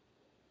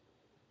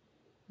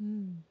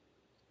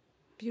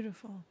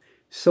 Beautiful.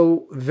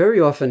 So very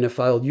often, if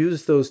I'll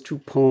use those two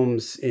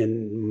poems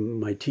in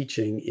my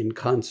teaching in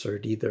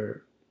concert,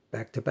 either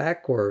back to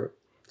back or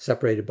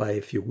separated by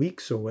a few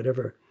weeks or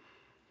whatever,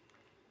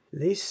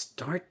 they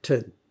start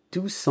to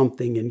do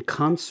something in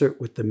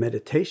concert with the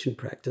meditation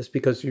practice,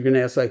 because you're going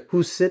to ask, like,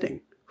 who's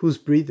sitting? Who's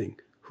breathing?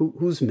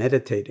 Who's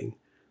meditating?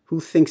 Who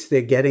thinks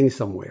they're getting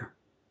somewhere?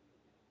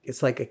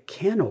 It's like a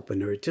can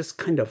opener. It just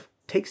kind of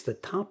takes the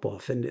top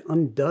off and it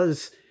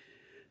undoes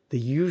the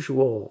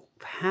usual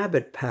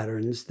habit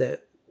patterns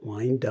that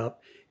wind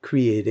up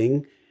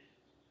creating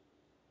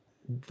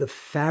the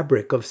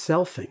fabric of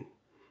selfing,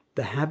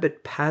 the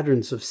habit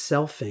patterns of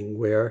selfing,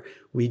 where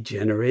we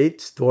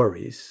generate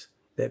stories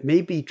that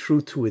may be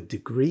true to a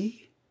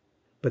degree,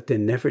 but they're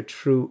never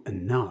true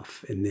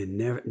enough, and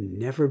they're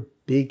never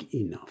big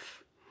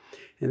enough.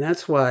 And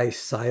that's why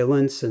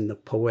silence and the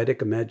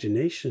poetic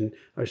imagination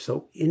are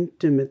so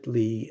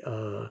intimately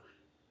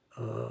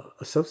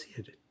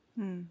associated.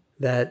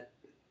 That,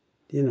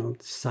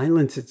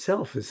 silence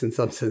itself is in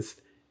some sense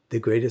the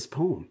greatest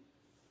poem,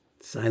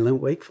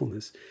 silent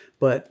wakefulness.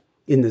 But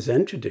in the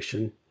Zen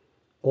tradition,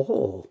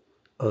 all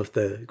of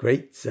the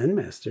great Zen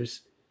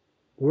masters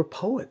were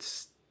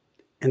poets.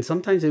 And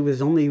sometimes it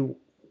was only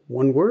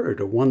one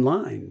word or one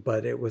line,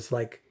 but it was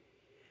like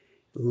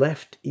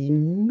left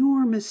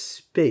enormous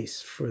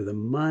space for the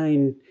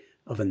mind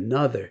of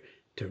another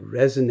to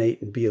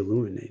resonate and be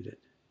illuminated.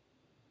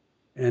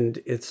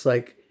 And it's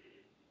like,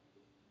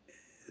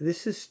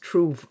 this is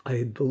true,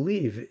 I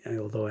believe,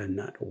 although I'm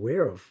not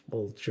aware of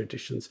old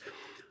traditions,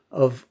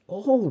 of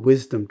all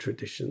wisdom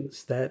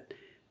traditions, that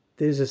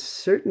there's a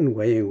certain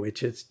way in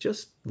which it's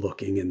just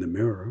looking in the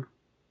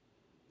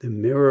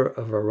mirror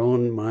of our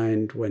own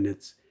mind, when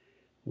it's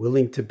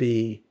willing to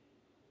be,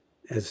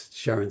 as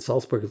Sharon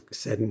Salzberg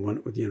said in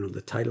one,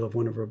 the title of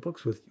one of her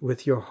books,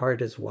 with your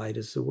heart as wide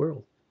as the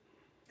world.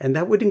 And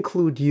that would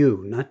include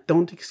you.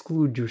 Don't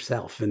exclude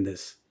yourself in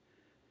this,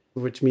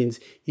 which means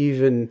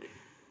even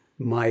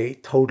my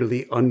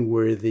totally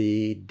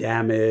unworthy,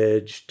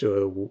 damaged,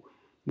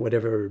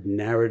 whatever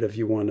narrative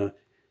you want to,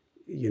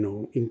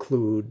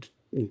 include,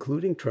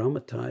 including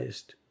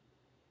traumatized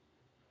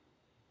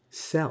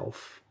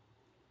self,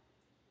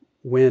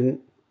 when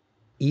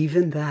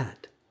even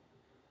that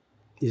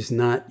is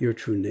not your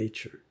true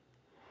nature.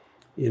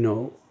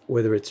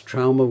 Whether it's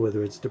trauma,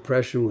 whether it's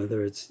depression,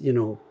 whether it's,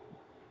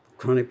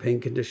 chronic pain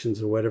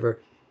conditions or whatever,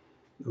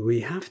 we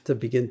have to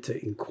begin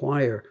to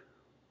inquire,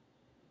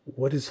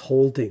 what is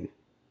holding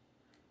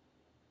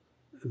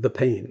the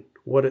pain?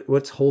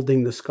 what's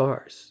holding the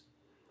scars.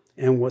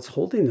 And what's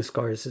holding the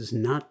scars is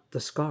not the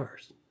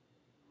scars.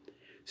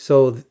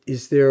 So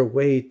is there a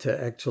way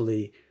to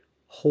actually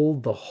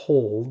hold the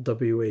whole,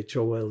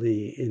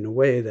 W-H-O-L-E, in a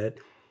way that,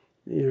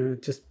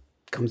 just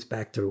comes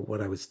back to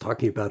what I was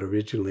talking about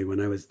originally when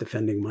I was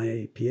defending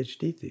my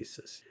PhD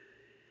thesis.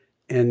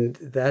 And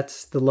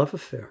that's the love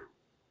affair.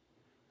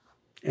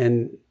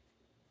 And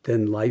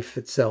then life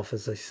itself,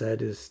 as I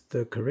said, is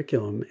the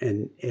curriculum.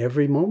 And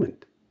every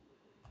moment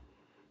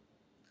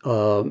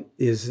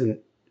is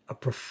a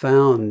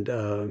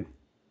profound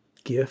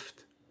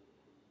gift,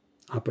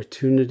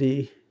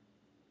 opportunity.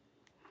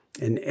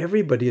 And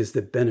everybody is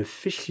the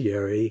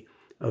beneficiary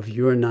of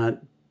your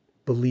not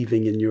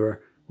believing in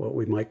your, what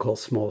we might call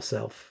small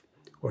self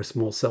or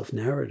small self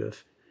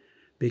narrative.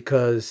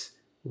 Because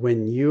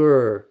when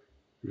you're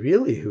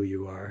really who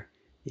you are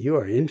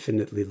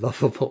infinitely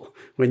lovable.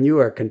 When you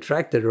are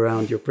contracted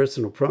around your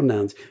personal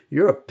pronouns,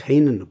 you're a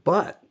pain in the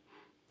butt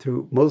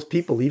to most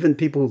people, even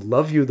people who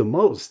love you the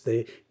most.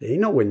 They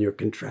know when you're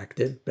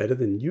contracted better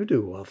than you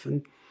do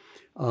often.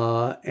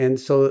 And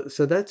so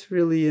that's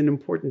really an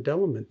important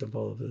element of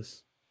all of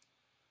this.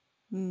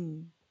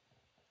 One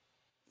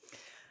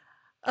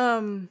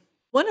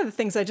of the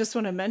things I just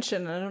want to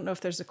mention, I don't know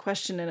if there's a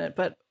question in it,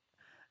 but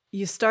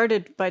you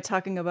started by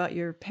talking about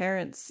your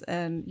parents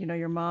and,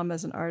 your mom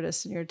as an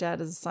artist and your dad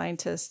as a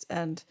scientist,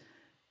 and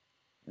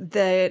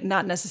they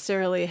not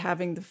necessarily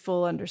having the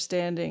full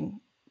understanding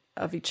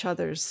of each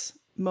other's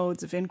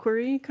modes of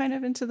inquiry kind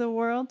of into the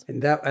world.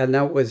 And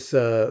that was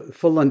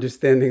full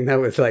understanding. That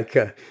was like,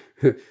 I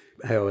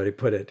already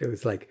put it. It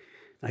was like,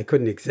 I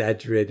couldn't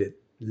exaggerate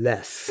it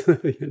less.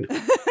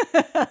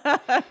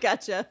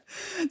 Gotcha.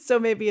 So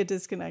maybe a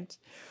disconnect.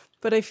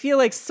 But I feel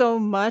like so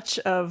much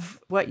of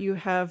what you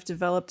have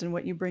developed and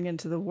what you bring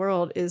into the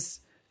world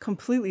is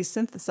completely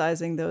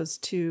synthesizing those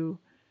two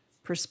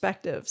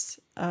perspectives,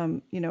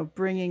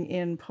 bringing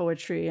in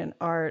poetry and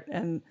art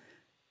and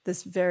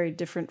this very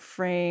different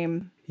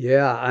frame.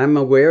 Yeah, I'm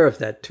aware of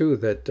that too,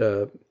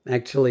 that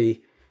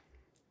actually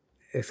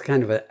it's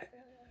kind of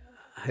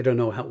I don't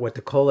know what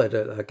to call it,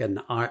 like an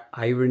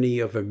irony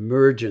of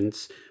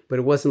emergence. But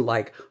it wasn't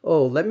like,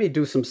 oh, let me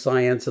do some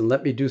science and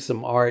let me do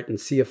some art and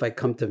see if I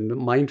come to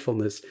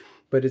mindfulness.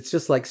 But it's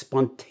just like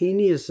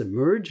spontaneous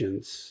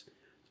emergence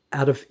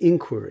out of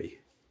inquiry.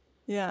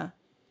 Yeah.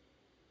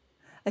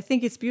 I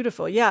think it's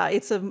beautiful. Yeah,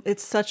 it's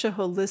such a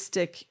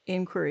holistic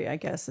inquiry, I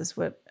guess, is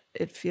what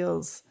it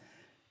feels,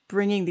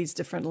 bringing these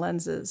different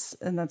lenses.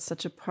 And that's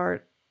such a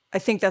part, I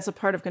think that's a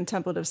part of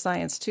contemplative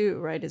science too,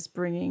 right? Is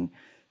bringing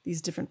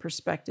these different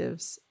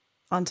perspectives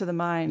onto the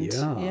mind.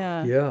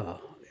 Yeah.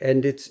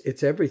 And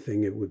it's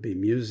everything. It would be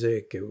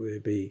music. It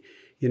would be,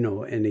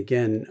 and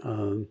again,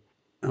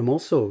 I'm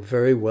also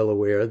very well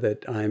aware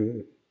that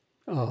I'm,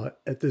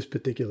 at this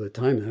particular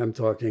time, that I'm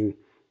talking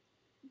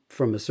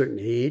from a certain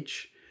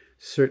age,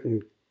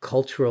 certain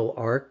cultural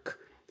arc,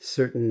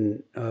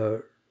 certain,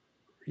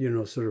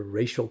 sort of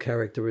racial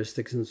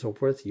characteristics and so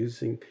forth,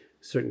 using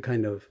certain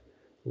kind of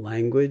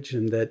language.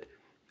 And that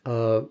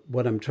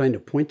what I'm trying to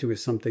point to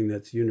is something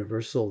that's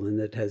universal and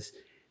that has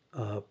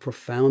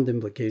profound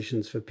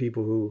implications for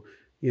people who,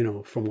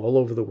 from all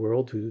over the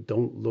world, who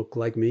don't look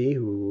like me,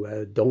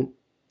 who don't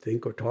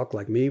think or talk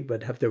like me,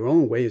 but have their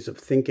own ways of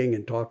thinking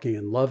and talking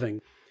and loving.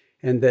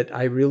 And that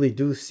I really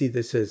do see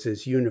this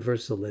as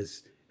universal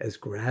as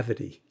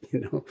gravity,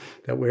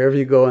 that wherever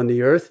you go on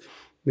the earth,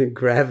 the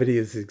gravity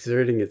is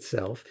exerting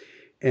itself.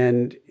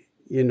 And,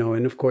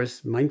 and of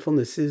course,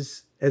 mindfulness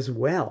is as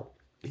well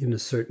in a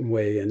certain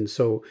way. And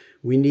so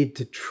we need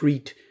to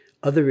treat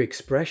other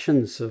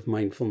expressions of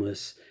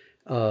mindfulness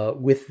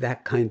with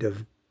that kind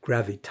of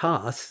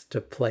gravitas, to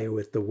play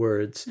with the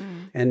words,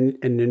 and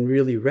then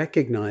really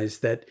recognize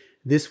that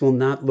this will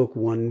not look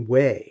one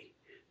way.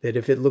 That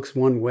if it looks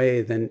one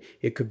way, then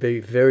it could be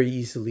very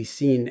easily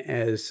seen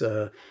as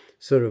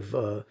sort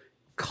of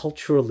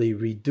culturally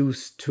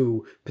reduced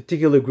to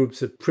particular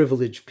groups of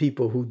privileged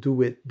people who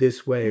do it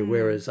this way,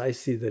 whereas I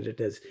see that it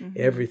has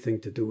everything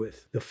to do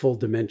with the full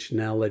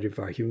dimensionality of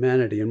our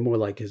humanity, and more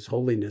like His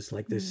Holiness,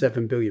 like there's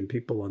 7 billion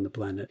people on the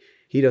planet.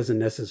 He doesn't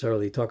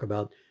necessarily talk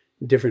about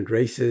different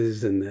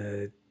races and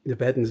the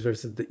Tibetans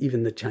versus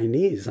even the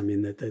Chinese. I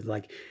mean,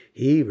 that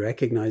he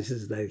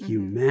recognizes the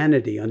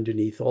humanity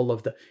underneath all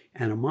of the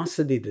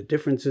animosity, the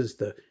differences,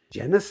 the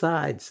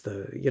genocides,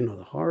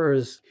 the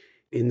horrors,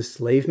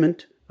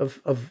 enslavement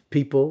of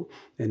people,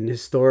 and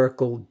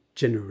historical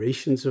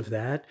generations of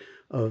that,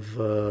 of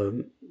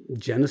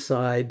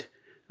genocide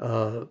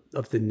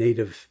of the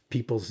native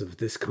peoples of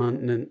this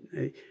continent.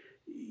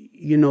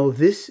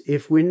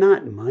 If we're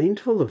not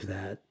mindful of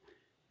that,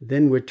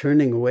 then we're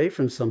turning away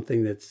from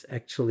something that's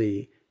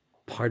actually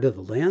part of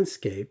the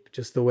landscape.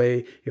 Just the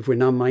way, if we're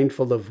not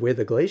mindful of where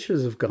the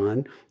glaciers have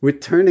gone, we're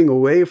turning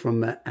away from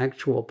the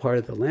actual part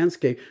of the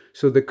landscape.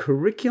 So the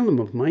curriculum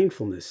of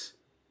mindfulness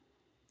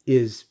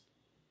is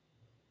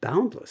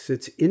boundless.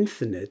 It's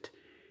infinite.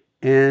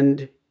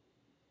 And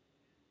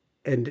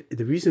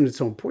the reason it's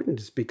so important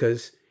is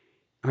because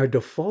our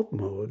default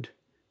mode,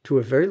 to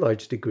a very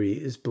large degree,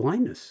 is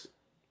blindness.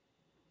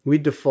 We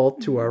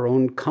default to our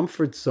own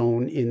comfort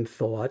zone in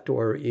thought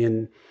or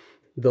in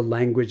the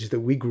language that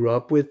we grew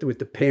up with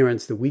the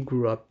parents that we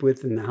grew up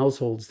with, in the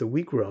households that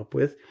we grew up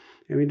with.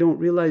 And we don't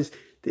realize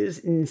there's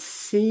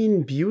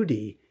insane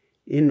beauty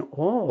in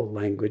all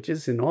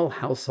languages, in all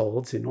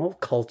households, in all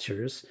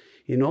cultures,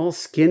 in all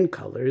skin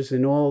colors,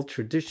 in all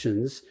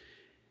traditions.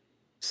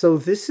 So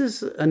this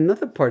is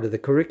another part of the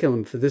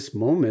curriculum for this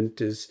moment,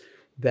 is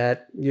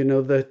that,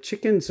 the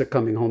chickens are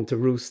coming home to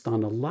roost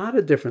on a lot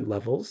of different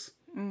levels,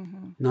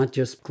 not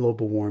just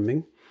global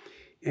warming,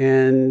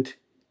 and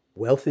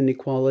wealth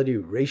inequality,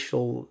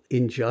 racial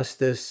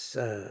injustice,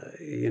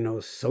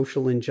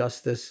 social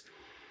injustice.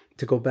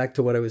 To go back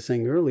to what I was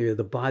saying earlier,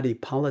 the body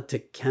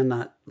politic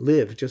cannot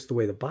live just the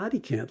way the body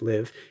can't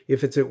live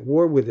if it's at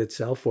war with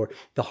itself, or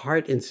the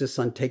heart insists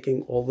on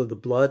taking all of the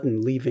blood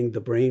and leaving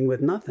the brain with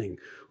nothing,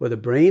 or the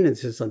brain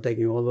insists on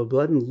taking all the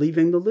blood and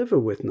leaving the liver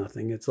with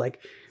nothing. It's like,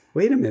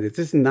 wait a minute,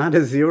 this is not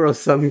a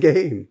zero-sum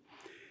game.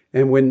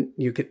 And when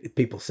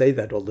people say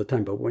that all the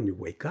time, but when you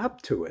wake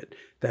up to it,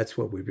 that's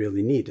what we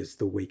really need, is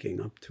the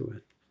waking up to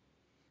it.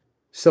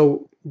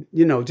 So,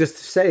 just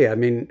to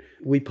say,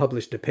 we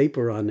published a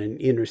paper on an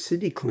inner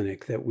city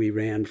clinic that we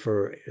ran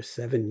for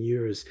 7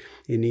 years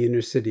in the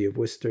inner city of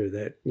Worcester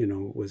that,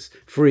 was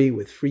free,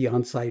 with free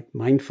on-site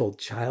mindful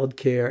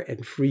childcare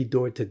and free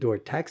door-to-door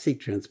taxi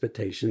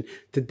transportation,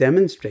 to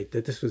demonstrate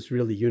that this was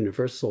really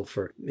universal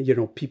for,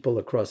 people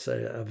across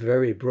a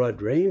very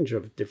broad range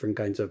of different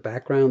kinds of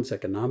backgrounds,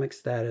 economic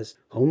status,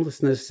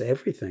 homelessness,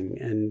 everything.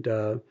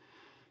 And,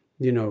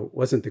 it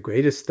wasn't the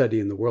greatest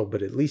study in the world,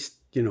 but at least,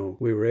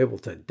 we were able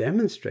to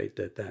demonstrate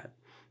that that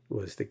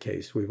was the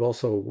case. We've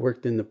also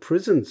worked in the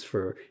prisons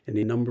for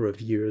any number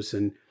of years.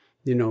 And,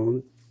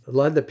 a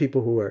lot of the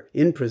people who are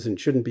in prison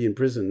shouldn't be in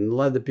prison. And a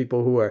lot of the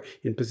people who are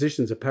in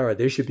positions of power,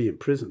 they should be in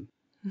prison.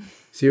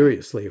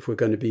 Seriously, if we're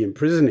going to be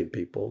imprisoning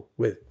people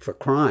for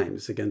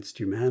crimes against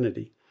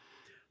humanity.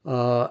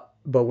 But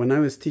when I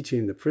was teaching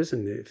in the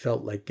prison, it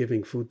felt like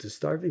giving food to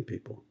starving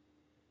people.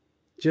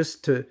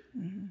 Just to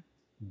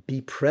be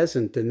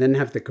present, and then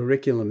have the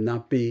curriculum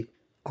not be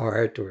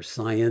art or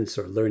science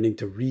or learning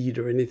to read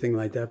or anything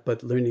like that,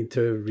 but learning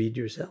to read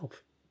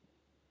yourself.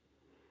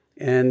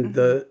 And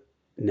the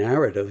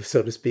narrative,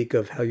 so to speak,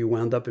 of how you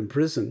wound up in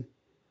prison,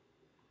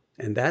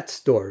 and that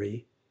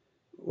story,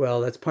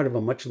 well, that's part of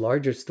a much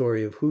larger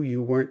story of who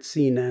you weren't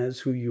seen as,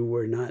 who you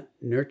were not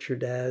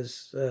nurtured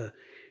as,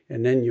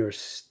 and then you're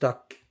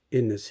stuck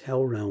in this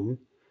hell realm,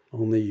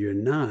 only you're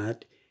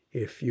not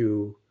if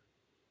you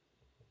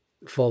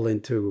fall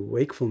into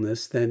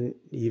wakefulness. Then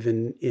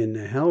even in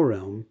a hell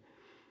realm,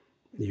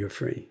 you're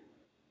free.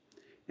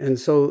 And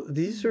so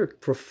these are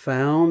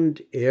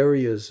profound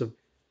areas of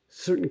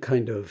certain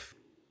kind of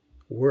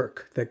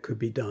work that could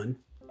be done,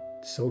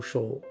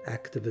 social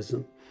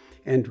activism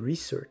and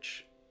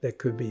research that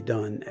could be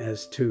done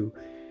as to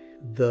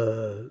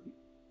the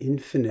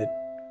infinite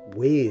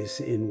ways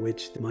in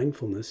which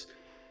mindfulness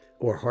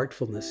or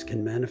heartfulness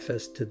can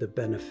manifest to the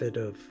benefit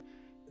of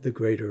the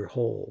greater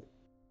whole.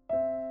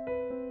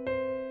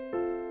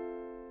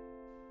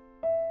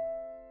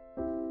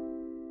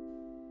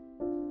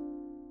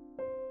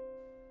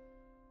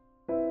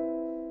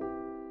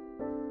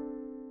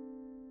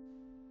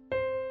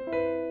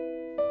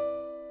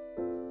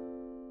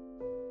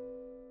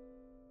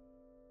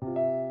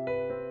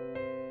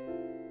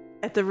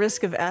 At the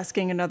risk of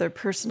asking another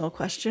personal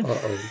question,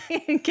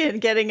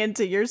 getting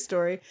into your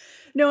story.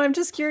 No, I'm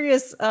just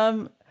curious.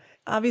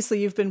 Obviously,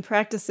 you've been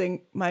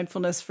practicing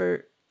mindfulness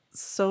for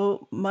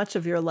so much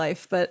of your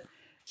life, but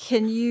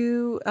can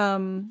you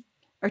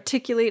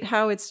articulate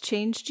how it's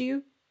changed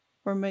you,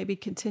 or maybe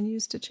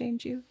continues to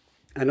change you?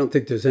 I don't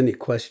think there's any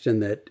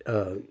question that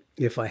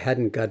if I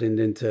hadn't gotten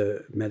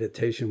into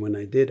meditation when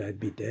I did, I'd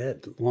be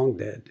dead, long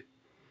dead.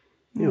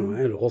 I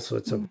had all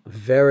sorts of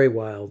very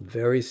wild,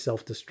 very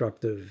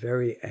self-destructive,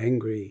 very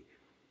angry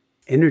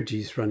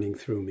energies running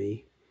through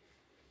me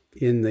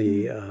in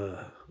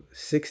the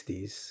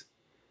 60s.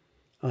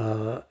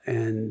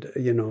 And,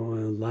 a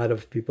lot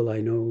of people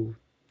I know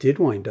did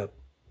wind up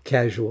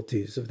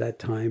casualties of that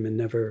time and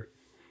never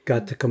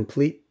got to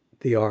complete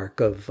the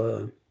arc of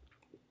the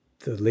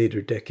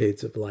later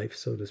decades of life,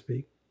 so to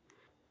speak.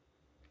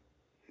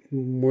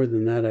 More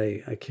than that,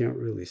 I can't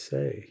really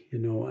say.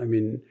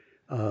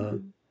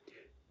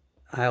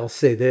 I'll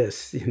say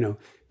this,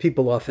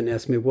 people often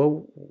ask me,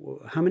 well,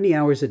 how many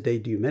hours a day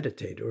do you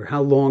meditate? Or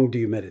how long do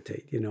you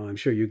meditate? I'm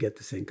sure you get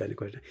the same kind of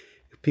question.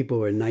 If people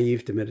who are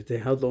naive to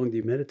meditate, how long do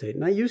you meditate?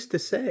 And I used to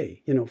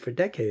say, for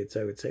decades,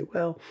 I would say,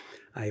 well,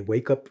 I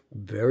wake up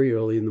very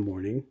early in the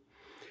morning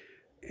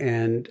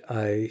and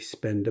I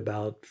spend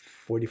about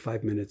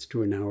 45 minutes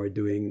to an hour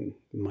doing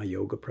my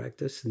yoga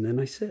practice. And then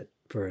I sit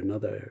for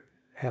another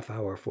half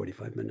hour,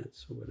 45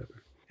 minutes or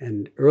whatever.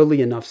 And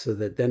early enough so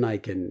that then I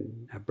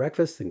can have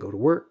breakfast and go to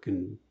work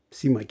and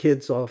see my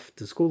kids off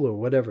to school or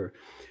whatever.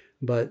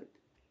 But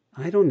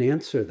I don't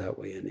answer that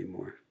way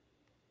anymore,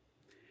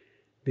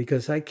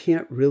 because I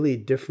can't really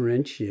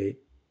differentiate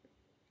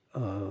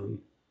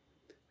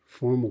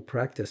formal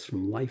practice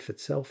from life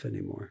itself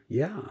anymore.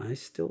 Yeah, I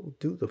still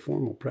do the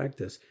formal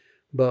practice,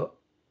 but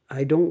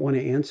I don't want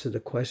to answer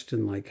the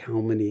question like how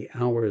many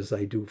hours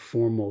I do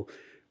formal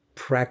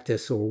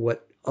practice or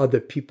what other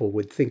people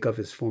would think of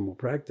as formal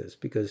practice.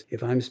 Because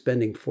if I'm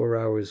spending 4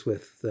 hours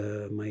with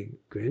my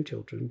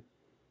grandchildren,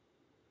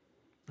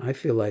 I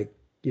feel like,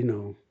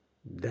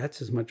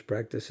 that's as much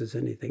practice as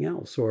anything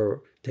else.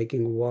 Or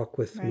taking a walk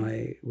with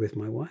my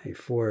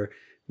wife, or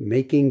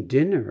making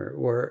dinner,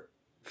 or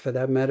for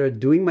that matter,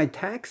 doing my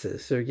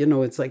taxes. Or,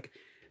 it's like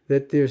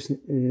that there's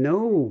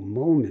no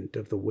moment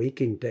of the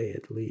waking day,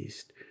 at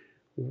least,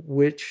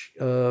 which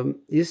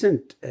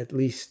isn't at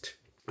least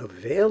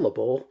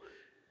available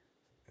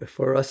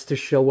for us to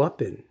show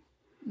up in.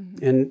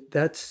 Mm-hmm. And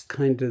that's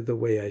kind of the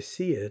way I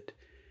see it.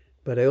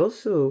 But I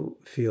also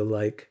feel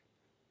like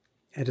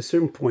at a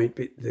certain point,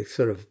 the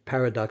sort of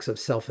paradox of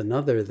self and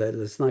other, that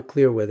it's not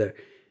clear whether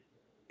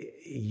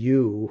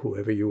you,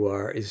 whoever you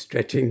are, is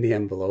stretching the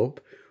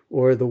envelope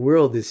or the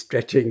world is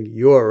stretching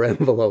your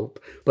envelope.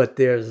 But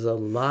there's a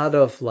lot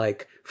of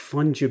like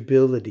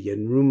fungibility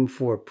and room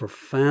for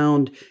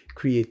profound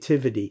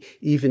creativity,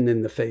 even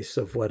in the face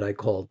of what I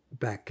called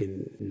back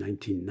in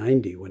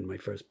 1990, when my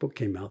first book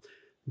came out,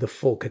 the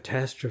full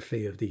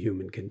catastrophe of the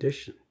human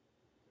condition.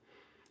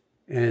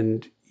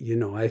 And,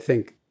 I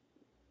think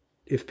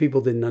if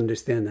people didn't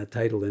understand that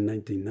title in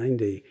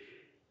 1990,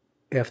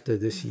 after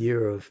this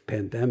year of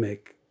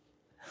pandemic,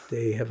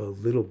 they have a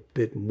little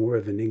bit more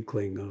of an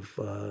inkling of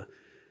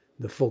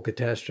the full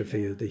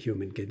catastrophe of the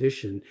human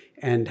condition,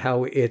 and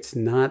how it's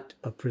not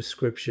a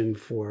prescription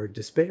for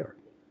despair,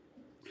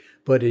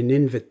 but an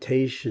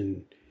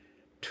invitation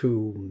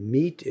to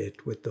meet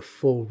it with the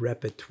full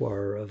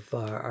repertoire of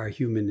our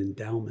human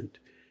endowment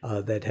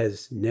that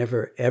has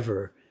never,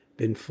 ever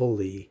been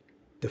fully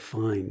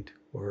defined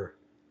or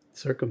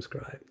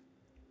circumscribed.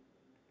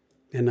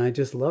 And I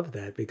just love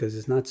that, because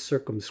it's not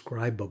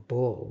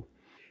circumscribable.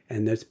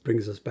 And this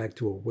brings us back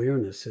to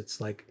awareness. It's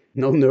like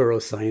no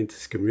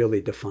neuroscientist can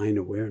really define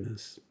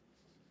awareness,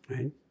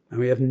 right? And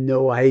we have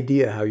no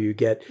idea how you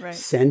get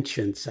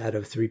sentience out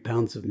of 3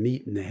 pounds of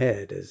meat in the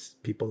head, as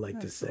people like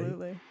to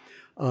say.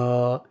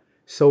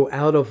 So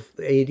out of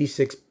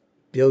 86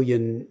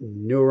 billion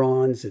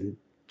neurons and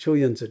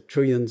trillions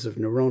of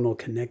neuronal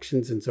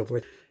connections and so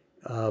forth,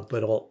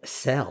 but all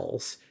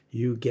cells,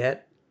 you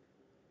get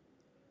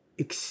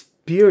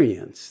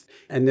experience.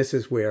 And this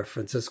is where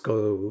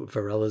Francisco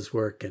Varela's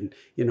work and,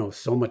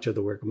 so much of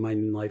the work of Mind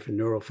and Life and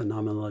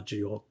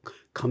neurophenomenology all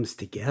comes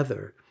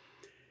together.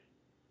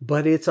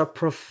 But it's a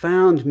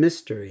profound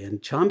mystery. And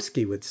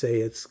Chomsky would say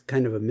it's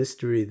kind of a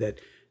mystery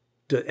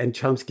and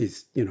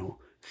Chomsky's,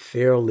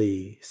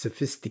 fairly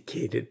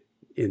sophisticated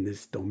in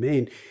this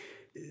domain.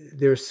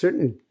 There are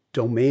certain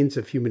domains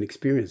of human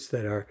experience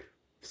that are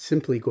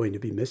simply going to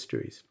be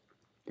mysteries.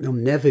 They'll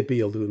never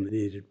be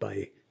illuminated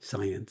by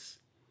science.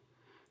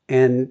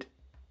 And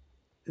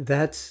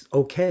that's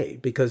okay,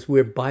 because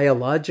we're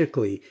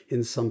biologically,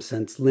 in some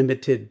sense,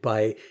 limited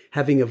by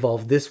having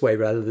evolved this way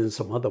rather than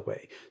some other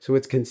way. So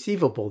it's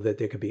conceivable that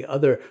there could be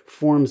other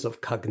forms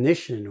of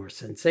cognition or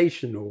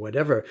sensation or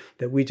whatever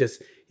that we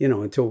just,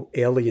 until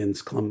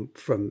aliens come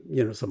from,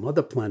 some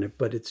other planet,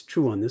 but it's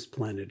true on this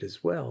planet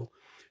as well.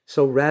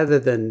 So rather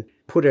than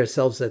put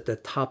ourselves at the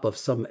top of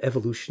some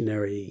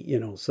evolutionary,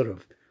 sort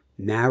of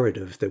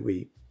narrative that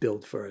we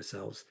build for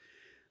ourselves,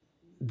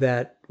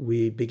 that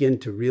we begin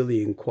to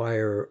really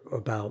inquire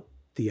about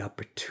the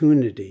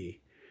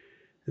opportunity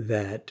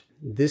that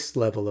this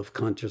level of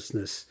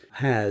consciousness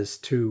has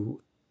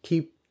to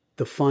keep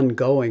the fun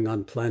going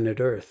on planet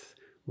Earth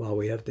while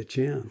we have the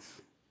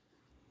chance.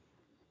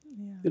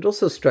 Yeah. It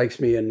also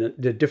strikes me in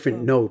a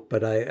different note,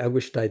 but I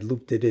wished I'd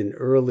looped it in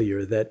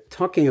earlier, that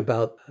talking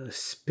about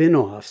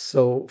spin-offs.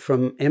 So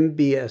from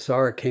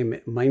MBSR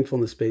came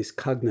mindfulness-based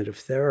cognitive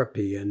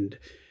therapy, and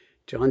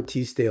John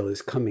Teasdale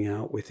is coming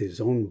out with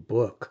his own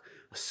book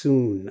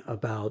soon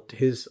about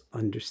his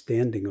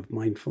understanding of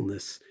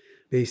mindfulness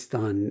based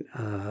on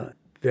a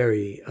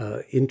very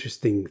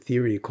interesting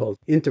theory called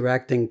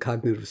interacting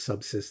cognitive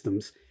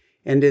subsystems.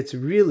 And it's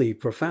really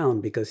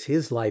profound, because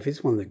his life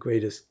is one of the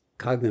greatest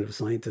cognitive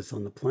scientists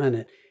on the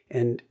planet,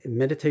 and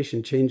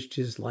meditation changed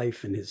his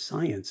life and his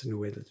science in a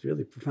way that's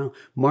really profound.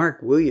 Mark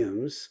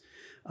Williams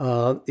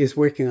is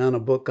working on a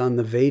book on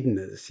the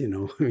Vedanas,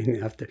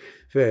 after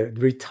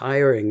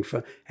retiring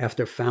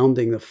after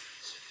founding the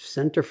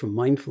Center for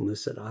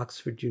Mindfulness at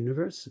Oxford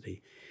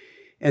University.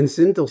 And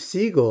Zindel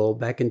Siegel,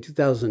 back in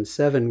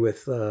 2007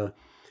 with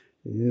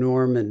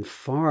Norman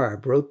Farr,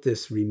 wrote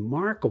this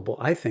remarkable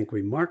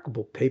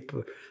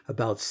paper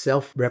about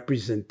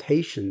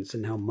self-representations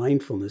and how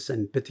mindfulness,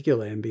 and in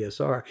particular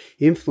MBSR,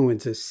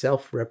 influences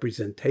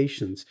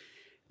self-representations.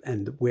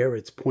 And where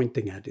it's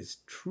pointing at is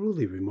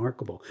truly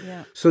remarkable.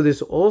 Yeah. So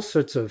there's all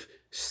sorts of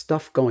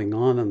stuff going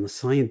on in the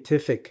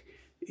scientific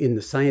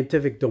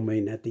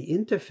domain at the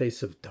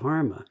interface of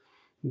Dharma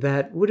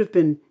that would have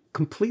been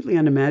completely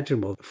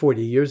unimaginable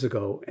 40 years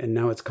ago. And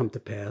now it's come to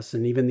pass.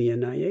 And even the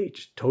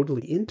NIH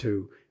totally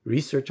into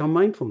research on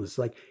mindfulness.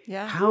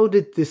 How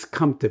did this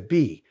come to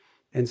be?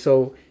 And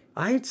so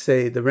I'd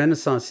say the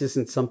Renaissance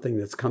isn't something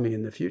that's coming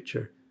in the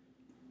future.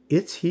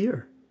 It's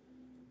here.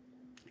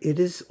 It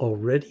is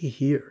already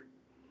here.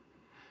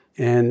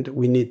 And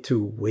we need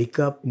to wake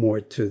up more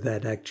to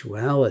that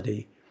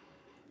actuality.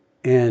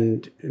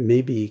 And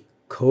maybe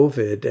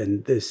COVID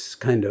and this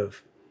kind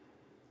of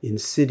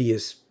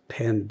insidious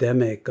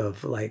pandemic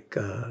of like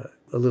a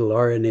little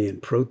RNA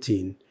and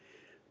protein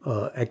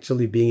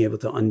actually being able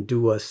to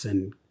undo us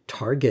and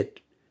target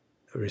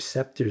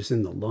receptors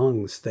in the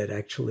lungs that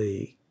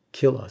actually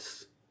kill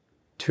us,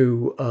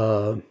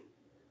 to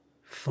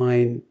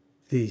find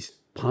these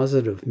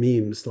positive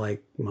memes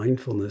like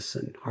mindfulness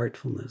and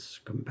heartfulness,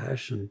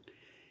 compassion,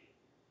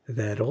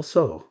 that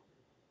also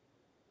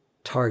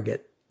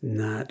target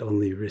not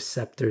only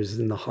receptors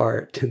in the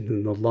heart and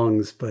in the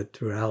lungs, but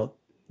throughout,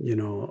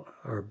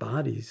 our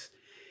bodies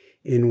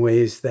in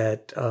ways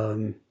that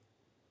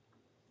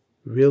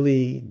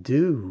really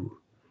do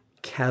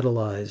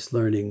catalyze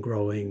learning,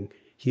 growing,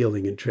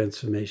 healing, and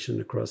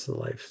transformation across the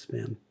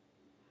lifespan.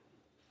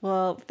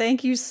 Well,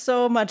 thank you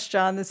so much,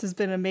 John. This has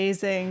been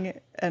amazing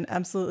and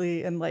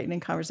absolutely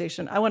enlightening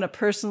conversation. I want to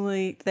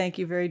personally thank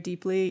you very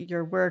deeply.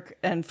 Your work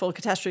and Full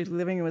Catastrophe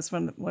Living was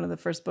one of the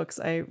first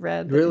books I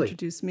read that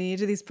introduced me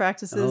to these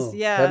practices. Oh,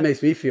 yeah, that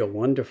makes me feel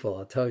wonderful,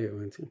 I'll tell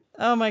you.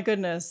 Oh my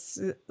goodness,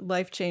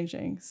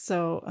 life-changing.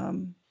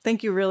 So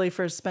thank you really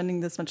for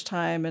spending this much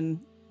time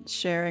and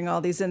sharing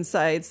all these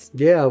insights.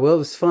 Yeah, well, it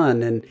was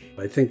fun. And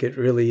I think it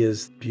really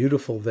is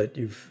beautiful that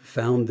you've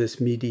found this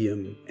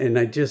medium. And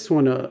I just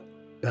want to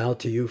bow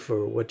to you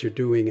for what you're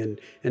doing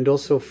and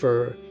also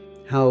for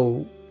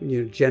how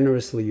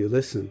generously you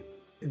listen.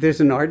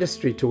 There's an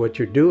artistry to what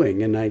you're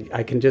doing, and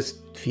I can just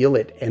feel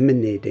it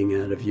emanating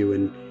out of you,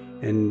 and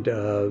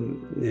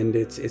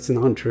it's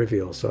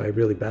non-trivial. So I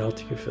really bow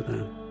to you for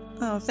that.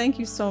 Oh, thank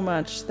you so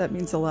much. That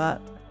means a lot.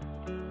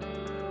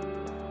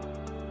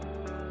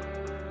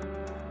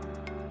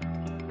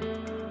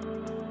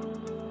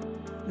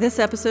 This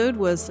episode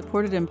was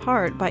supported in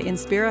part by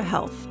Inspira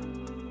Health.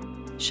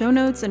 Show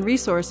notes and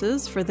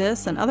resources for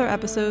this and other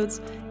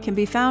episodes can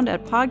be found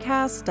at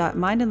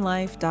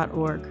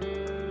podcast.mindandlife.org.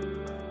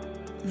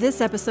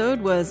 This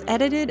episode was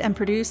edited and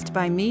produced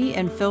by me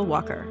and Phil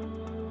Walker.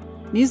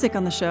 Music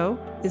on the show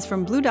is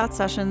from Blue Dot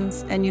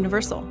Sessions and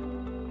Universal.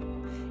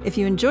 If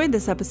you enjoyed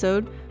this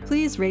episode,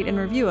 please rate and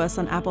review us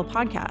on Apple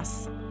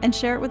Podcasts and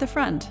share it with a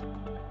friend.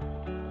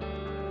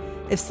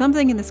 If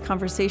something in this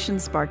conversation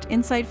sparked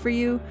insight for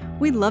you,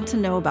 we'd love to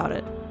know about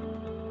it.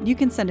 You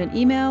can send an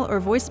email or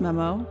voice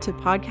memo to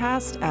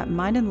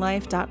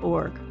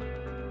podcast@mindandlife.org.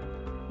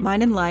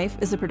 Mind and Life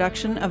is a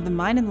production of the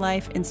Mind and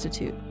Life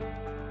Institute.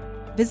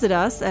 Visit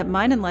us at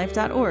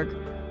mindandlife.org,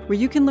 where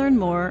you can learn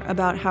more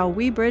about how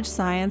we bridge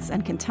science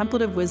and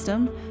contemplative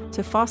wisdom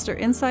to foster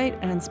insight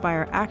and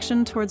inspire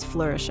action towards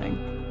flourishing.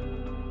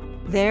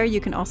 There you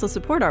can also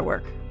support our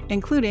work,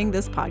 including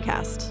this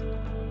podcast.